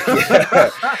Kate.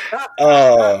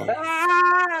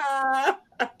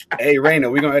 Hey, Raina,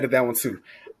 we're gonna edit that one too.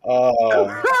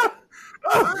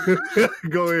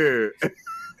 Go ahead.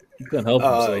 You couldn't help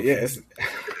himself. Yes.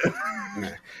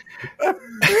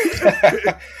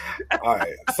 All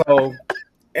right. So,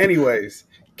 anyways,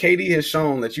 KD has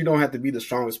shown that you don't have to be the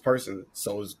strongest person.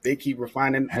 So as they keep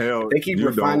refining,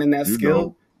 that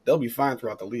skill, they'll be fine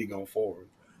throughout the league going forward.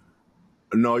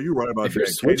 No, you're right about if you're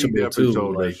that. switchable too,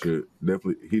 showed like, that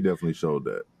shit. He definitely showed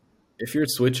that. If you're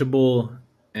switchable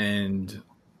and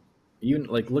you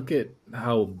like, look at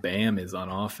how Bam is on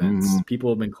offense. People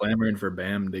have been clamoring for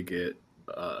Bam to get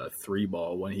a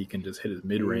 3-ball when he can just hit his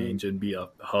mid range and be a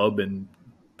hub and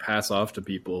pass off to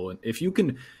people. And if you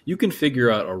can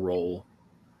figure out a role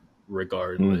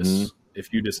regardless,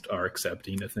 if you just are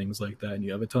accepting to things like that and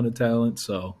you have a ton of talent.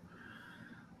 So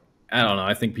I don't know.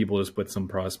 I think people just put some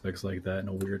prospects like that in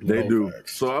a weird They low do. back.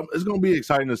 So it's going to be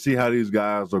exciting to see how these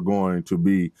guys are going to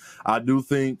be. I do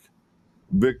think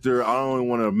Victor, I don't even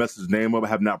want to mess his name up. I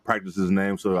have not practiced his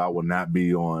name, so I will not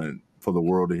be on for the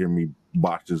world to hear me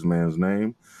botch this man's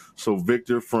name. So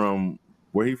Victor from,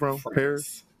 where he from?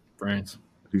 Paris? France.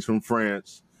 He's from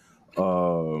France.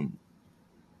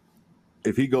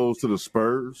 If he goes to the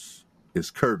Spurs, it's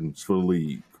curtains for the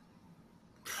league.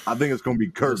 I think it's going to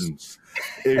be curtains.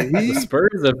 The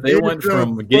Spurs, if they went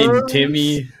from getting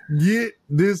Timmy,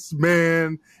 this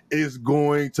man is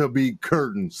going to be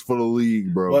curtains for the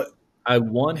league, bro. But I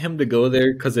want him to go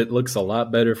there because it looks a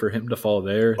lot better for him to fall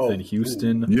there than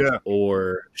Houston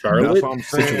or Charlotte, That's what I'm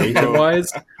saying,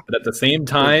 situation-wise. But at the same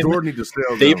time, Jordan need to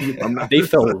sell they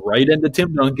fell right into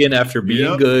Tim Duncan after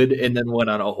being good and then went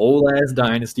on a whole ass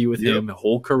dynasty with him, a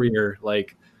whole career.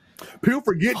 Like, people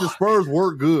forget the Spurs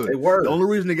were good. They were. The only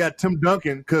reason they got Tim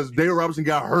Duncan because David Robinson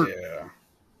got hurt.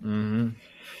 Yeah.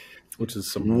 Which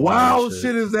is some wild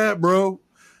shit is that, bro?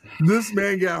 This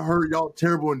man got hurt. Y'all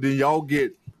terrible, and then y'all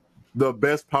get the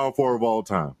best power forward of all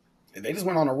time. And they just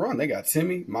went on a run. They got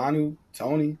Timmy, Manu,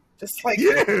 Tony, Just like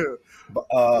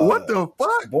what the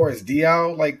fuck? Boris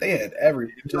Diaw, like they had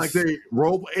like they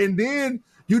rope, and then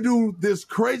you do this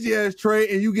crazy ass trade,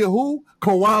 and you get who?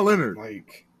 Kawhi Leonard.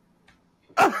 Like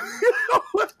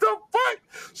what the fuck?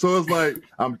 So it's like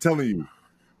I'm telling you,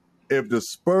 if the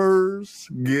Spurs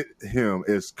get him,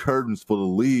 it's curtains for the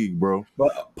league, bro.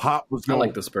 But Pop was I going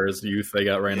like the Spurs youth they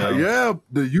got right now. Yeah,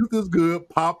 the youth is good.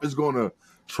 Pop is going to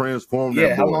transform that.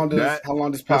 Yeah, how long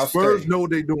does Pop the Spurs stay? know what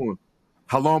they're doing?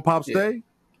 How long Pop stay?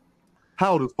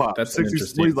 How old is Pop? That's 60,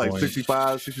 he's like point.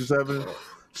 65, 67.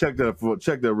 Check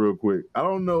that real quick. I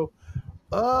don't know.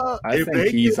 I think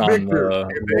he's on the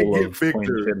roll of pointing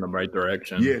shit in the right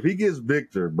direction. Yeah, if he gets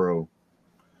Victor, bro,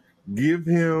 give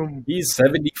him. He's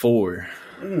 74.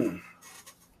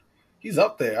 He's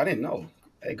up there. I didn't know.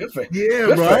 Hey, good for him. Yeah,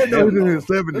 good bro. for I know him, he's in his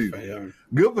though. 70s.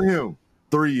 Good for him.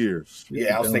 3 years.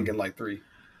 Yeah, I was thinking like 3.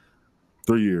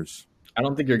 3 years. I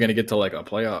don't think you're going to get to like a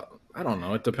playoff. I don't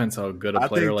know. It depends how good a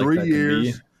player I think like 3 that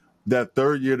years, can be. That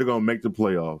third year, they're going to make the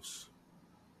playoffs.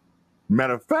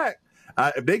 Matter of fact,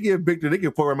 if they get Victor, they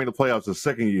can make the playoffs the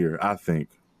second year, I think.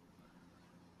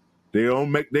 They're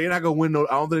not going to win I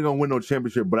don't think they're going to win no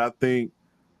championship, but I think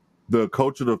the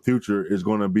coach of the future is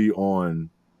going to be on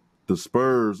the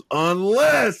Spurs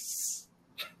unless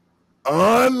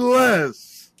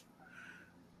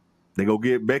they go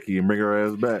get Becky and bring her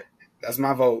ass back. That's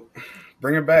my vote.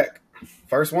 Bring her back.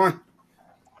 First one.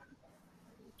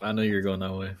 I know you're going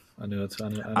that way. I know it's.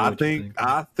 I think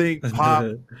Pop.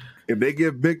 If they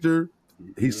get Victor,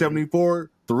 he's 74.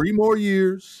 3 more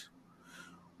years,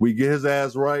 we get his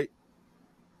ass right.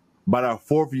 By our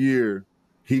 4th year,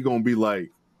 he gonna be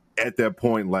like at that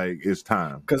point, like it's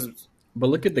time. But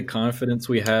look at the confidence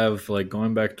we have. Like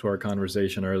going back to our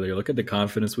conversation earlier, look at the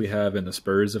confidence we have in the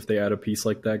Spurs if they add a piece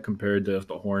like that compared to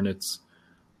the Hornets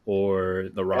or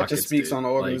the Rockets. That just speaks on the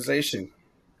organization. Like,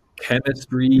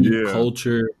 chemistry,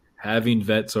 culture, having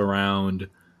vets around,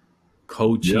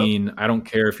 coaching. Yep. I don't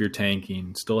care if you're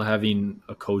tanking. Still having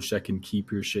a coach that can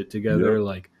keep your shit together. Yep.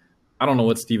 Like, I don't know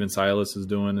what Steven Silas is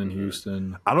doing in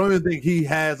Houston. I don't even think he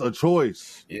has a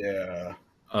choice. Yeah.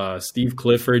 Steve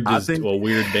Clifford just a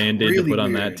weird Band-Aid to put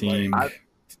on that team. I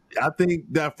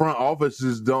think that front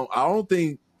offices don't – I don't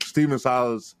think Steven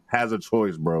Silas has a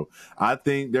choice, bro. I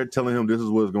think they're telling him this is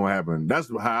what's going to happen. That's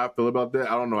how I feel about that.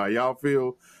 I don't know how y'all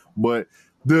feel. But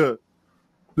the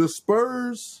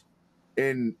Spurs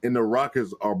and the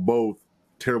Rockets are both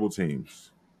terrible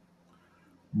teams.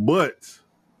 But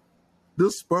the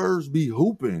Spurs be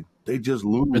hooping. They just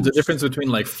lose. There's a difference between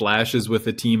like flashes with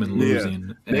a team and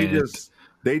losing. They just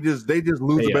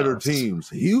lose to better teams.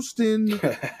 Houston,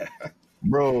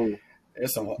 bro,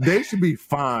 they should be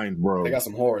fine, bro. They got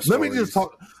some horror Let stories. me just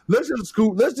talk. Let's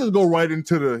just go right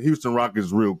into the Houston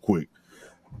Rockets real quick.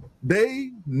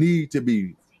 They need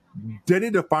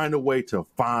to find a way to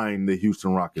find the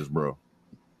Houston Rockets, bro.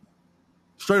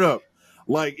 Straight up.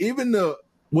 Like even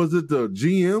was it the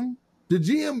GM? The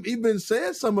GM even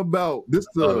said something about this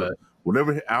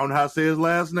whatever, I don't know how to say his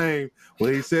last name,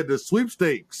 when he said the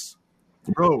sweepstakes.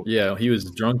 Bro. Yeah, he was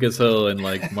drunk as hell in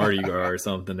like Mardi Gras or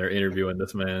something. They're interviewing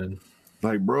this man.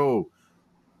 Like, bro,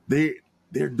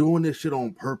 they're doing this shit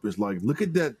on purpose. Like, look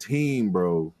at that team,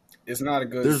 bro. It's not a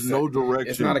good. There's no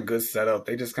direction. It's not a good setup.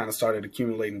 They just kind of started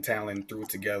accumulating talent and threw it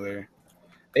together.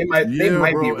 They might be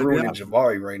ruining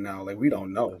Jabari right now. Like, we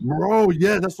don't know, bro.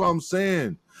 Yeah, that's what I'm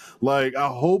saying. Like, I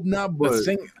hope not, but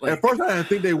at first I didn't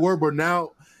think they were, but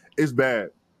now it's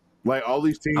bad. Like all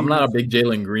these teams. I'm not a big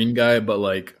Jalen Green guy, but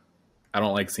like, I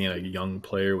don't like seeing a young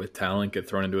player with talent get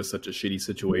thrown into such a shitty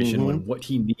situation when what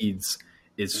he needs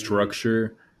is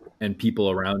structure and people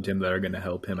around him that are going to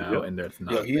help him out, and that's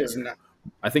not. He is not.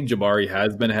 I think Jabari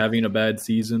has been having a bad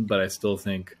season, but I still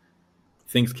think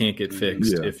things can't get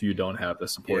fixed if you don't have the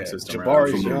support system.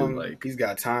 Jabari's young. He's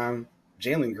got time.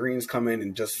 Jalen Green's come in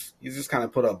and he's just kind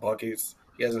of put up buckets.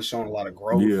 He hasn't shown a lot of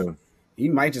growth. Yeah. He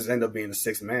might just end up being the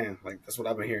 6th man. Like, that's what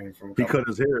I've been hearing from him. He cut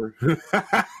his hair.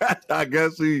 I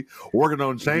guess he working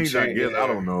on change, I guess. I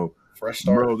don't know. Fresh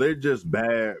start. Bro, they're just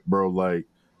bad, bro. Like,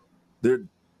 they're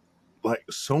like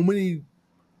so many.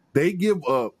 They give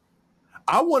up.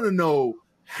 I want to know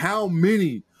how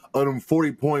many of them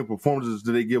 40-point performances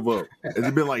do they give up? Has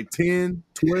it been like 10,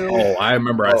 12? Oh, I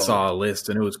remember I saw a list,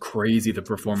 and it was crazy, the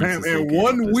performances. In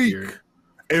 1 week,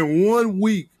 it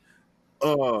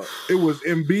was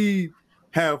Embiid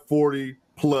had 40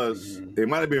 plus. It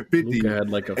might have been 50. Luka had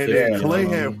like a 50. And then Clay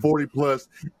had 40 plus.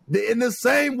 In the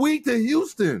same week to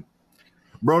Houston.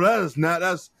 Bro,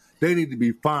 they need to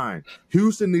be fine.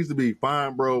 Houston needs to be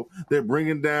fine, bro. They're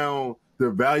bringing down the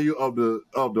value of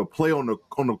the play on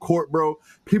the court, bro.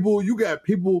 You got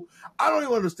people. I don't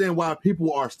even understand why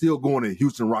people are still going to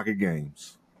Houston Rocket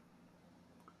games.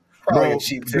 Probably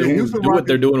cheap too. Do what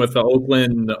they're doing with the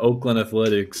Oakland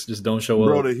Athletics. Just don't show up.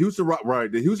 Bro,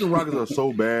 the Houston Rockets are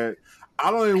so bad.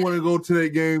 I don't even want to go to their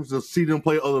games to see them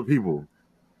play other people.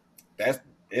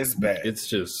 It's bad.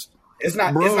 It's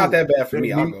not that bad for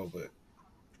me. I'll go, but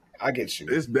I get you.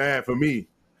 It's bad for me.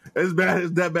 It's bad.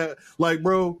 It's that bad. Like,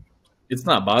 bro, it's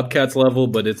not Bobcats level,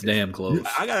 but it's damn close.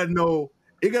 I gotta know.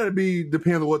 It gotta be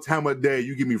depending on what time of day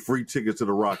you give me free tickets to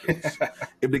the Rockets.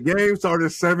 If the game started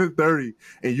at 7:30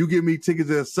 and you give me tickets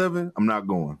at 7, I'm not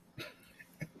going.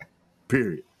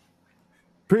 Period.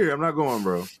 I'm not going,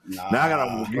 bro. Nah. Now I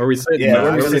gotta. Where we sitting? Yeah,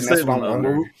 where we we sitting? That's what I'm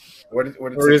wondering.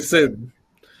 Where we sitting?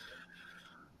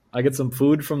 I get some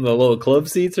food from the little club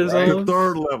seats or something. The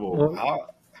third level.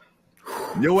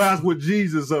 Your ass with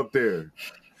Jesus up there.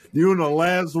 You in the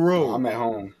last row. I'm at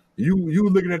home. You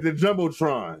looking at the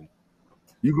Jumbotron.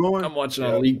 You going? I'm watching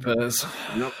on League Pass.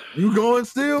 You going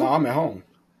still? No, I'm at home.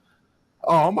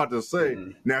 Oh, I'm about to say.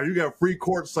 Now you got free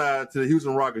courtside to the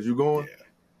Houston Rockets. You going? Yeah.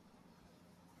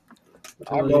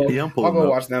 I'll go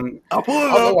watch them. I'll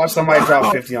go watch somebody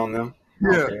drop 50 on them.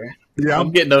 Yeah.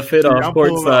 I'm getting a fit off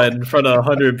courtside in front of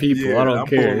 100 people. Yeah, I don't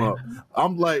care.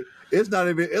 I'm like, it's not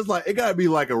even. It's like it gotta be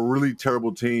like a really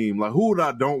terrible team. Like who would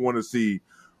I don't want to see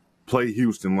play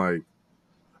Houston? Like,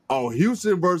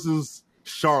 Houston versus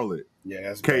Charlotte. Yeah,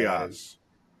 that's chaos.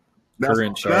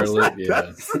 Current Charlotte.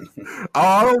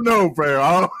 I don't know, Fair.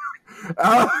 I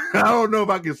don't know if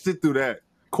I can sit through that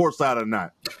courtside or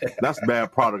not. That's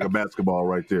bad product of basketball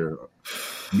right there.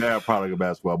 Bad product of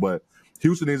basketball. But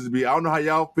Houston needs to be. I don't know how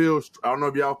y'all feel. I don't know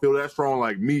if y'all feel that strong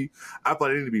like me. I thought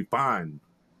they need to be fine.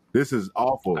 This is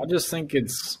awful. I just think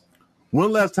it's.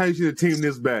 When last time you seen a team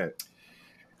this bad?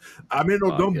 I mean,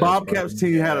 them Bobcats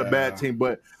team had a bad team,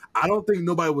 but I don't think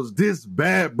nobody was this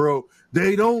bad, bro.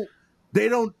 They don't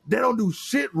do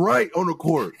shit right on the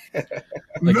court. Like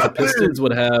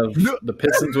the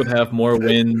Pistons would have more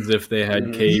wins if they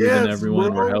had Cade and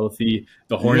everyone were healthy.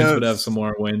 The Hornets would have some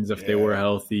more wins if they were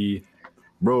healthy.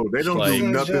 Bro, they don't do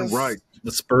nothing right.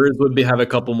 The Spurs would have a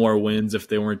couple more wins if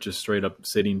they weren't just straight up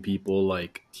sitting people.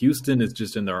 Like Houston is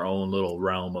just in their own little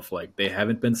realm of like they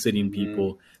haven't been sitting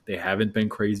people. They haven't been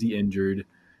crazy injured.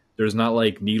 There's not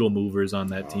like needle movers on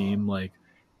that team. Like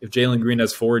if Jalen Green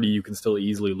has 40, you can still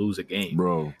easily lose a game.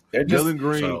 Bro,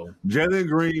 Jalen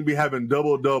Green be having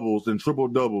double-doubles and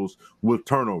triple-doubles with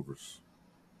turnovers.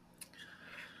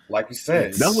 Like you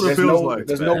said. That's what it feels like.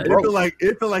 There's no growth.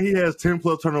 It feels like he has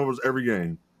 10-plus turnovers every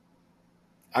game.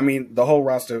 I mean, the whole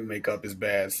roster makeup is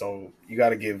bad, so you got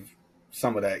to give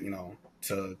some of that,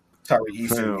 to Tyree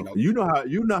Eason. You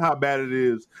know how bad it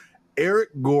is. Eric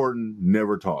Gordon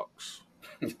never talks.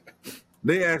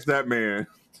 They asked that man,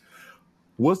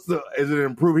 is it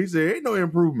improvement? He said, ain't no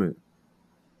improvement.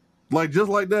 Like, just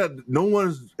like that, no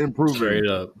one's improving. Straight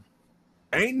up.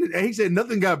 And he said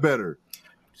nothing got better.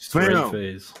 Straight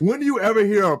face. When do you ever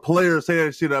hear a player say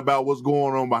that shit about what's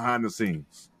going on behind the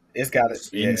scenes? It's got to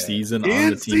in season, on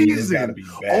the team. It's gotta be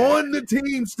bad. On the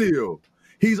team still.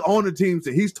 He's on the team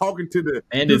still. He's talking to the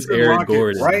and it's Eric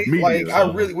Gordon, right? Media,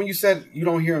 like when you said you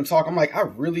don't hear him talk, I'm like, I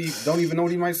really don't even know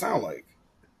what he might sound like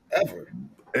ever.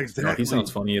 Exactly. No, he sounds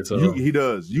funny as hell. He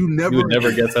does. You would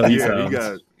never guess how he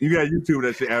sounds. You got YouTube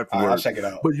that shit afterwards. I'll check it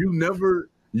out. But you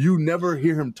never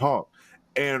hear him talk.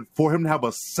 And for him to have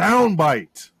a sound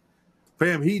bite,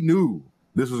 fam, he knew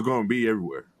this was going to be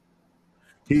everywhere.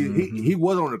 He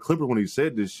wasn't on the Clippers when he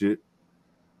said this shit.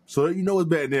 So it's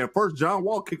bad. And then first John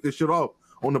Wall kicked this shit off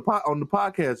on the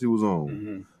podcast he was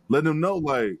on. Letting them know,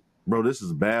 like, bro, this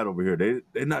is bad over here.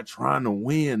 They're not trying to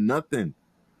win nothing.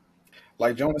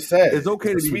 Like Jonas said, it's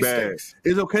okay to be bad.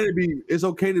 It's okay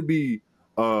to be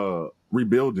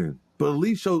rebuilding. But at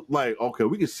least show like, okay,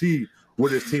 we can see where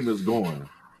this team is going.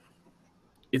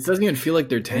 It doesn't even feel like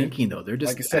they're tanking though. They're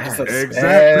just like you said, exactly.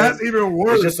 That's even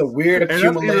worse. It's just a weird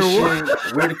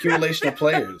accumulation of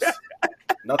players.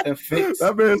 Nothing fits.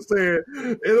 That man said,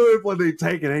 it don't even like they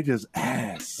tanking, they just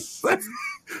ass.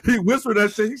 He whispered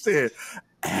that shit. He said,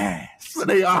 ass.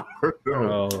 They are.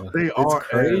 They are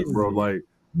crazy, ass, bro. Like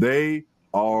they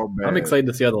are bad. I'm excited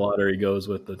to see how the lottery goes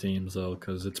with the teams though,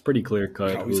 because it's pretty clear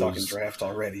cut. We're talking draft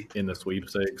already in the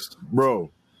sweepstakes,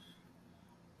 bro.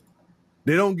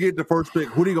 They don't get the first pick.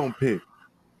 Who they gonna pick?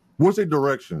 What's their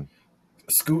direction?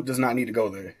 Scoot does not need to go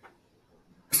there.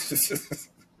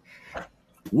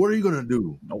 What are you gonna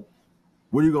do? Nope.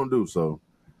 What are you gonna do? So,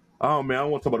 oh man, I don't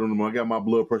want to talk about them anymore. I got my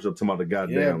blood pressure up to about the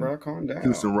goddamn bro, calm down.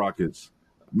 Houston Rockets.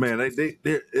 Man,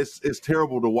 it's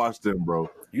terrible to watch them, bro.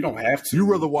 You don't have to.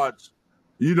 You rather watch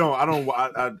You don't.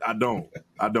 I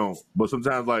don't. But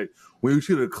sometimes, like when you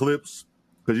see the clips,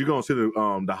 because you're gonna see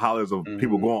the highlights of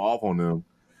people going off on them,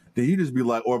 then you just be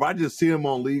like, or if I just see them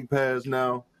on League Pass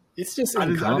now, It's just I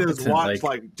incompetent. just watch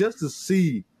like just to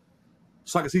see,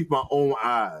 so I can see with my own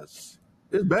eyes.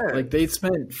 It's bad. Like they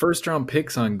spent first round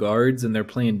picks on guards, and they're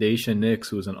playing Daisha Nix,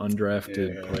 who's an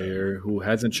undrafted player who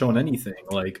hasn't shown anything.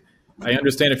 Like I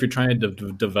understand if you're trying to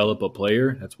develop a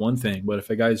player, that's one thing. But if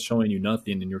a guy's showing you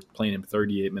nothing and you're playing him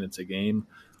 38 minutes a game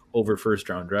over first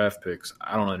round draft picks,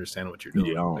 I don't understand what you're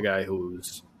doing. A guy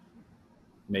who's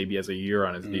maybe has a year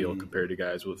on his deal compared to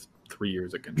guys with 3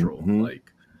 years of control.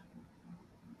 Like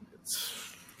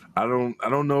it's. I don't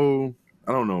know.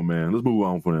 I don't know, man. Let's move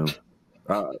on from them.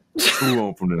 Let's move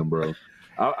on from them, bro.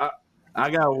 I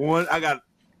got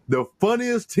the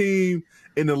funniest team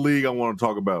in the league I want to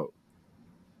talk about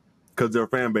because their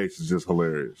fan base is just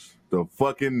hilarious. The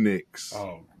fucking Knicks.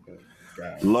 Oh,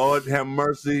 God. Lord have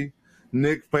mercy.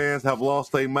 Knicks fans have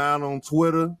lost their mind on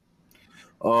Twitter.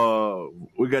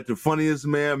 We got the funniest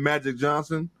man, Magic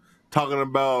Johnson, talking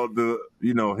about him.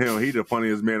 He the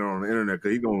funniest man on the internet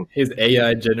because his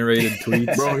AI generated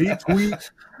tweets. Bro,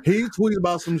 he tweets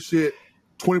about some shit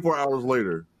 24 hours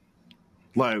later.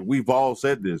 Like we've all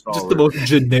said this. Just the most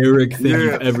generic thing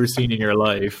you've ever seen in your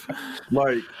life.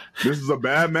 Like this is a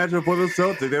bad matchup for the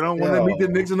Celtics. They don't want to meet the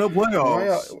Knicks in the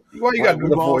playoffs. Why you got to do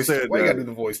the voice? Why you got to do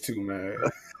the voice too, man?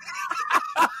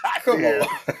 Come on.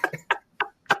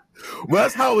 Well,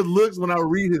 that's how it looks when I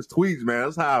read his tweets, man.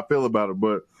 That's how I feel about it.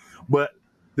 But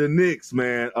the Knicks,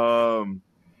 man,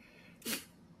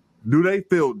 do they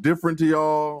feel different to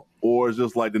y'all, or is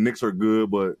just like the Knicks are good,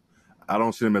 but I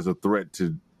don't see them as a threat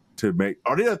to make?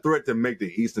 Are they a threat to make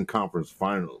the Eastern Conference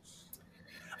Finals?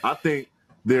 I think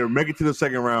they're making it to the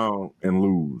second round and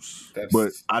lose.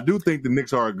 But I do think the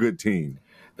Knicks are a good team.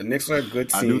 The Knicks are a good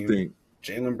team. I do think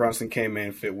Jalen Brunson came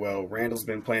in, fit well. Randall's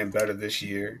been playing better this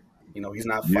year. He's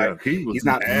not fighting. He's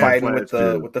not fighting with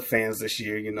the fans this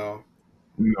year.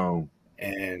 No.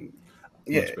 And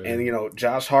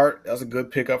Josh Hart, that was a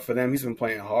good pickup for them. He's been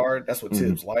playing hard. That's what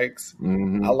Tibbs likes.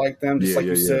 I like them, just like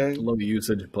you said. Low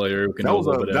usage player who can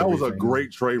that was a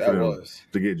great trade for them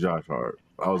to get Josh Hart.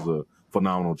 That was a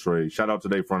phenomenal trade. Shout out to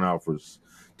their front office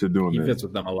to doing that. He fits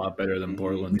with them a lot better than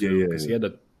Portland too, because he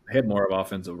had more of an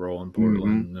offensive role in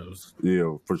Portland.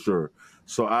 Yeah, for sure.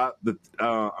 So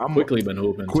I'm quickly been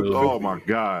hooping too. Oh my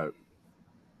God.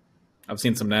 I've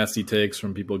seen some nasty takes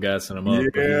from people gassing him up. Yeah,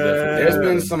 there's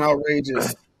been some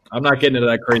outrageous. I'm not getting into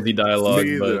that crazy dialogue.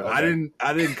 But I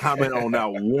didn't comment on that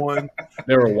one.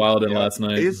 They were wild in last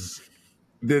night.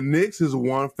 The Knicks is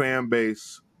one fan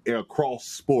base across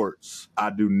sports. I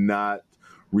do not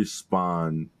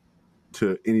respond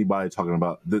to anybody talking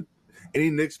about any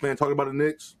Knicks fan talking about the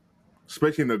Knicks,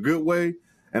 especially in a good way.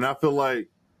 And I feel like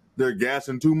they're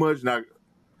gassing too much. Now,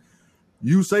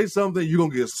 you say something, you're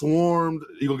going to get swarmed,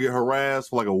 you're going to get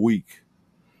harassed for like a week.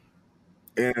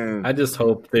 And I just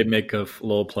hope they make a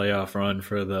little playoff run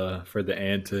for the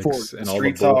antics and all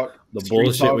the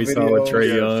bullshit we saw with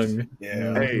Trae Young.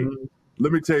 Yeah. Hey,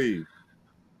 let me tell you,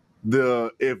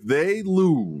 if they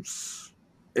lose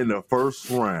in the first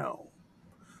round,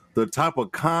 the type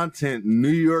of content New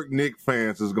York Knicks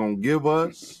fans is going to give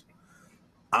us,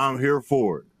 I'm here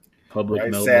for it. Public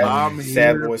meltdown.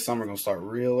 Sad boy summer going to start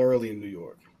real early in New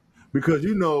York. Because,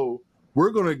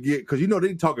 we're going to get – because,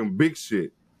 they talking big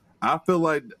shit. I feel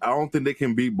like I don't think they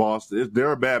can beat Boston.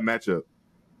 They're a bad matchup.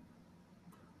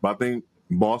 But I think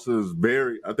Boston is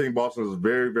very,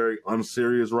 very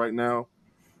unserious right now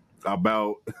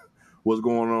about what's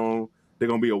going on. They're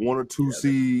going to be a 1 or 2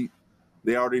 seed.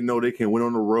 They already know they can win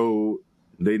on the road.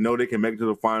 They know they can make it to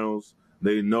the finals.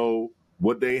 They know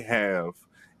what they have.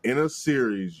 In a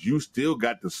series, you still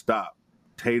got to stop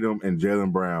Tatum and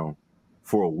Jaylen Brown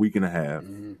for a week and a half.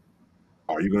 Mm-hmm.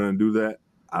 Are you going to do that?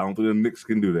 I don't think the Knicks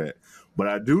can do that. But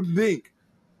I do think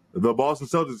the Boston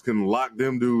Celtics can lock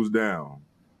them dudes down.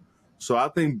 So I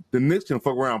think the Knicks can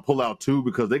fuck around and pull out 2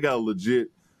 because they got a legit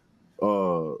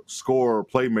scorer,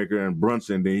 playmaker, and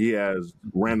Brunson. Then he has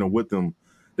Randall with them.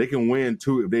 They can win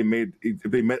 2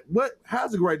 if they met. What?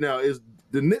 How's it right now? Is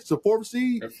the Knicks the 4th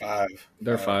seed? They're 5.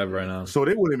 They're 5 right now. So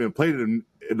they wouldn't even play in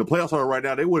the playoffs are right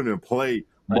now. They wouldn't even play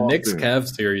Boston. The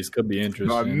Knicks-Cavs series could be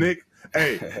interesting.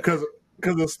 Because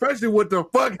especially what the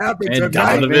fuck happened and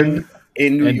tonight Donovan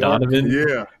in New York. Donovan,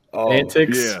 yeah,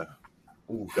 antics, yeah,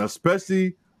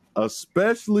 especially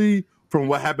from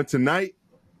what happened tonight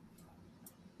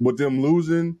with them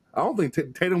losing. I don't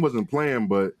think Tatum wasn't playing,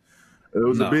 but it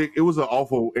was it was an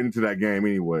awful end to that game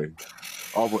anyway.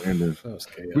 Awful ending.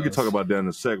 We could talk about that in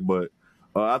a sec, but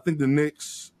I think the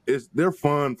Knicks they're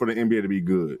fun for the NBA to be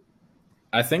good.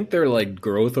 I think their like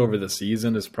growth over the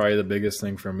season is probably the biggest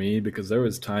thing for me because there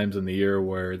was times in the year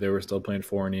where they were still playing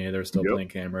Fournier, they were still playing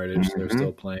Cam Reddish, they were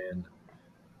still playing.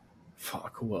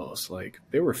 Fuck, who else? Like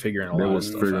they were figuring a lot of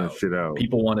stuff out.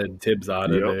 People wanted Tibbs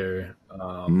out of there.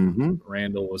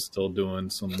 Randall was still doing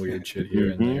some weird shit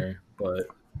here and there, but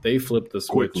they flipped the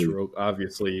switch.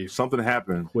 Obviously, something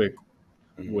happened quick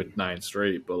with 9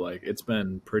 straight, but like it's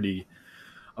been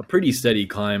a pretty steady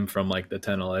climb from like the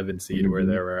 10-11 seed where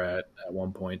they were at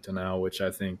one point to now, which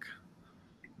I think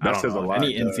that says a lot.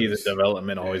 Any in-season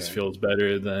development always feels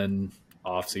better than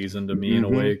off-season to me in a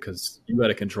way because you got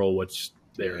to control what's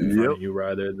there in front of you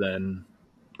rather than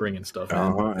bringing stuff in.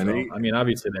 And so, I mean,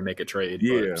 obviously they make a trade,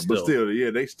 but still,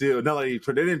 they still not like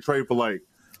they didn't trade for like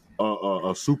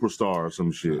a superstar or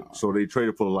some shit. So they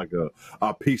traded for like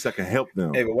a piece that can help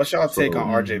them. Hey, but what's y'all take on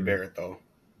RJ Barrett though?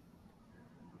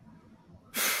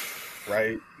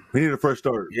 Right, he needed a fresh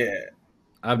start. Yeah,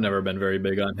 I've never been very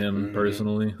big on him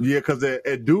personally. Yeah, because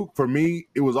at Duke for me,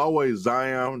 it was always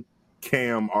Zion,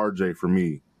 Cam, RJ for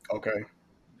me. Okay,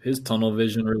 his tunnel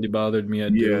vision really bothered me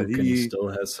at Duke, and he still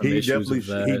has some issues with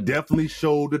that. He definitely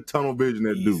showed the tunnel vision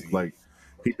at Duke. Like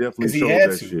he definitely showed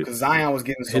that shit. Because Zion was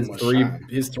getting so much shine.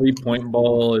 His 3-point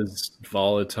ball is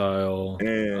volatile.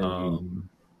 And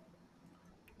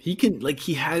he can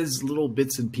he has little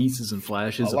bits and pieces and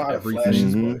flashes of everything.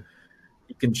 Flashes, but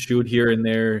he can shoot here and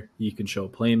there. He can show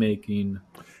playmaking.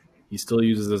 He still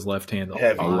uses his left hand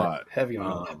a lot. Heavy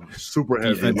on super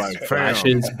heavy. Like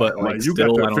flashes, but like you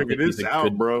still, got to figure this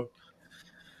out, bro.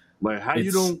 Like how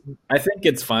you don't? I think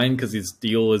it's fine because his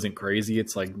deal isn't crazy.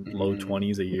 It's like low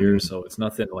 20s a year, so it's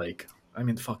nothing like. I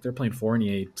mean, fuck, they're playing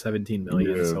Fournier $17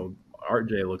 million, so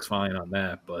RJ looks fine on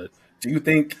that. But do you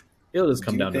think it'll just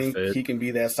come down to fit? He can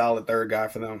be that solid third guy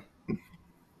for them.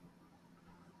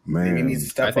 Man, he needs to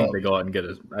step I think up. they go out and get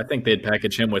I think they'd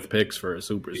package him with picks for a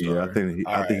superstar. Yeah,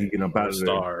 I think he can up out of there.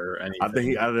 Or anything. I think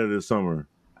he out of there this summer.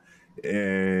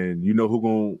 And you know who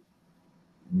gonna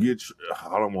get?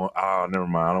 I don't want. Never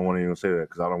mind. I don't want to even say that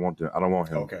because I don't want to. I don't want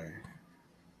him. Okay.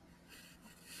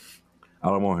 I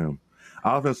don't want him.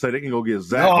 I was gonna say they can go get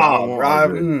Zach.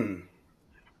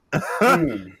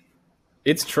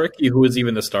 It's tricky who is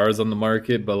even the stars on the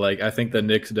market, but like I think the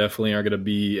Knicks definitely are going to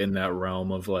be in that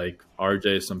realm of like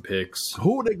RJ some picks.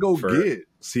 Who would they go get?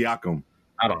 Siakam.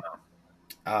 I don't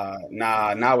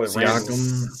know. Not with Siakam.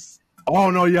 Randall.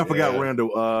 Oh no, I forgot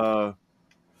Randall.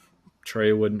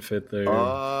 Trey wouldn't fit there.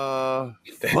 Fuck,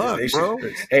 they bro.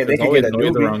 Hey, they can get a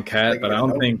noise around Cat, but I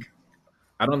don't think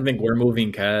we're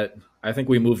moving Cat. I think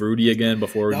we move Rudy again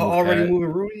before we move already Cat,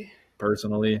 moving Rudy.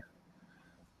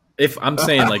 If I'm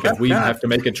saying like if we have to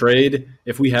make a trade,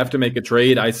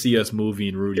 I see us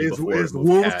moving Rudy before we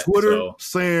move Cat. Twitter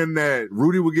saying that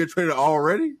Rudy would get traded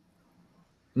already?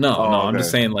 No, I'm just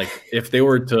saying like if they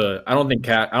were to, I don't think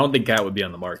Cat would be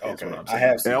on the market. Okay. Is what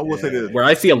I'm saying. I will say this. Where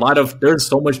I see there's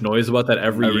so much noise about that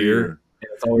every year. And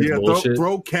it's always bullshit.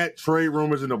 Throw Cat trade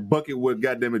rumors in a bucket with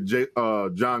goddamn it,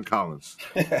 John Collins.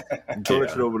 Throw that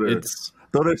shit over there.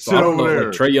 Throw that shit over there.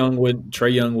 Like Trey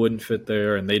Young wouldn't fit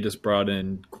there, and they just brought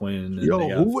in Quinn. And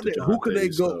who could they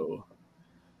go? So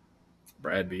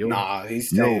Brad Beal. Nah, he's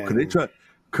staying.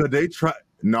 Could they try?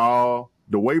 No,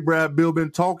 the way Brad Beal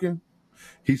been talking,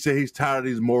 he said he's tired of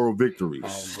these moral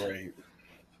victories. Oh,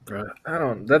 great.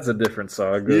 That's a different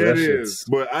saga. Yeah, it is.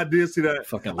 But I did see that.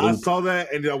 I loop. saw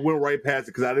that and I went right past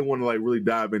it because I didn't want to like really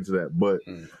dive into that. But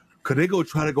could they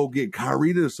try to go get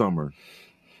Kyrie this summer?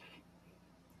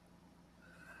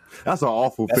 That's an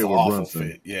awful fit with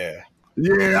Brunson. Yeah.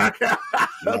 Yeah.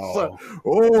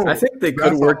 I think they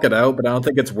could work it out, but I don't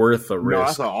think it's worth the risk. No,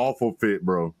 that's an awful fit,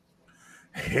 bro.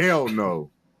 Hell no.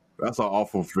 That's an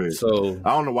awful fit. So I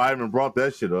don't know why I even brought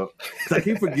that shit up. I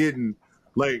keep forgetting,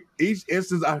 like, each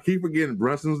instance I keep forgetting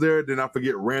Brunson's there, then I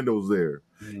forget Randall's there.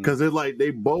 Because they're like, they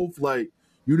both, like,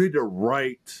 you need the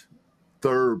right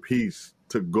third piece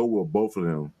to go with both of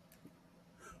them.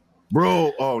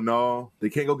 Bro, oh no, they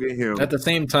can't go get him. At the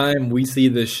same time, we see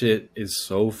this shit it's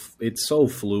so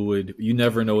fluid. You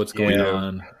never know what's going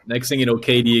on. Next thing you know,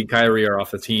 KD and Kyrie are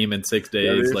off the team in 6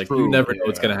 days. Like true. You never know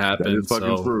what's going to happen. That is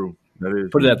fucking true. That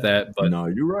is put it at that. But no,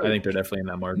 you're right. I think they're definitely in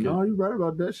that market. No, you're right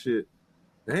about that shit.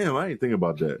 Damn, I ain't thinking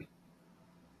about that.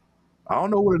 I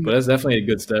don't know but that's definitely a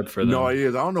good step for them. No, it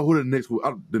is. I don't know who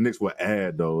the Knicks would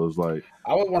add though. It's like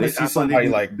I would want to see somebody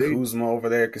like Kuzma over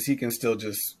there because he can still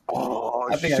just.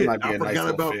 I think that might be a nice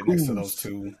little fit next to those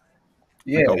two.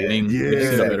 Yeah, like a wing. Yeah,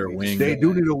 a better wing. They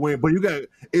do need a wing, but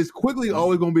is Quickly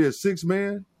always going to be a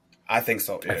 6-man? I think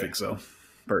so. Yeah. I think so.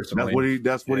 Personally,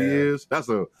 that's what he is. That's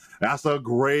a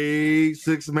great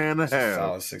 6-man to have.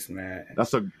 Solid 6-man.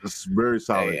 That's very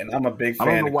solid. Hey, and I'm a big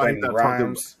fan of Quentin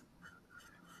Grimes.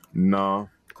 Nah.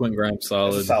 Quentin Grimes That's a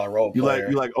solid. solid role You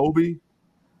player. like Obi?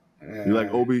 Yeah. You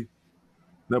like Obi?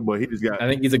 That boy, he just got. I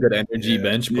think he's a good energy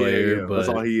bench player, yeah. but That's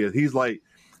all he is.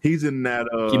 He's in that.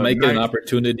 he might get an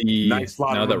opportunity nice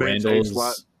slot now on the that bench,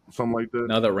 Randall's something like that.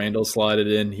 now that Randall slotted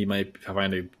in. He might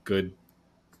find a good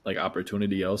like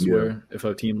opportunity elsewhere. If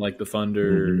a team like the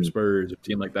Thunder, Spurs, a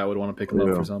team like that would want to pick him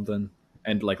up for something,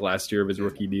 and like last year of his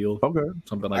rookie deal,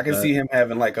 something like that. I can see him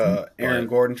having like a Aaron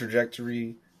Gordon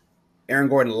trajectory, Aaron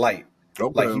Gordon light.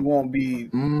 Like he won't be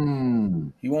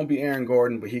Aaron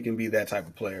Gordon, but he can be that type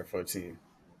of player for a team.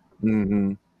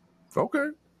 Okay.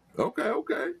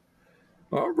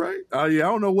 All right. I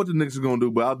don't know what the Knicks are gonna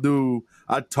do, but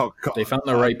I talk. They found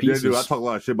the right pieces. I talk a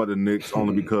lot of shit about the Knicks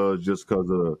only because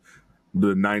of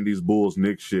the '90s Bulls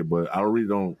Knicks shit. But I really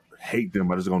don't hate them.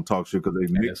 I just gonna talk shit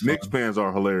because Knicks fans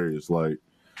are hilarious. Like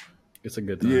it's a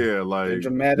good time. Yeah, like they're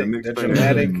dramatic. They're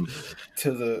dramatic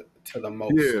to the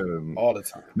most. Yeah, all the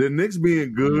time. The Knicks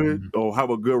being good or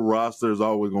have a good roster is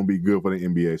always gonna be good for the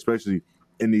NBA, especially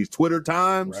in these Twitter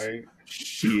times. Right.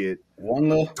 Shit. One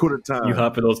little Twitter time. You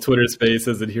hop in those Twitter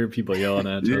spaces and hear people yelling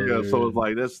at you. Yeah, so it's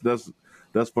like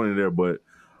that's funny there, but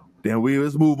then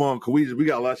let's move on because we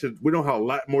got a lot of shit. We don't have a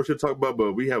lot more shit to talk about,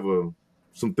 but we have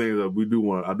some things that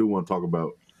I do want to talk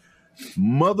about.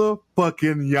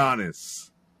 Motherfucking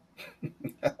Giannis.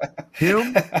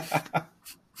 Him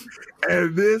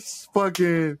and this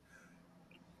fucking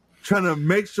trying to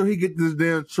make sure he get this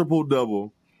damn triple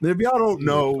double. If y'all don't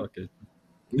know,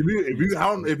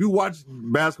 if you watch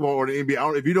basketball or the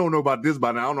NBA, if you don't know about this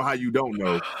by now, I don't know how you don't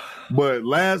know. But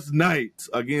last night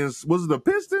against was it the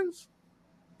Pistons?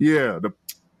 Yeah,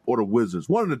 or the Wizards,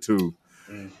 one of the two.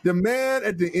 The man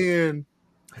at the end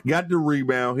got the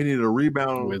rebound. He needed a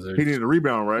rebound. Wizards. He needed a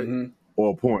rebound, right?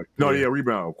 Or a point. No,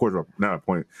 rebound. Of course, not a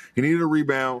point. He needed a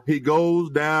rebound. He goes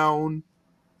down.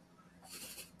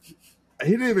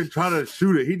 He didn't even try to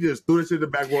shoot it. He just threw it to the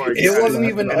backboard. It wasn't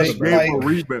even a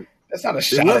rebound. That's not a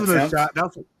shot. It wasn't a shot.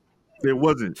 It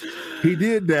wasn't. He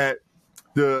did that.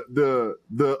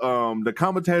 The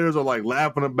commentators are like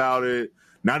laughing about it.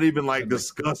 Not even like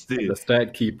disgusted. The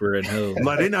stat keeper in hell.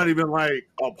 Like they're not even like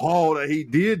appalled that he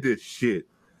did this shit.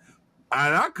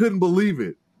 And I couldn't believe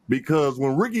it because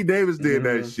when Ricky Davis did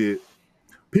that shit,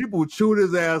 people chewed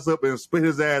his ass up and spit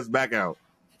his ass back out.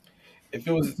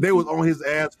 They was on his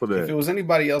ass for that. If it was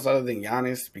anybody else other than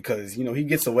Giannis, because he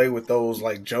gets away with those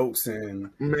like jokes and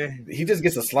he just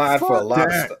gets a slide for a lot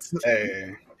of stuff.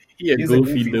 Hey, he's a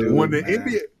goofy dude. When the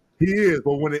NBA, he is,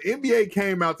 but when the NBA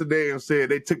came out today and said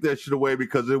they took that shit away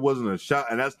because it wasn't a shot,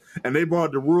 and they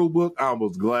brought the rule book, I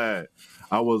was glad.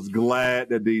 I was glad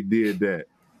that they did that.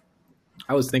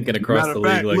 I was thinking across the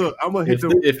league, like, look, I'm gonna hit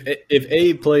if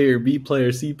A player, B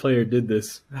player, C player did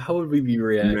this, how would we be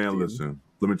reacting? Man, listen.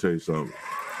 Let me tell you something.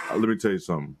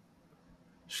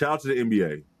 Shout out to the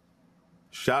NBA.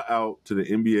 Shout out to the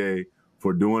NBA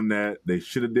for doing that. They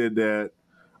should have did that.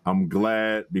 I'm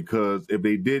glad because if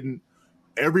they didn't,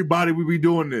 everybody would be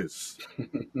doing this.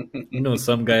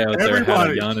 Some guy out there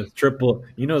had a Giannis triple.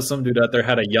 Some dude out there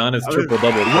had a Giannis triple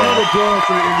double. Round of applause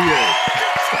to the NBA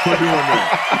for doing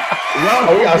that.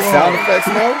 We got sound effects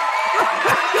now.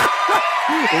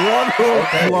 Round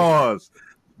of applause.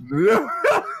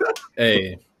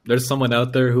 Hey, there's someone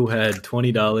out there who had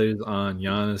 $20 on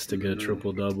Giannis to get a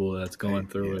triple double that's going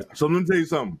through it. So let me tell you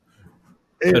something.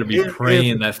 Better be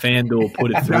praying that FanDuel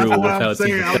put it through without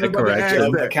taking that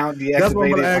correction. Account deactivated. That's what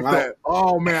I'm gonna ask that.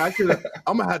 Oh man,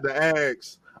 I'm gonna have to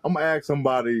ask. I'm gonna ask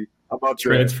somebody about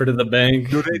transfer to the bank.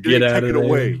 Do they get out take of it there?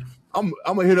 away? I'm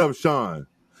gonna hit up Sean.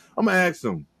 I'm gonna ask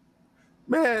him.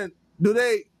 Man, do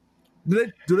they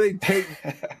take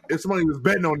if somebody was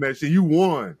betting on that shit, you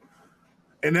won.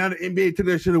 And now the NBA took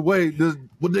that shit away.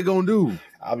 What they gonna do?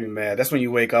 I'll be mad. That's when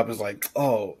you wake up. It's like,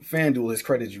 oh, FanDuel has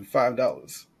credited you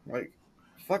 $5. Like,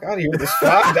 fuck out of here with this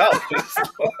 $5.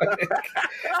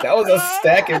 That was a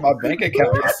stack in my bank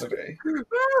account yesterday.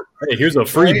 Hey, here's a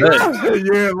free bet.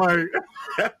 Yeah,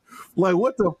 like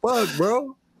what the fuck,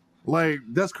 bro? Like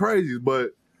that's crazy.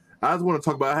 But I just want to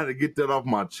talk about. I had to get that off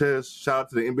my chest. Shout out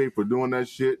to the NBA for doing that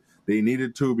shit. They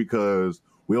needed to because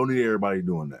we don't need everybody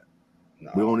doing that.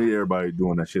 No. We don't need everybody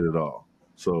doing that shit at all.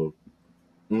 So,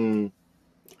 y'all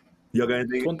got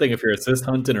anything? It's one thing if you're assist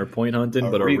hunting or point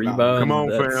hunting, but a rebound. Come on,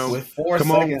 fam. With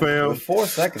 4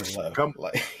 seconds left.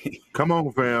 Come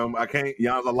on, fam. I can't.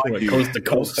 Giannis, I like you. Coast to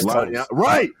coast.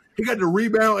 Right. He got the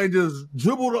rebound and just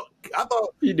dribbled up. I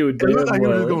thought he looked like he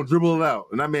was going to dribble it out.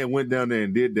 And that man went down there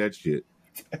and did that shit.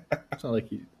 It's not like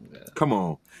he. Yeah. Come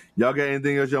on. Y'all got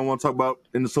anything else y'all want to talk about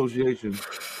in the association?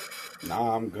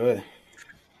 Nah, I'm good.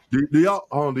 Do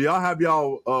y'all have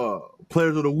y'all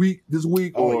players of the week this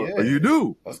week? Or you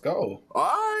do? Let's go. All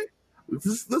right.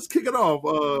 let's kick it off.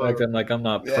 Acting like I'm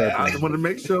not prepping. I want to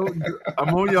make sure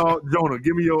I'm on y'all. Jonah,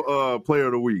 give me your player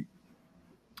of the week.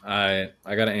 I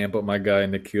gotta amp up my guy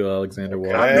Nikhil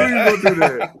Alexander-Walker. I knew you were gonna do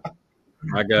that.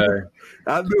 My guy.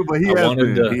 I do, but he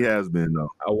has been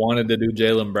though. I wanted to do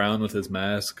Jaylen Brown with his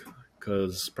mask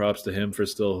because props to him for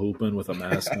still hooping with a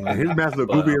mask on. His mask look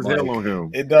goofy as hell on him.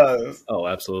 It does. Oh,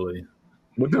 absolutely.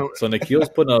 So Nikhil's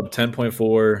putting up 10.4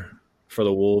 for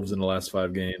the Wolves in the last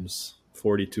 5 games.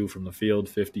 42 from the field,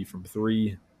 50 from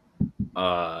 3.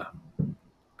 I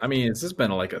mean, it's just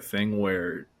been like a thing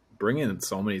where bringing in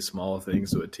so many small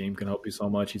things to a team can help you so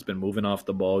much. He's been moving off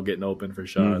the ball, getting open for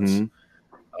shots.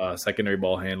 Secondary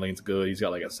ball handling's good. He's got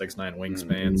like a 6'9"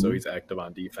 wingspan, so he's active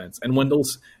on defense. And when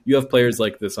you have players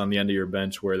like this on the end of your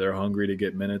bench where they're hungry to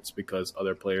get minutes because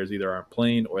other players either aren't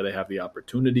playing or they have the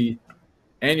opportunity,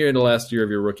 and you're in the last year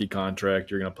of your rookie contract,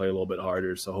 you're going to play a little bit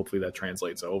harder. So hopefully that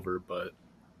translates over. But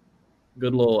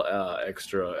good little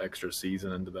extra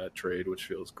season into that trade, which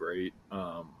feels great.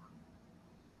 So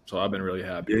I've been really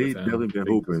happy with him. He's definitely been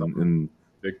hooping and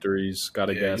victories. Got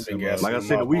to gas him up. Like I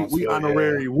said, we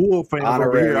honorary Wolf fans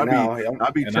over here.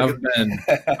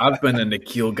 I've been a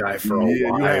Nikhil guy for a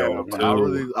while.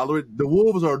 The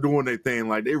Wolves are doing their thing.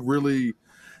 Like they're really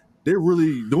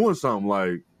doing something.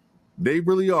 Like they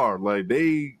really are. Like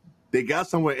they got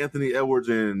somewhere Anthony Edwards,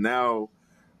 and now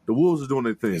the Wolves are doing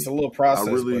their thing. It's a little process.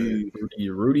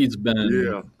 Rudy's been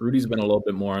a little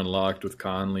bit more unlocked with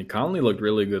Conley. Conley looked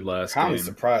really good last game. Conley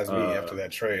surprised me after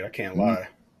that trade. I can't lie.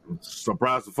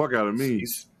 Surprised the fuck out of me.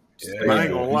 I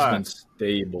ain't gonna lie. He's been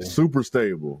stable. Super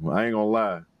stable. I ain't gonna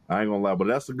lie. But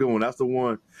that's a good one. That's the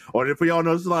one. Or for y'all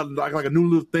know, this is like a new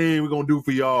little thing we're gonna do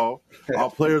for y'all.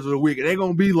 Our players of the week. It ain't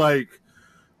gonna be like,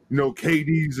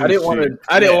 KD's. And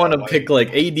I didn't want to pick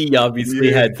like AD.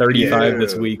 Obviously had 35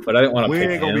 this week, but I didn't want to pick him.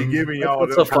 We ain't gonna be giving y'all.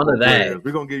 What's the fun of that?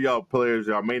 We're gonna give y'all players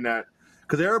y'all may not,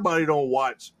 because everybody don't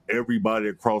watch everybody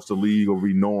across the league or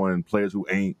be knowing players who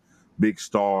ain't big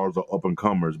stars or up and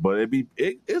comers. But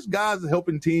it's guys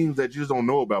helping teams that you just don't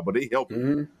know about, but they help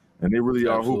them. And they really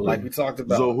are hooping. Like we talked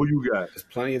about. So who you got? There's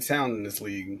plenty of talent in this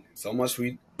league. So much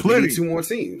we need 2 more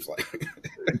teams. Like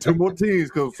 2 more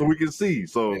teams so we can see.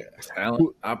 So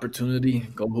talent, opportunity,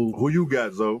 go hoop. Who you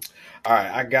got, Zoe? All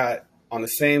right, I got on the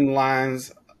same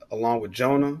lines along with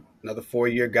Jonah, another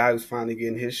 4-year guy who's finally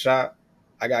getting his shot.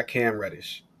 I got Cam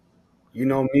Reddish. You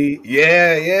know me.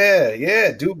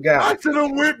 Yeah, Duke guy. I should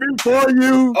have went before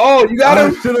you. Oh, you got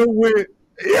him? I should have went.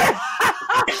 Yeah.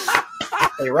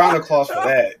 Hey, round of applause for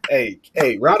that.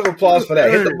 Hey, round of applause for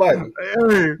that. Hit the button.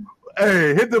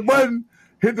 Hey, hit the button.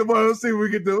 Hit the button. Let's see if we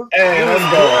get those. Hey, let's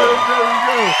go.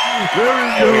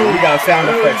 There we go. We got sound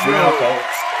effects now,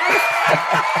 folks.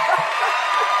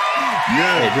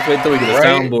 Yeah. Hey, just wait till we get a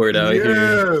soundboard out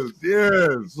here.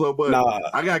 Yes. So, but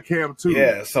I got Cam too.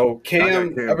 Yeah, so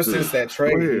Cam ever since that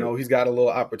trade, he's got a little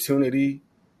opportunity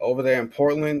over there in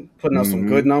Portland, putting up some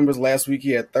good numbers. Last week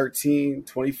he had 13,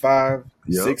 25,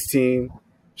 16,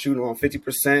 shooting on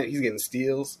 50%. He's getting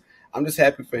steals. I'm just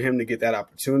happy for him to get that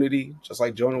opportunity, just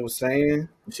like Jonah was saying.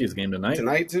 You see his game tonight?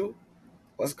 Tonight, too?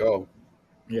 Let's go.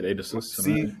 He had 8 assists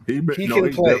tonight. See, he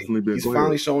can play. He's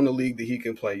finally showing the league that he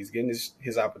can play. He's getting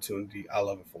his opportunity. I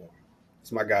love it for him.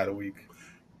 It's my guy of the week.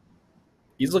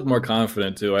 He's looked more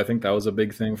confident, too. I think that was a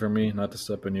big thing for me, not to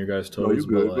step on your guys' toes.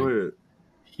 Go ahead.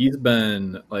 He's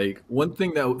been, one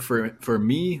thing that for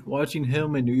me, watching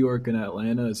him in New York and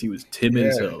Atlanta, is he was timid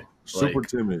as hell. Super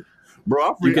timid.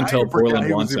 Bro, you can tell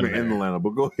Portland wants him in Atlanta,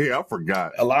 but go ahead. I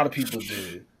forgot. A lot of people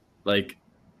did.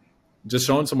 Just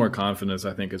showing some more confidence,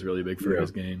 I think, is really big for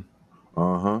his game.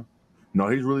 No,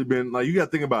 he's really been you got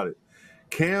to think about it.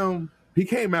 Cam, he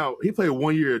came out. He played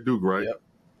 1 year at Duke, right? Yep.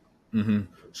 Mm-hmm.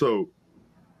 So,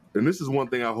 and this is one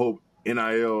thing I hope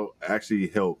NIL actually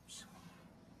helps,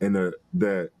 and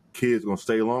that kids gonna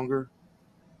stay longer.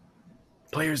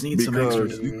 Players need some extra.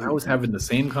 I was having the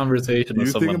same conversation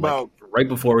with someone right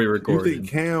before we recorded. You think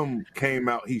Cam came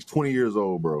out? He's 20 years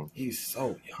old, bro. He's so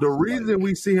young. The reason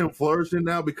we see him flourishing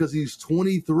now because he's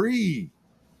 23,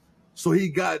 so he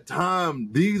got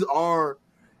time.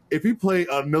 If he played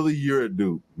another year at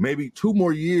Duke, maybe 2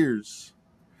 more years.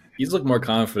 He's looked more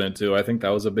confident too. I think that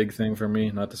was a big thing for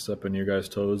me. Not to step on your guys'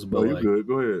 toes, but you're good.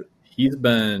 Go ahead. He's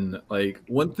been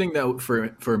one thing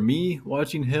that for me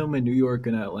watching him in New York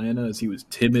and Atlanta is he was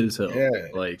timid as hell.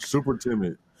 Yeah. Super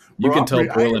timid. You can tell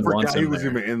Portland wants him. He was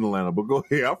even in Atlanta, but go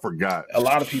ahead. I forgot. A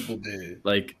lot of people did.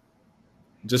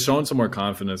 Just showing some more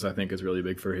confidence, I think, is really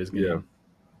big for his game.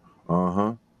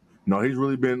 Yeah. No, he's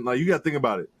really been you got to think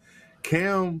about it.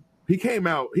 Cam, he came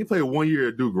out. He played 1 year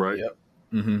at Duke, right? Yep.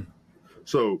 Mm-hmm.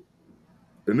 So,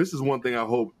 and this is one thing I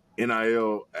hope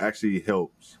NIL actually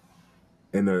helps,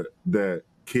 and that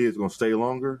kids gonna stay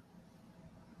longer.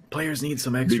 Players need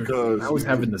some extra. Because I was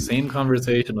having the same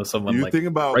conversation with someone you think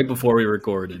about right before we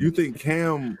recorded. You think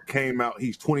Cam came out?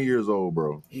 He's 20 years old,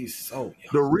 bro. He's so young.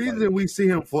 The reason we see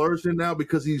him flourishing now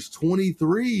because he's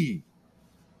 23,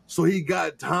 so he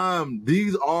got time.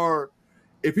 These are,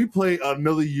 if he played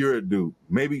another year at Duke,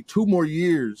 maybe 2 more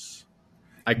years.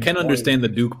 I can understand the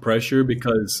Duke pressure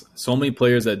because so many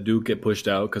players at Duke get pushed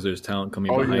out because there's talent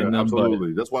coming behind them.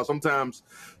 Absolutely. That's why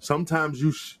sometimes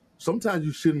you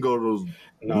shouldn't go to those.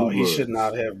 No, he should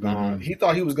not have gone. He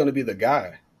thought he was going to be the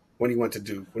guy when he went to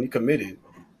Duke. When he committed,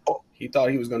 he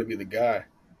thought he was going to be the guy.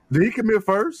 Did he commit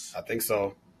first? I think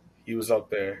so. He was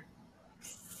up there.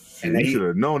 And he should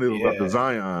have known it was up to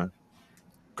Zion.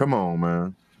 Come on,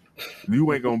 man.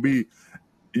 You ain't going to be.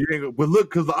 But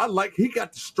look, because he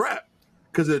got the strap.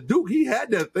 Because at Duke, he had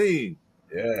that thing.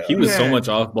 Yeah, he was so much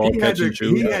off ball catch and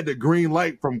shoot. He had the green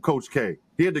light from Coach K.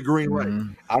 He had the green light.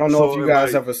 I don't know if you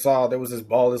guys ever saw, there was this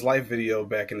Ball is Life video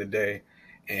back in the day,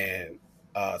 and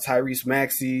Tyrese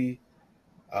Maxey,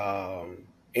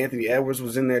 Anthony Edwards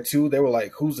was in there too. They were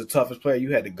like, "Who's the toughest player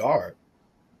you had to guard?"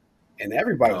 And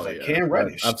everybody was like, "Cam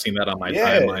Reddish." I've seen that on my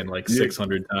timeline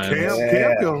 600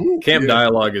 times. Cam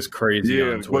dialogue is crazy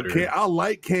on Twitter. But I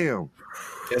like Cam.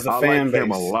 As a fan base,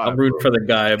 Cam a lot. I'm rooting for the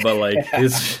guy, but like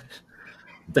his.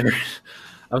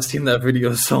 I've seen that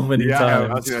video so many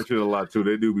times. I've seen that shit a lot too.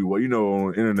 They do be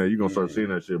on the internet. You're gonna start seeing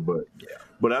that shit,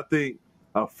 but I think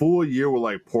a full year with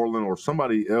like Portland or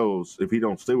somebody else, if he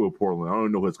don't stay with Portland, I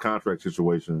don't know his contract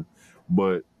situation,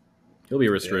 but he'll be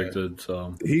restricted.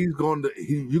 So you're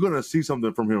gonna see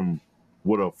something from him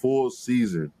with a full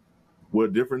season with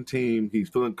a different team. He's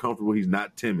feeling comfortable. He's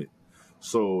not timid,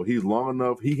 so he's long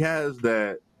enough. He has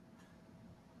that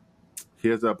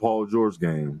Paul George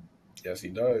game. Yes, he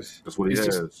does. That's what he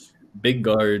has. Big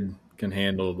guard can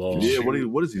handle the ball. Yeah,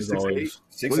 what is he? 6'8"?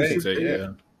 6'8", yeah.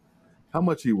 How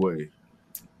much he weigh?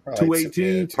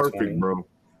 218. Perfect, bro.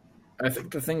 I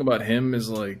think the thing about him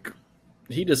is like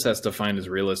he just has to find his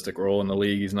realistic role in the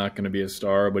league. He's not going to be a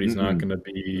star, but he's not going to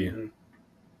be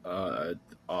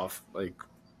off. Like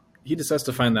he just has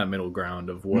to find that middle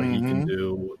ground of what he can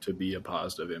do to be a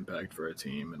positive impact for a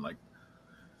team, and like.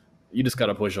 You just got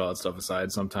to push all that stuff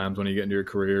aside sometimes when you get into your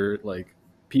career. Like,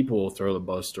 people will throw the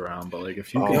bust around, but, like,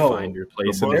 if you can find your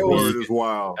place in the league. Is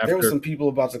wild. There were some people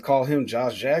about to call him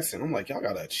Josh Jackson. I'm like, y'all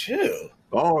got to chill.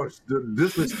 Oh, it's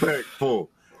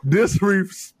disrespectful.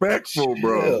 Disrespectful,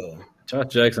 bro. Josh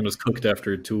Jackson was cooked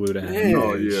after 2.5.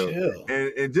 Oh,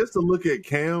 yeah. And just to look at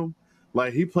Cam,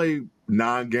 like, he played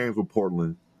 9 games with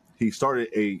Portland. He started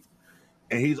 8,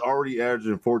 and he's already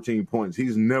averaging 14 points.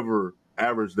 He's never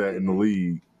averaged that in the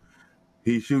league.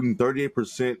 He's shooting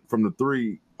 38% from the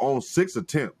 3 on 6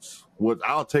 attempts.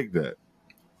 I'll take that.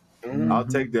 I'll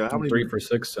take that. How many? 3 for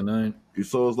 6 tonight.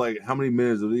 So it's like, how many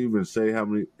minutes did he even say? How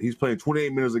many? He's playing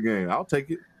 28 minutes a game. I'll take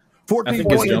it. 14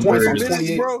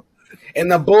 minutes, bro.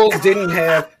 And the Bulls didn't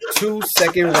have 2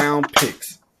 second-round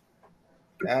picks.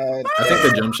 I think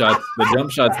the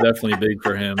jump shot's definitely big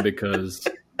for him because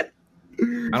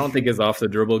I don't think his off the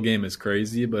dribble game is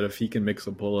crazy, but if he can mix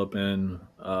a pull up in.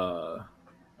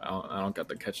 I don't got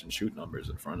the catch and shoot numbers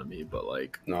in front of me, but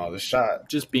like the shot,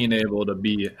 just being able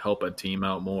to help a team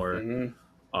out more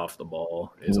off the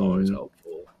ball is always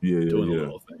helpful. Doing the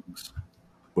little things.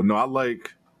 But no,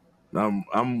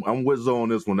 I'm with Zoe on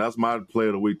this one. That's my play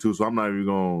of the week too. So I'm not even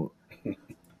going.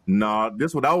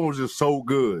 That one was just so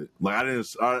good. Like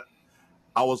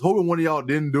I was hoping one of y'all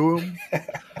didn't do him.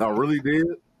 I really did,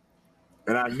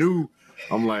 and I knew.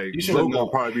 I'm like, you should have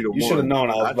known. Probably be the one. You should have known.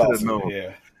 I was about to know.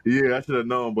 Yeah, I should have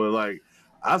known, but like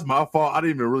that's my fault. I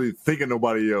didn't even really think of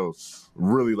nobody else.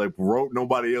 Really, like wrote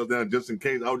nobody else down just in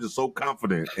case. I was just so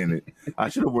confident in it. I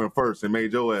should have went first and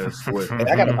made your ass sweat.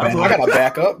 Hey, I got a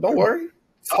backup. Don't worry.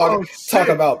 Talk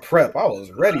about prep. I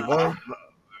was ready, boy.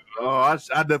 I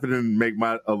definitely didn't make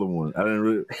my other one. I didn't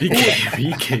really.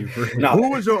 Who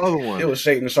was your other one? It was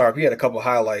Shaden Sharp. He had a couple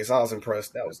highlights. I was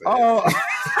impressed. That was it.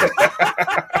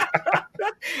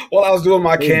 Well, I was doing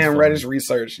my Cam Reddish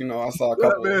research. I saw a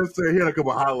couple. That man said he had a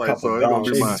couple highlights. So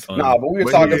but we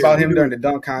were talking about him during the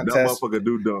dunk contest. That motherfucker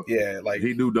do dunk. Yeah, like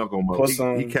he do dunk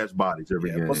on he catch bodies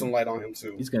every game. Put some light on him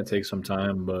too. He's gonna take some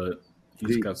time, but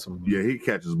he's got some. Yeah, he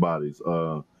catches bodies.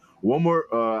 One more.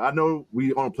 I know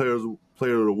we on player of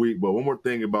the week, but one more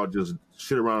thing about just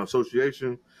shit around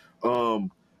association.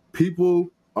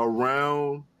 People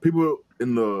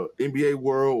in the NBA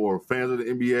world or fans of the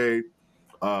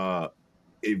NBA.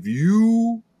 If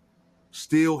you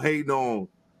still hating on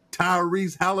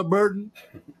Tyrese Halliburton,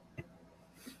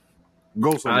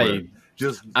 go somewhere.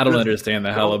 I don't understand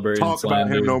the Halliburton talk slander.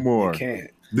 about him no more. You can't.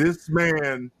 This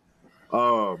man,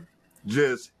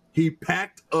 Just he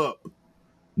packed up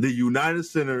the United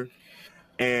Center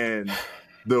and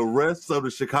the rest of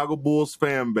the Chicago Bulls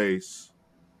fan base.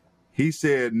 He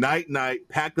said, night,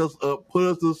 packed us up, put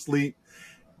us to sleep,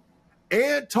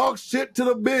 and talked shit to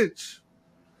the bench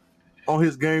on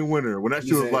his game winner when that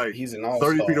shit was like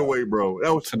 30 feet away, bro.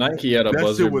 That was, tonight he had a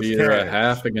buzzer beater at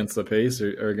half against the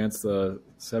Pacers or against the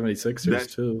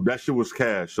 76ers too. That shit was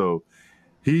cash. So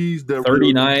he's the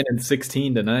 39 and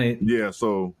 16 tonight. Yeah,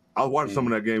 so I was watching some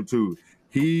of that game too.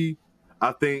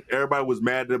 I think everybody was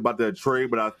mad about that trade,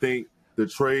 but I think the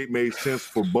trade made sense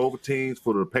for both teams,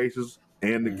 for the Pacers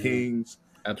and the Kings.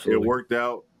 Absolutely. It worked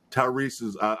out. Tyrese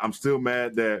is I'm still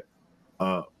mad that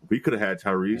we could have had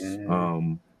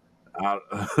Tyrese.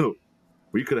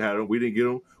 We could have had him. We didn't get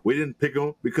him. We didn't pick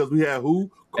him because we had who?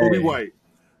 Kobe White.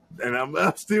 And I'm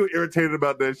still irritated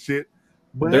about that shit.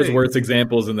 But there's worse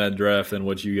examples in that draft than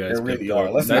what you guys picked.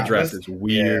 Really that draft is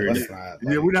weird.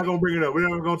 We're not gonna bring it up. We're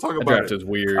not gonna talk about it. That draft is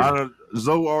weird.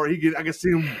 Zoe, I can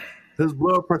see him, his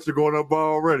blood pressure going up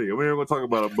already. We're not gonna talk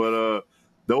about it. But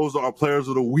those are our players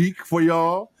of the week for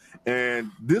y'all.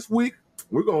 And this week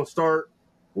we're gonna start.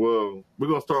 Well, we're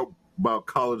gonna start about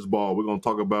college ball. We're gonna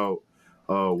talk about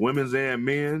women's and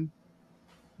men.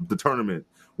 The tournament.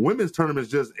 Women's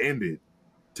tournaments just ended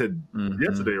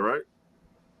yesterday, right?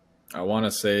 I want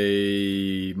to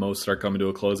say most are coming to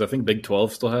a close. I think Big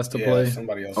 12 still has to play.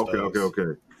 Somebody else Okay.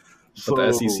 does. So, but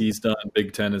the SEC's done.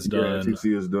 Big 10 is done. Yeah,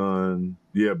 SEC is done.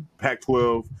 Yeah,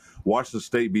 Pac-12. Washington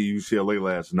State beat UCLA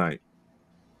last night.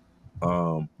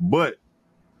 But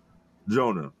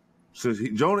Jonah,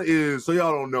 Jonah is, so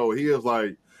y'all don't know, he is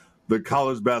like the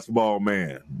college basketball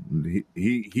man.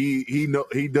 He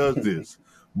does this.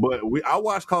 But I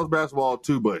watch college basketball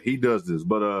too, but he does this.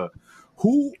 But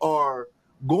who are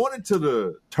going into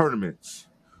the tournaments?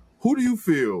 Who do you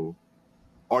feel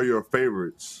are your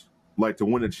favorites, like to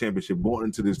win the championship going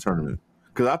into this tournament?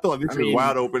 Because I feel like this is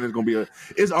wide open. It's gonna be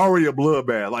it's already a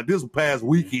bloodbath. Like this past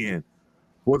weekend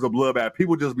was a bloodbath.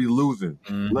 People just be losing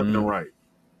left and right.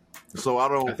 So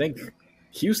I think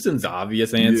Houston's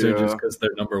obvious answer just because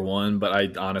they're number one, but I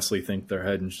honestly think they're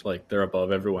heading they're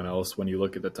above everyone else when you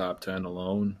look at the top 10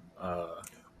 alone.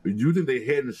 You think they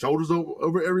head and shoulders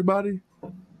over everybody?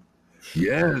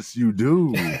 Yes, you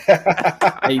do.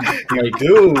 I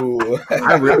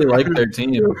really like their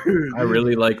team. I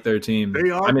like their team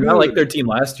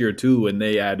last year too when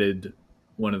they added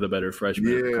one of the better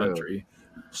freshmen in the country.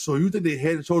 So you think they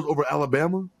head and shoulders over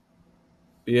Alabama?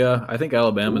 Yeah, I think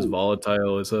Alabama's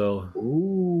volatile as hell.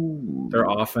 Ooh. Their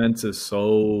offense is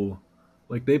so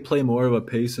they play more of a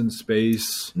pace and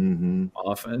space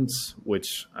offense,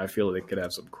 which I feel they could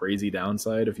have some crazy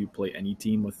downside if you play any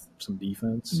team with some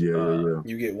defense. Yeah.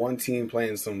 You get one team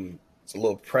playing it's a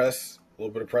little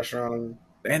bit of pressure on them.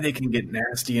 And they can get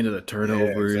nasty into the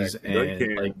turnovers. Yeah,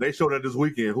 exactly. And they showed that this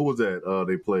weekend. Who was that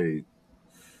they played?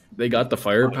 They got the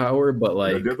firepower, but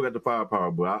they definitely got the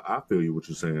firepower, but I feel you what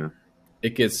you're saying.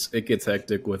 It gets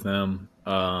hectic with them.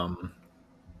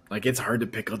 It's hard to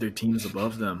pick other teams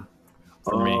above them.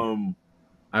 For me,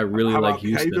 I really like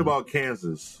Houston. How you feel about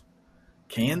Kansas?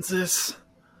 Kansas,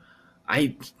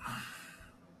 I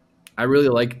really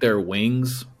like their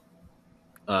wings.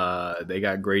 They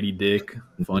got Grady Dick,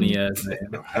 funny ass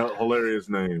name, hilarious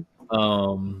name.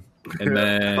 And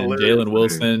then Jalen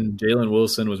Wilson. Jalen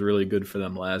Wilson was really good for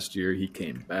them last year. He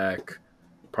came back.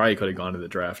 Probably could have gone to the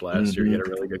draft last year. He had a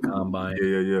really good combine.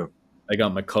 Yeah. I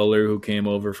got McCullough, who came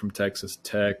over from Texas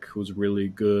Tech, who's really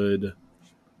good.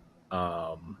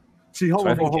 See, hold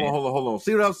on.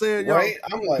 See what I'm saying, y'all? Right?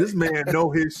 I'm like, this man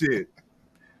know his shit.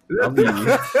 This is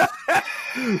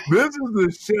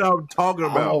the shit I'm talking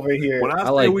about. I'm over here. When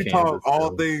I say we talk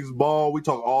all things ball, we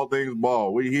talk all things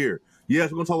ball. We here.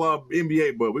 Yes, we're gonna talk a lot of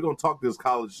NBA, but we're gonna talk this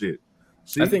college shit.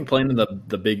 See? I think playing in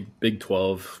the Big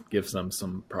 12 gives them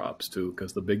some props too,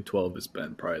 because the Big 12 has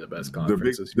been probably the best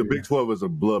conference this year. The Big 12 is a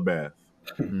bloodbath.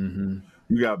 You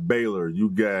got Baylor, you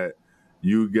got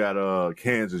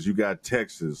Kansas, you got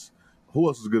Texas. Who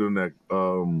else is good in that?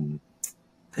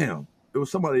 Damn, there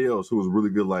was somebody else who was really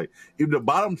good. Like, even the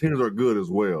bottom teams are good as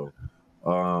well.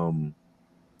 Do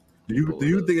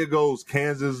you think it goes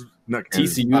Kansas? Not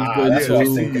Kansas. TCU's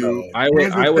good too.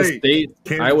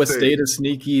 Iowa State is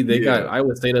sneaky.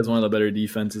 Iowa State has one of the better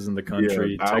defenses in the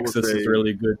country. Yeah, Texas is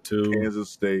really good too. Kansas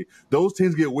State. Those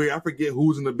teams get weird. I forget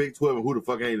who's in the Big 12 and who the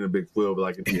fuck ain't in the Big 12.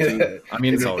 Like, I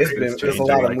mean, it's a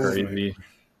lot of movement.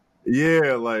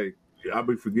 Yeah, like I'll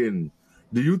be forgetting.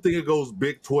 Do you think it goes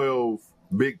Big 12,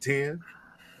 Big 10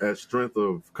 as strength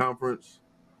of conference,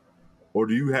 or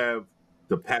do you have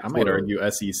the Pac-12? I might argue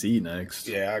SEC next.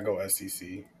 Yeah, I go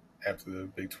SEC after the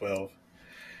Big 12.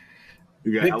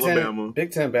 You got Alabama.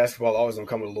 Big Ten basketball always gonna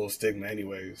come with a little stigma,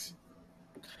 anyways.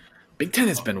 Big Ten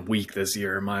has been weak this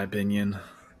year, in my opinion.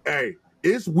 Hey,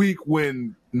 it's weak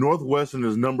when Northwestern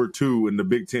is number 2 in the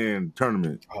Big Ten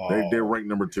tournament. They're ranked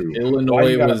number 2.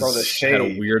 Illinois had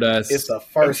a weird ass. It's the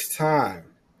first time,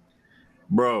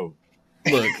 bro.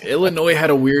 Look, Illinois had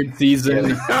a weird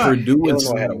season. Purdue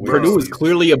was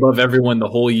clearly above everyone the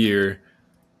whole year.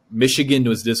 Michigan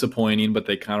was disappointing, but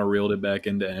they kind of reeled it back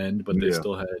into end. But they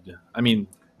still had. I mean,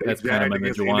 that's kind of in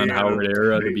the Juwan Howard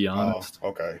era, to be honest.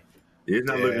 Okay, it's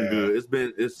not looking good.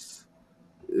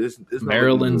 It's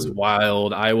Maryland's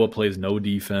wild. Iowa plays no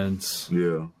defense.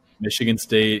 Yeah. Michigan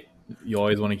State, you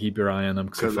always want to keep your eye on them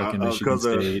because fucking Michigan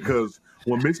State. Because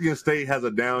when Michigan State has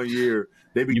a down year,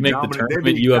 you make the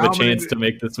tournament, you have a chance to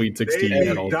make the Sweet 16.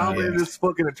 They dominate this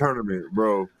fucking tournament,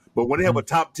 bro. But when they have a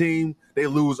top team, they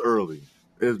lose early.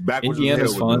 It's backwards.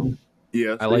 Indiana's fun.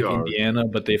 Yes, I like Indiana,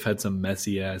 but they've had some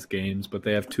messy ass games. But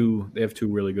they have two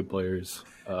really good players,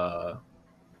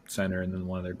 center and then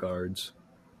one of their guards.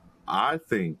 I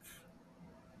think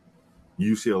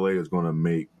UCLA is going to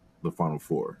make the Final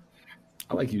Four.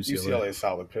 I like UCLA. UCLA is a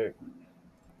solid pick.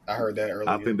 I heard that earlier.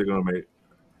 I think they're going to make.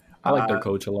 I like their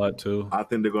coach a lot too. I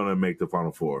think they're going to make the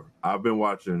Final Four. I've been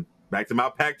watching back to my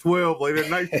Pac-12 late at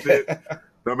night shit.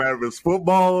 No matter if it's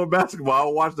football or basketball,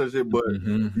 I'll watch that shit. But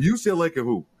UCLA can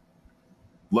hoop.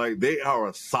 Like, they are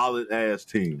a solid ass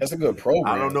team. That's a good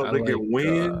program. I don't know if they can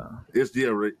win. It's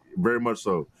very much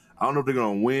so. I don't know if they're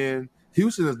going to win.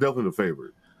 Houston is definitely the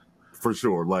favorite, for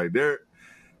sure. Like,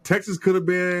 Texas could have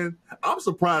been. I'm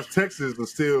surprised Texas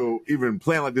is still even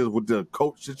playing like this with the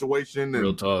coach situation. And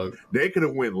real talk. They could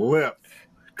have went left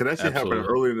because that shit happened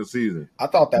early in the season. I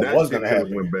thought that was going to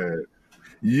happen. Went bad.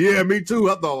 Yeah, me too.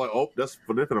 I thought that's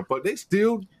for different. But they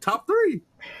still top 3.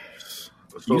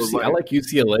 So I like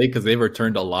UCLA because they've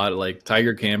returned a lot. Like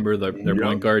Tiger Camber, their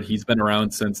point guard, he's been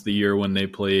around since the year when they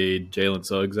played Jalen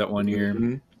Suggs that one year.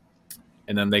 Mm-hmm.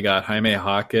 And then they got Jaime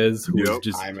Jaquez, who is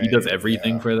just he does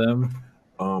everything for them.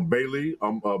 Bailey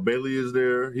is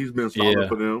there. He's been solid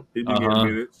for them. He's been getting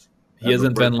minutes. He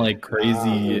hasn't been like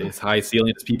crazy as high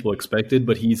ceiling as people expected,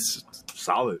 but he's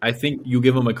solid. I think you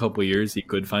give him a couple years, he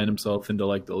could find himself into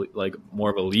like more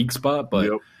of a league spot, but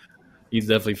he's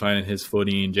definitely finding his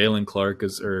footing. Jalen Clark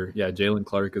is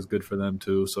good for them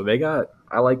too. So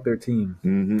I like their team.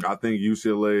 Mm-hmm. I think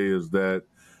UCLA is that.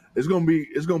 It's gonna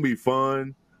be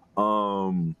fun.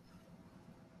 I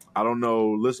don't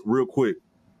know. Let's real quick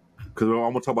because I'm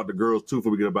gonna talk about the girls too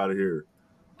before we get up out of here.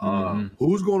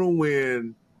 Who's gonna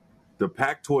win the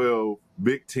Pac-12,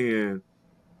 Big Ten,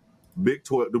 Big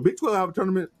 12? Do Big 12 have a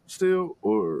tournament still,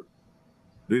 or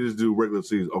they just do regular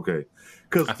season? Okay,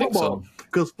 because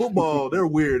football, they're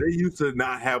weird. They used to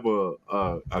not have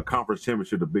a conference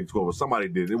championship. The Big 12, or somebody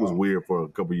did. It was weird for a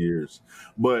couple years,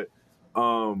 but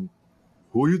who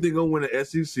do you think gonna win the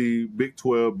SEC, Big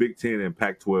 12, Big 10, and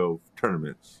Pac-12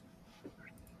 tournaments?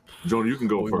 Jonah, you can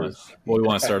go first. What we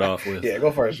want to start off with? Yeah,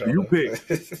 go first, Jonah. You pick.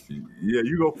 Yeah,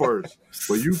 you go first.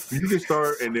 But you can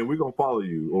start, and then we're gonna follow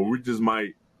you, or we just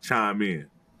might chime in.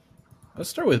 Let's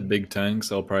start with Big Ten, because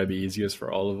that'll probably be easiest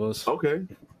for all of us. Okay.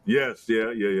 Yes. Yeah.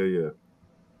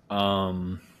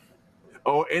 Oh,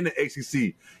 and the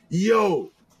ACC.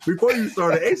 Yo, before you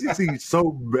start, the ACC is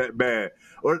so bad.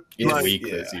 Or it's weak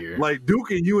this year. Like Duke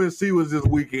and UNC was this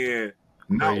weekend.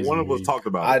 Not one of us talked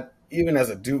about it. Even as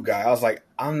a Duke guy, I was like,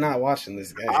 I'm not watching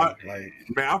this game. I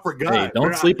forgot. Hey,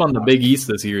 don't sleep on the Big East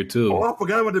this year, too. Oh, I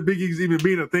forgot about the Big East even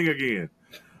being a thing again.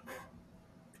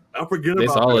 I forget about that. They're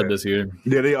solid this year.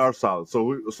 Yeah, they are solid. So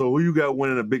who you got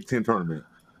winning a Big Ten tournament?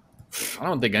 I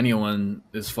don't think anyone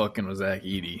is fucking with Zach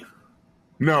Edey.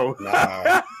 No.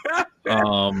 Nah.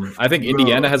 I think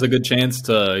Indiana has a good chance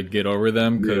to get over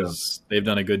them because they've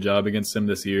done a good job against them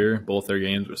this year. Both their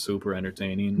games were super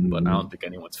entertaining, but I don't think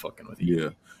anyone's fucking with Edey.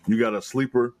 Yeah. You got a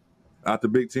sleeper at the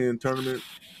Big Ten tournament?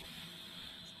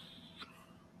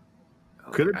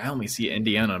 I only see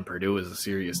Indiana and Purdue as the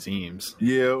serious teams.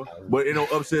 Yeah, but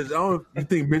upsets. I don't know if you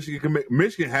think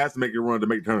Michigan has to make a run to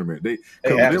make the tournament. They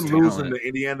them losing to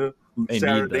Indiana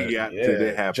Saturday.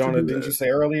 They have Jonah, to do didn't you say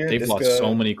earlier? They've lost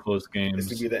so many close games.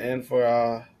 This could be the end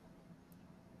for.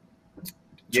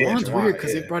 Juwan's weird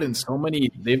because they've brought in so many.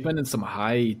 They've been in some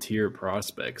high tier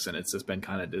prospects, and it's just been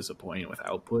kind of disappointing with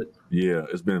output. Yeah,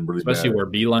 it's been really especially bad. Where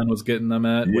Beeline was getting them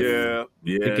at. Yeah,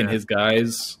 picking his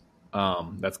guys.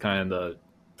 That's kind of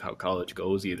how college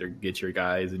goes. You either get your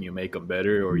guys and you make them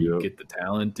better, or you get the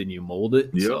talent and you mold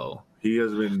it. Yep. So he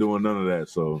hasn't been doing none of that.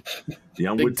 So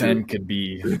I'm Big with Ten you. Could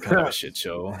be kind of a shit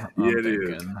show. It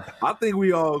is. I think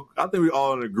we all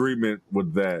in agreement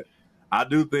with that. I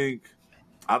think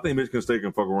Michigan State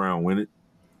can fuck around and win it.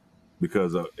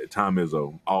 because Tom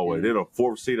Izzo always. They're the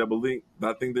 4th seed, I believe.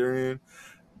 I think they're in.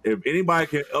 If anybody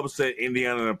can upset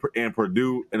Indiana and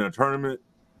Purdue in a tournament,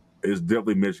 it's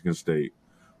definitely Michigan State.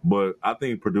 But I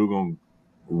think Purdue gonna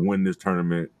win this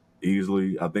tournament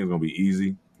easily. I think it's gonna be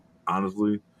easy,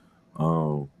 honestly.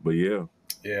 But yeah.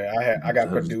 Yeah, I got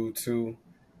Purdue too.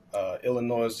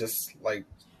 Illinois is just like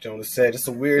Jonas said, it's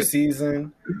a weird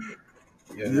season.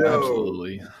 Yeah,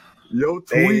 absolutely. Your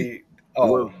tweet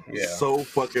was so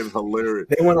fucking hilarious.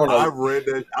 They went on I read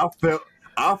that.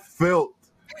 I felt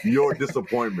your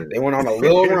disappointment. They went on a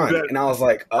little run, and I was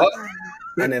like,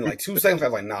 and then like 2 seconds, I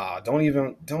was like, nah, don't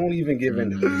even give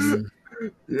in to this.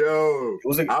 Yo, it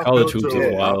was a college hoops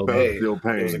is wild. Your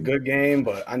pain. It was a good game,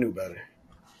 but I knew better.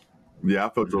 Yeah, I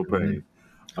felt your pain.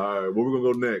 All right, where we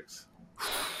gonna go next?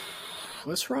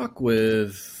 Let's rock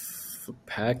with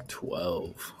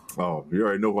Pac-12. Oh, you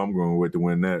already know who I'm going with to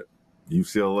win that.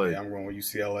 UCLA. Yeah, I'm going with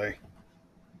UCLA.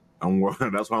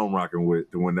 That's who I'm rocking with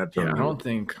to win that tournament. I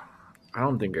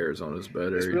don't think Arizona's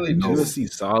better. It's really USC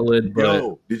solid,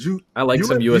 but I like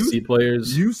some USC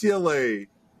players. UCLA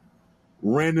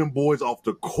ran them boys off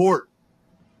the court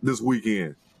this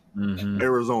weekend. Mm-hmm.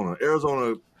 Arizona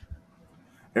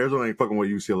ain't fucking with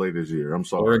UCLA this year. I'm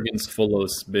sorry. Oregon's full of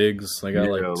bigs. They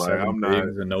got seven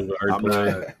bigs and no guard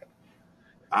play.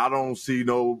 I don't see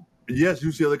no. Yes,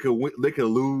 UCLA could win, they could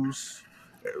lose,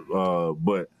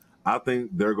 but I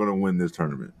think they're going to win this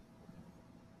tournament.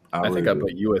 I think I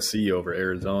put USC over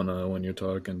Arizona when you're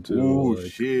talking to. Ooh,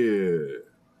 shit.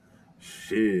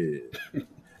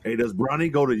 Hey, does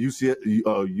Bronny go to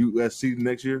USC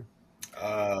next year?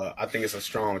 I think it's a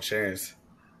strong chance.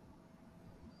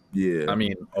 Yeah, I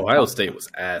mean, Ohio State was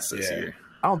ass this year.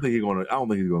 I don't think he's gonna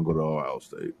go to Ohio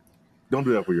State. Don't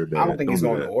do that for your dad. I don't think he's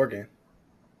going to Oregon.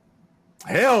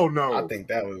 Hell no. I think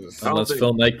that was unless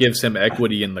Phil Knight gives him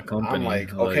equity in the company. I'm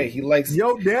like, okay, he likes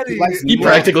yo daddy. He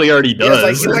practically already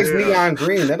does. He likes neon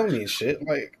green. That don't mean shit.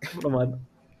 Like, what am I?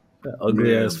 That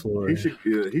ugly ass floor. He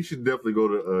should definitely go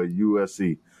to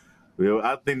USC.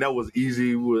 I think that was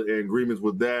easy with agreements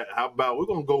with that. How about we're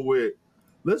gonna go with?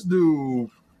 Let's do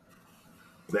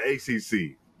the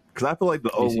ACC because I feel like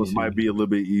the other ones might be a little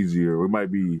bit easier. It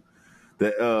might be the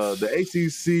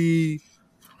ACC.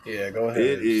 Yeah, go ahead.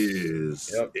 It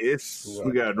is. Yep.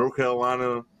 We got North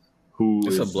Carolina,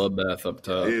 it's a bloodbath up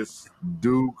top. It's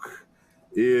Duke.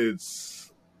 I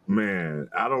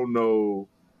don't know.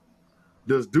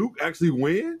 Does Duke actually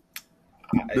win?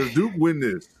 Does Duke win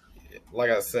this? Like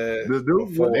I said, does Duke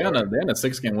win? They're on a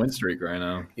 6-game win streak right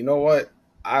now. You know what?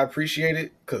 I appreciate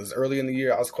it because early in the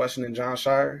year I was questioning John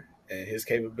Shire and his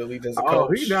capability as a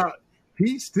coach.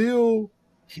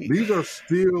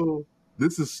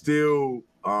 This is still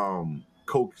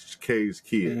Coach K's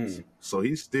kids. Mm-hmm. So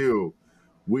he's still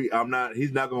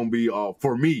he's not gonna be off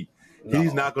for me. No.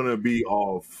 He's not gonna be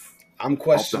off. I'm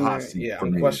questioning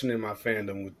I'm questioning my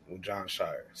fandom with John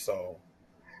Shire. So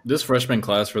this freshman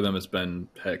class for them has been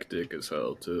hectic as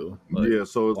hell too.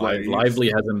 So it's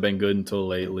Lively hasn't been good until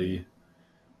lately.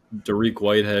 Dariq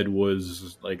Whitehead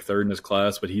was like third in his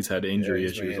class, but he's had injury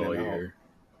issues all year.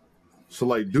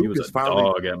 So Duke is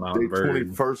finally they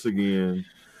 21st again.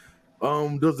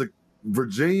 Does the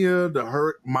Virginia,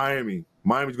 Miami's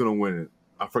gonna win it.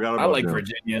 I forgot about them.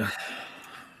 Virginia.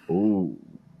 Ooh.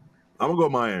 I'm gonna go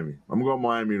Miami. I'm gonna go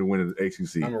Miami to win the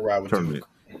ACC. I'm gonna ride with tournament.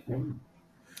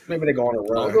 Maybe they go on a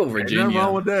run. I'll go Virginia. Ain't nothing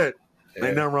wrong with that.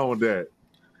 Ain't nothing wrong with that.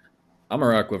 I'm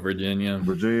gonna rock with Virginia.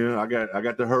 I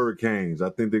got the Hurricanes. I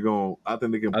think they can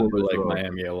pull this off.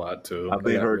 Miami a lot too. I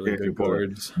think Hurricanes can pull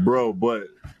it. Bro, but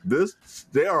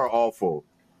they are awful.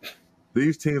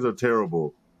 These teams are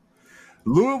terrible.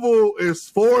 Louisville is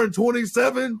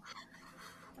 4-27.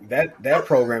 That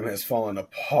program has fallen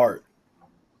apart.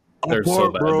 They're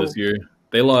so bad this year.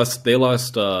 They lost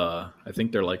I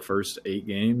think their first 8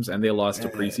 games, and they lost a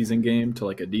preseason game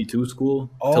to a D2 school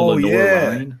to Lenore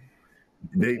Rhine.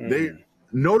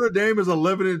 Notre Dame is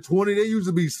 11-20. They used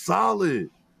to be solid.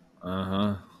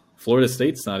 Florida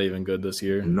State's not even good this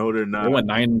year. No, they're not. They went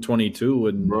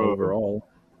 9-22 overall.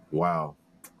 Wow,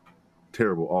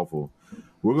 terrible, awful.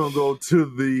 We're gonna go to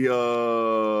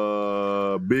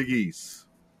the Big East.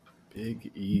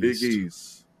 Big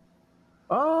East.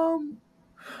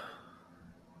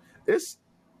 It's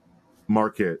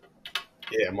Marquette.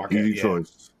 Yeah, Marquette. Easy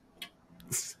choice.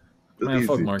 Man,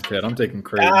 fuck Marquette. I'm taking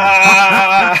credit.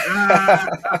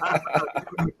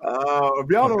 If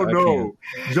y'all don't know,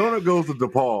 Jonah goes to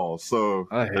DePaul, so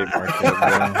I hate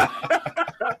Marquette,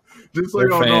 bro. Just so Their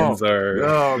y'all fans know,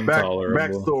 are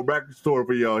intolerable. backstory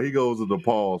for y'all. He goes to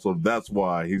DePaul, so that's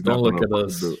why he's Don't not look at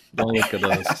us. Don't look at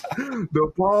us.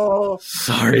 DePaul.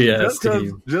 Sorry ass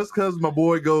team. Just because my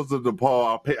boy goes to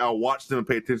DePaul, I watch them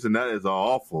pay attention. That is an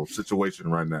awful situation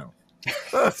right now.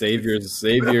 Xavier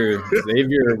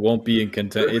won't be in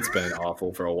contention. It's been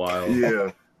awful for a while.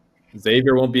 Yeah.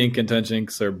 Xavier won't be in contention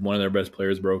because one of their best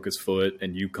players broke his foot,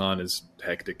 and UConn is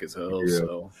hectic as hell. Yeah.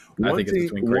 So I think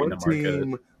it's between Creighton and Marquette.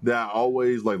 One team that I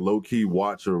always like low key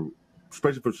watch, or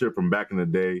especially for shit from back in the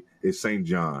day, is St.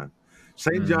 John.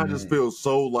 St. John just feels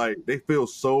so like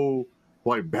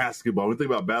basketball. When you think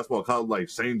about basketball, college, like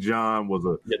St. John was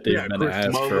they've been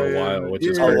ass for a while, which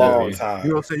is a long time. You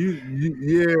know what I'm saying?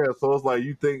 Yeah. So it's like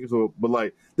you think so, but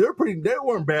like they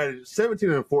weren't bad. 17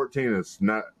 and 14 is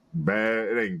not bad.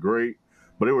 It ain't great,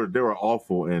 but they were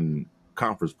awful in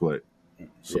conference play.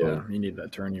 So yeah, you need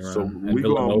that turning around. So and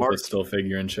Villanova's still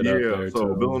figuring shit out there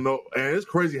too. Villanova, and it's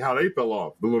crazy how they fell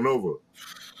off. Villanova,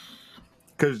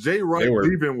 because Jay Wright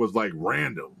leaving was like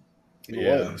random.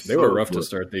 They were rough to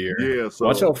start the year. Yeah, so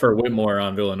watch out for Whitmore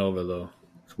on Villanova though.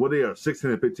 What they are 16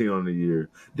 and 15 on the year.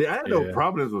 I didn't know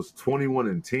Providence was 21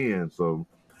 and 10, so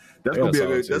that's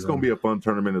gonna be a fun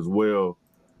tournament as well.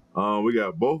 We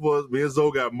got both of us. Me and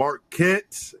Zoe got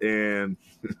Marquette and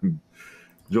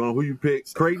John. Who you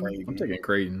pick? Creighton. I'm taking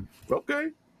Creighton. Okay.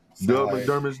 Doug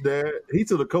McDermott's dad. He's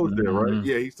still the coach there, right?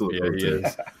 Yeah, he's still the coach. He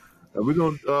is. We're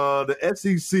going the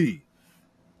SEC.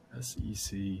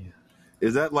 SEC.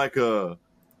 Is that like a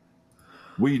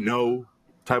we know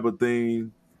type of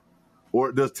thing?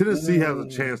 Or does Tennessee have a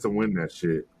chance to win that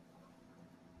shit?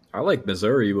 I like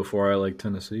Missouri before I like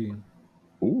Tennessee.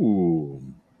 Ooh,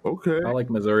 okay. I like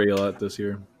Missouri a lot this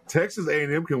year. Texas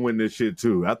A&M can win this shit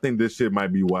too. I think this shit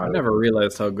might be wild. I never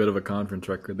realized how good of a conference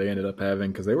record they ended up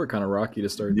having because they were kind of rocky to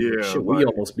start. Yeah, shit, we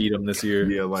almost beat them this year.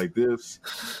 Yeah, like this.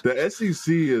 The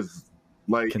SEC is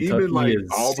like Kentucky even like is,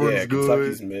 Auburn's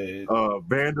good. Mid.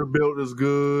 Vanderbilt is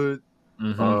good.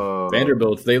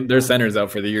 Vanderbilt, their center's out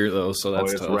for the year though, so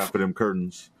that's tough. Wrapping them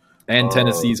curtains. And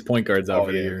Tennessee's point guard's out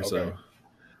for the year. Okay. So.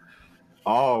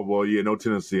 Oh well, yeah, no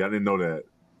Tennessee. I didn't know that.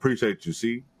 Appreciate you.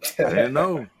 See, I didn't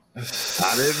know.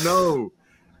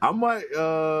 I might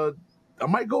go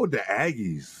with the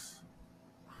Aggies.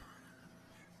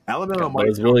 Alabama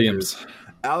might Williams.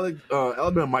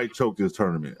 Alabama might choke this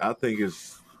tournament. I think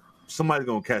somebody's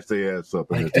gonna catch their ass up.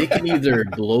 They can either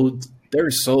blow. They're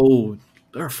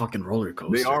a fucking roller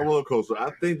coaster. They are a roller coaster.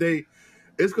 I think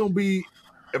it's gonna be.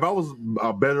 If I was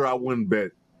better, I wouldn't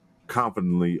bet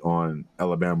confidently on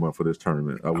Alabama for this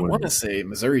tournament. I want to say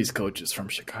Missouri's coach is from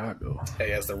Chicago.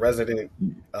 Hey, as the resident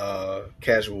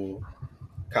casual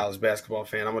college basketball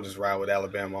fan, I'm gonna just ride with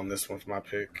Alabama on this one for my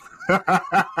pick. Hey,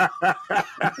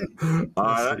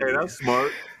 that's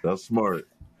smart. That's smart.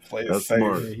 That's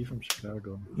smart. Yeah, he's from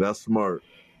Chicago. That's smart.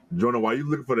 Jonah, while you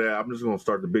looking for that, I'm just gonna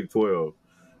start the Big 12.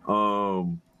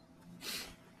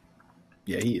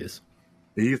 Yeah, he is.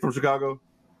 He's from Chicago?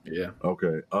 Yeah.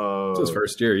 Okay. It's his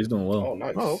first year. He's doing well. Oh,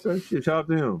 nice. Oh, okay. Shit, shout out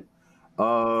to him.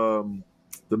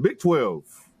 The Big 12.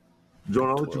 John,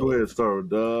 I'll let you go ahead and start.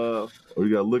 You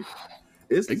gotta look.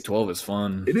 Big 12 is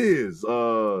fun. It is.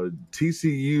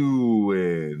 TCU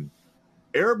and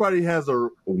everybody has a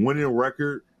winning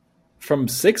record. From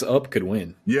 6 up could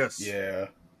win. Yes. Yeah.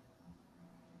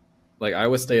 Like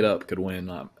Iowa State up could win,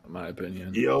 in my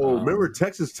opinion. Yo, remember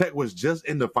Texas Tech was just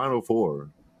in the Final Four.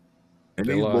 And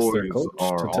they these lost boys their coach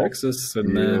to Texas,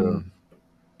 and then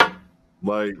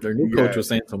like their new coach was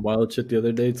saying some wild shit the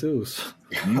other day too.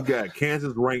 You got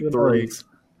Kansas ranked 3,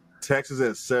 Texas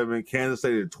at 7, Kansas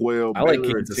State at 12. I like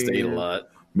Kansas State a lot.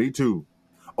 Me too.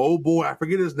 Oh boy, I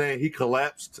forget his name. He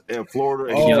collapsed in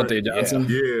Florida. Keontae Johnson.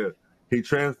 Yeah, he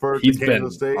transferred to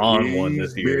Kansas State. On one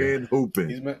this year. Been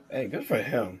hooping. Hey, good for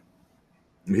him.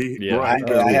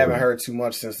 Right. I haven't heard too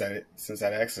much since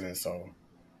that accident, so.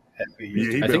 I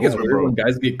think it's weird when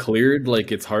guys get cleared.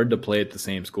 Like it's hard to play at the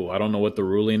same school. I don't know what the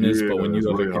ruling is, but when you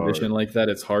have a condition like that,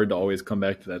 it's hard to always come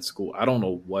back to that school. I don't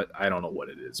know what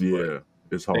it is. Yeah,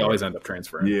 it's hard. They always end up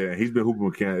transferring. Yeah, he's been hooping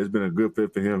with Canada. It's been a good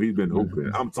fit for him. He's been hooping.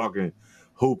 I'm talking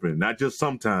hooping, not just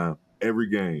sometime, every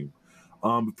game.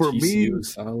 For me,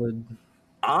 solid.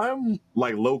 I'm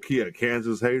like low key a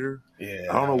Kansas hater. Yeah,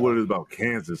 I don't know what it is about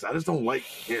Kansas. I just don't like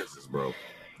Kansas, bro.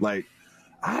 Like.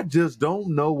 I just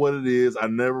don't know what it is. I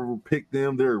never picked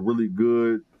them. They're really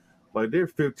good. Like they're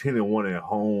 15-1 at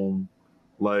home.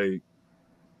 Like,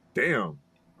 damn.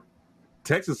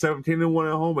 Texas 17-1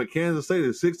 at home, and Kansas State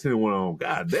is 16-1 at home.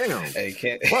 God damn. Hey,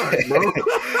 can't Fuck, bro.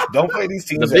 don't play these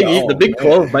teams. The Big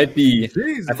 12 might be.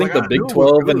 Jesus, I think like, the Big knew it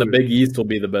 12 was and the good. Big East will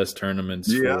be the best tournaments.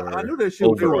 Yeah, for I knew that shit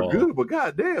they were good, but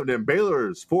goddamn, then Baylor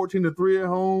is 14-3 at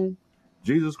home.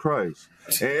 Jesus Christ,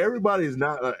 and everybody's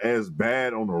not as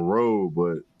bad on the road,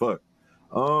 but fuck.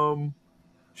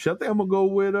 Shit, I think I'm gonna go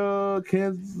with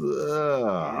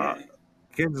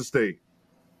Kansas State.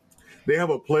 They have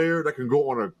a player that can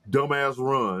go on a dumbass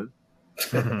run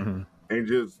and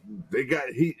just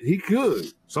he could.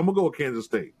 So I'm gonna go with Kansas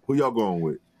State. Who y'all going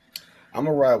with? I'm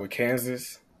gonna ride with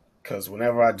Kansas because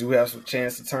whenever I do have some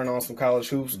chance to turn on some college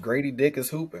hoops, Grady Dick is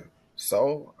hooping.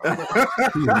 So he's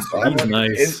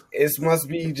nice. It must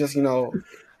be just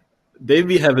they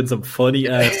be having some funny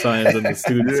ass signs in the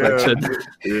student section.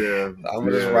 Yeah, I'm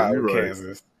gonna just ride with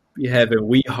Kansas. Be having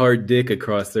 "We Hard Dick"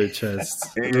 across their chests.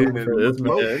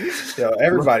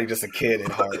 Everybody just a kid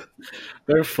at heart.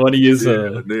 They're funny as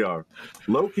they are.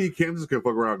 Low key, Kansas can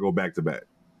fuck around and go back to back.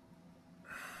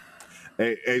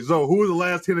 Hey, Zoe, who was the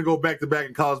last team to go back to back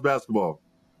in college basketball?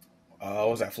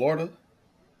 Was that Florida?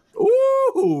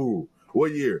 Ooh,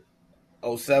 what year?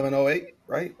 07, 08,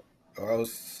 right? I think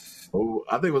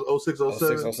it was 06, 07.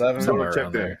 06, 07. Somewhere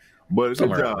around there. But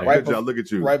good job. Good job. Look at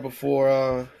you. Right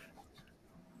before,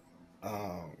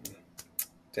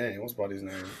 dang, what's buddy's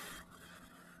name?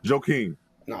 Joakim.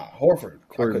 Nah, Horford.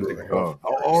 I couldn't think of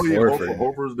Horford.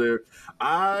 Horford's there.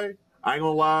 I ain't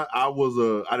gonna lie. I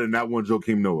did not want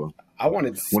Joakim Noah. I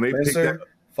wanted Spencer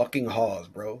fucking Hawes,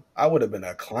 bro. I would have been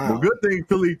a clown. Well, good thing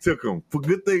Philly took him.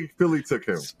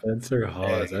 Spencer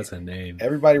Hawes, that's a name.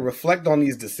 Everybody reflect on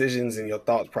these decisions and your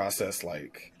thought process.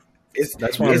 Like,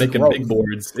 that's why I'm making big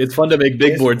boards. It's fun to make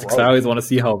big boards because I always want to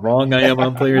see how wrong I am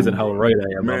on players and how right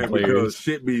I am on players.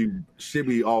 Because shit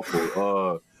be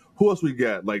awful. Who else we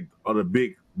got? Like on the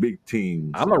big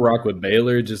teams. I'm a rock with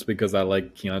Baylor just because I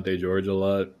like Keontae George a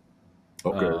lot.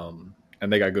 Okay.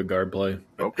 And they got good guard play.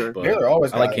 Okay. Baylor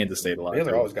always. I like Kansas State a lot.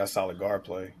 Baylor always got solid guard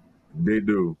play. They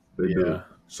do. They do.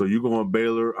 So you going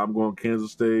Baylor, I'm going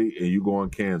Kansas State, and you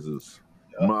going Kansas.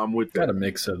 Yep. I'm with that. Gotta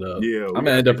mix it up. Yeah, I'm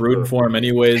gonna end up rooting for him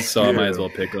anyways, so I might as well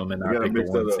pick them and not pick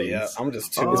the one seeds. Yeah, I'm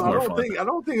just too. I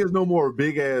don't think there's no more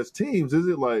big ass teams, is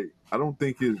it? Like I don't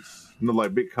think it's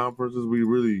like big conferences. We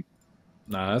really.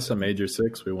 Nah, that's a major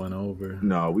 6 we went over.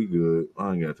 Nah, we good.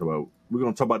 I ain't got to talk about. We're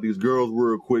gonna talk about these girls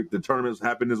real quick. The tournaments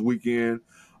happened this weekend.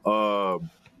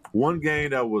 One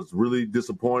game that was really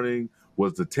disappointing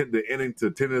was the ending to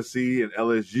Tennessee and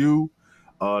LSU.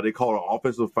 They called an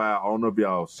offensive foul. I don't know if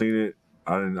y'all seen it.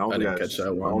 I didn't catch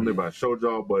that one. I don't think I showed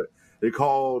y'all, but they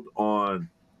called on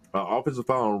offensive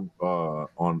foul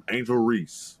on Angel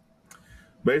Reese.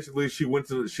 Basically,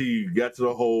 she got to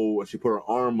the hole and she put her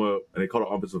arm up, and they called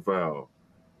an offensive foul.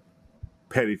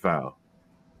 Petty foul.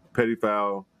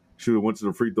 She would have went to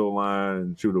the free throw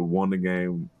line. She would have won the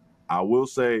game. I will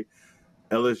say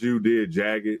LSU did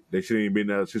jag it. They shouldn't even be in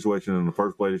that situation in the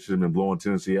first place. They should have been blowing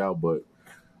Tennessee out. But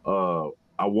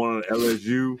I wanted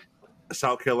LSU,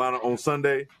 South Carolina on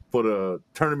Sunday for the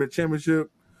tournament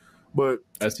championship. But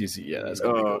SEC, that's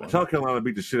gonna be good one. South Carolina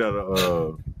beat the shit out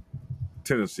of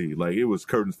Tennessee. Like it was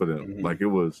curtains for them. Mm-hmm. Like it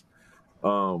was.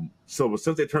 So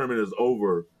since the tournament is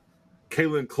over,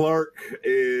 CAITLYN Clark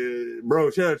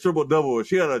she had a triple double.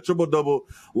 She had a triple double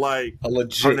like a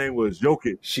legit. Her name was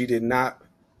Jokic. She did not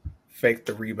fake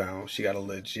the rebound. She got a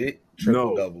legit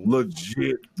triple double.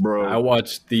 Legit, bro. I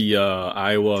watched the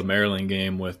Iowa Maryland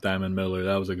game with Diamond Miller.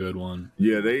 That was a good one.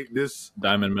 Yeah,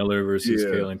 Diamond Miller versus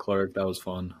CAITLYN Clark. That was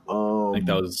fun. I think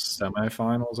that was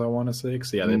semifinals. I want to say.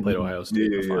 So they played Ohio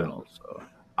State in the finals. So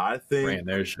I think ran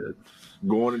their shit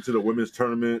going into the women's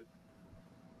tournament.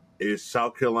 Is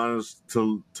South Carolina's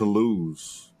to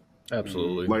lose.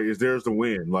 Absolutely. Like, it's theirs to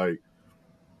win. Like,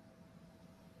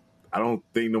 I don't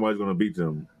think nobody's going to beat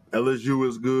them. LSU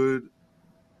is good,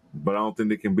 but I don't think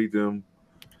they can beat them.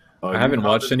 I haven't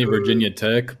watched any Virginia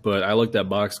Tech, but I looked at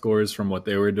box scores from what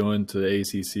they were doing to the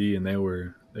ACC, and they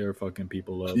were fucking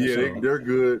people up. Yeah, they're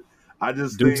good. I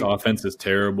just Duke's offense is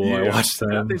terrible. Yeah, I watched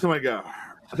them. I think somebody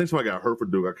got hurt for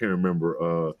Duke. I can't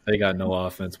remember. They got no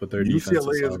offense, but their defense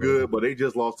UCLA is good, but they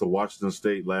just lost to Washington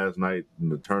State last night in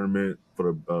the tournament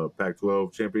for the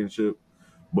Pac-12 championship.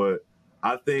 But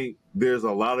I think there's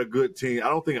a lot of good teams. I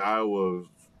don't think Iowa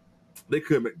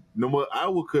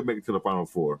could make it to the Final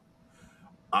Four.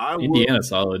 Indiana's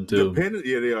solid too.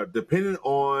 They are. Depending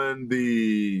on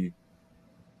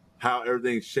how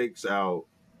everything shakes out,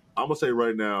 I'm gonna say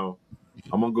right now,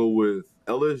 I'm gonna go with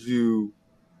LSU,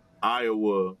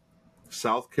 Iowa,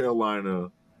 South Carolina.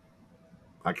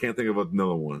 I can't think of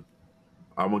another one.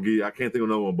 I can't think of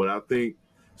another one, but I think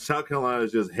South Carolina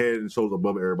is just head and shoulders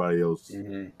above everybody else.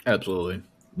 Mm-hmm. Absolutely.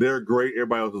 They're great.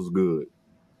 Everybody else is good.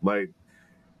 Like,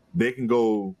 they can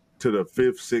go to the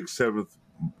 5th, 6th, 7th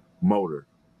motor.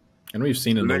 And we've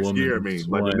seen in the Next women's year, I mean,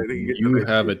 like, when they can get to you next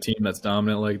have year. a team that's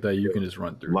dominant like that, you can just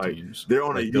run through Like, teams. they're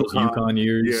on like a those UConn UConn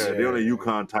years. Yeah, they're on a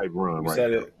UConn type run We right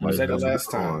said now. it. We Like, said it that's last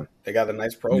what they're on. time. They got a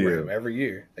nice program Yeah. every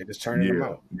year. They just turning them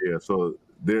out. Yeah. So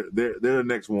they're the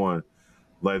next one.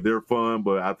 Like, they're fun,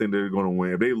 but I think they're going to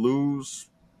win. If they lose,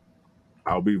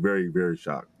 I'll be very, very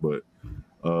shocked. But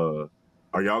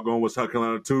are y'all going with South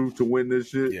Carolina too to win this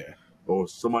shit? Yeah. Or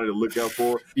somebody to look out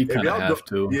for? You If kind of y'all have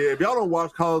to. Yeah, if y'all don't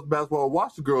watch college basketball,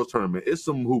 watch the girls tournament. It's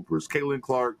some hoopers. CAITLYN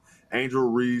Clark, Angel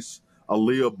Reese,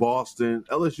 Aaliyah Boston.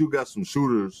 LSU got some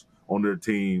shooters on their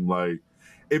team. Like,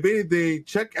 if anything,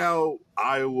 check out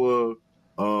Iowa,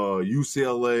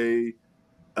 UCLA,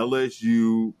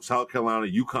 LSU, South Carolina,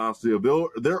 UConn still.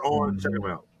 They're on. Check them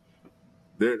out.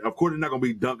 Of course, they're not going to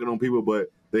be dunking on people, but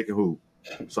they can hoop.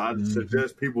 So I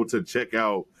suggest people to check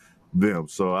out them.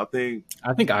 So I think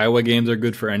Iowa games are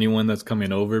good for anyone that's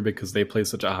coming over because they play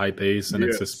such a high pace and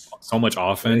it's just so much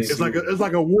offense. it's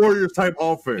like a Warriors type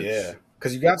offense. Yeah.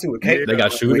 Because you got to with Caitlyn. They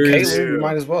got With shooters. CAITLyn, you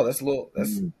might as well. That's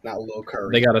not a little Curry.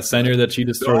 They got a center that she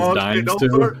just throws dimes to.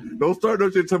 Don't start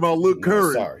no shit talking about Luke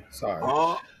Curry.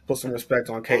 Sorry. Put some respect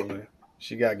on CAITLyn.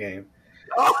 She got game.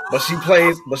 But she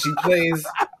plays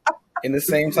in the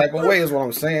same type of way is what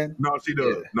I'm saying. No, she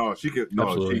does. Yeah. No, she can. No,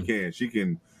 Absolutely. she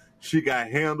can. She got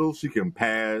handles. She can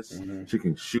pass. Mm-hmm. She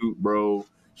can shoot, bro.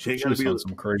 She ain't got to be on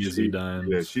some crazy dimes.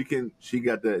 Yeah, she can. She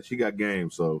got that. She got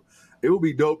game. So it would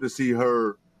be dope to see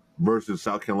her versus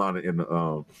South Carolina in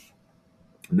the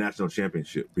national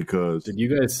championship. Because did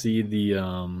you guys see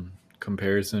the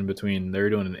comparison between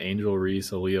they're doing an Angel Reese,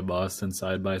 Aaliyah Boston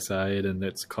side by side, and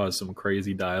it's caused some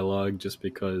crazy dialogue just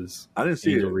because I didn't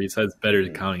see Angel it. Reese has better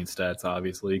counting stats,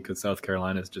 obviously, because South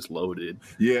Carolina is just loaded.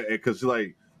 Yeah, because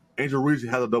like Angel Reese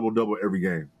has a double every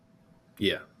game.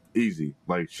 Yeah, easy.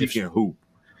 Like she can hoop.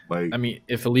 Like, I mean,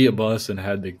 if Aaliyah Boston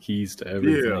had the keys to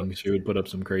everything, she would put up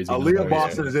some crazy. Aaliyah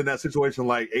Boston is in that situation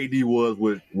like AD was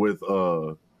with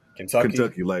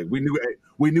Kentucky. Like we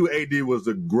knew AD was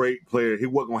a great player. He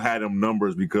wasn't gonna have them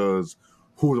numbers because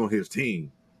who was on his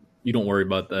team. You don't worry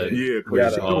about that. Yeah,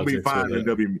 because she's gonna be fine in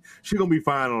WNBA. She's gonna be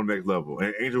fine on the next level,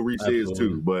 and Angel Reese is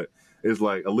too. But it's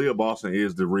like Aaliyah Boston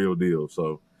is the real deal.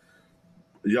 So,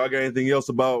 y'all got anything else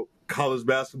about college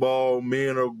basketball,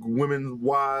 men or women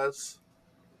wise?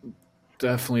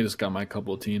 Definitely just got my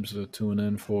couple of teams to tune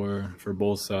in for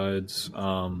both sides.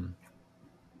 Probably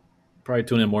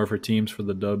tune in more for teams for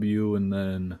the W, and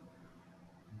then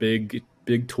Big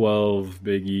 12,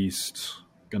 Big East,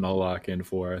 gonna lock in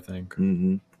for, I think.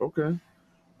 Mm-hmm. Okay.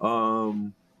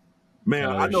 Man,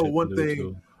 I know one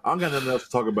thing. I don't got nothing else to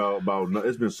talk about.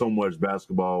 It's been so much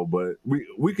basketball, but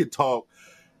we could talk.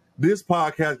 This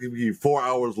podcast could be 4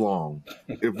 hours long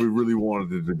if we really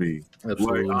wanted it to be.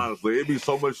 Absolutely. Like, honestly, it'd be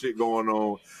so much shit going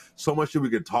on, so much shit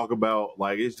we could talk about.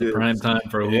 Like, it's just prime time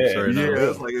for hoops right now.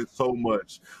 Yeah, it's so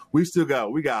much. We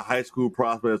got high school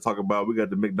prospects to talk about. We got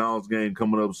the McDonald's game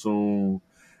coming up soon.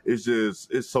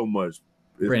 It's so much.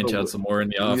 Branch out some more in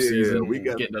the off season. We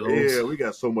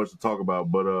got so much to talk about.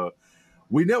 But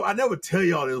I never tell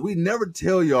y'all this. We never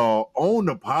tell y'all on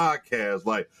the podcast,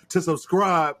 like, to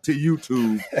subscribe to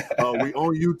YouTube. We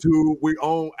on YouTube. We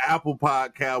on Apple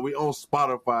Podcast. We on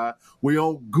Spotify. We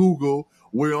on Google.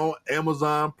 We're on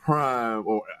Amazon Prime,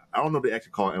 or I don't know if they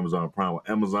actually call it Amazon Prime or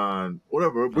Amazon,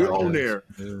 whatever. We're on there.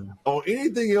 Yeah. On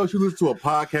anything else you listen to a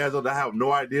podcast of, I have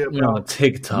no idea about. We're on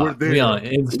TikTok. We're on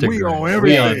Instagram. We on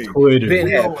everything.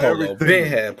 We on Twitter. Ben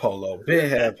had polo.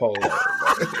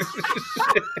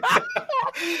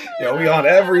 Yo, we on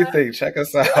everything. Check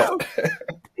us out.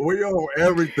 We on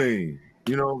everything.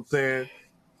 You know what I'm saying?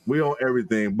 We on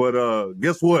everything. But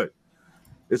guess what?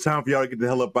 It's time for y'all to get the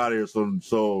hell up out of here.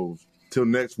 So till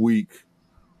next week,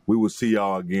 we will see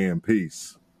y'all again.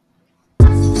 Peace.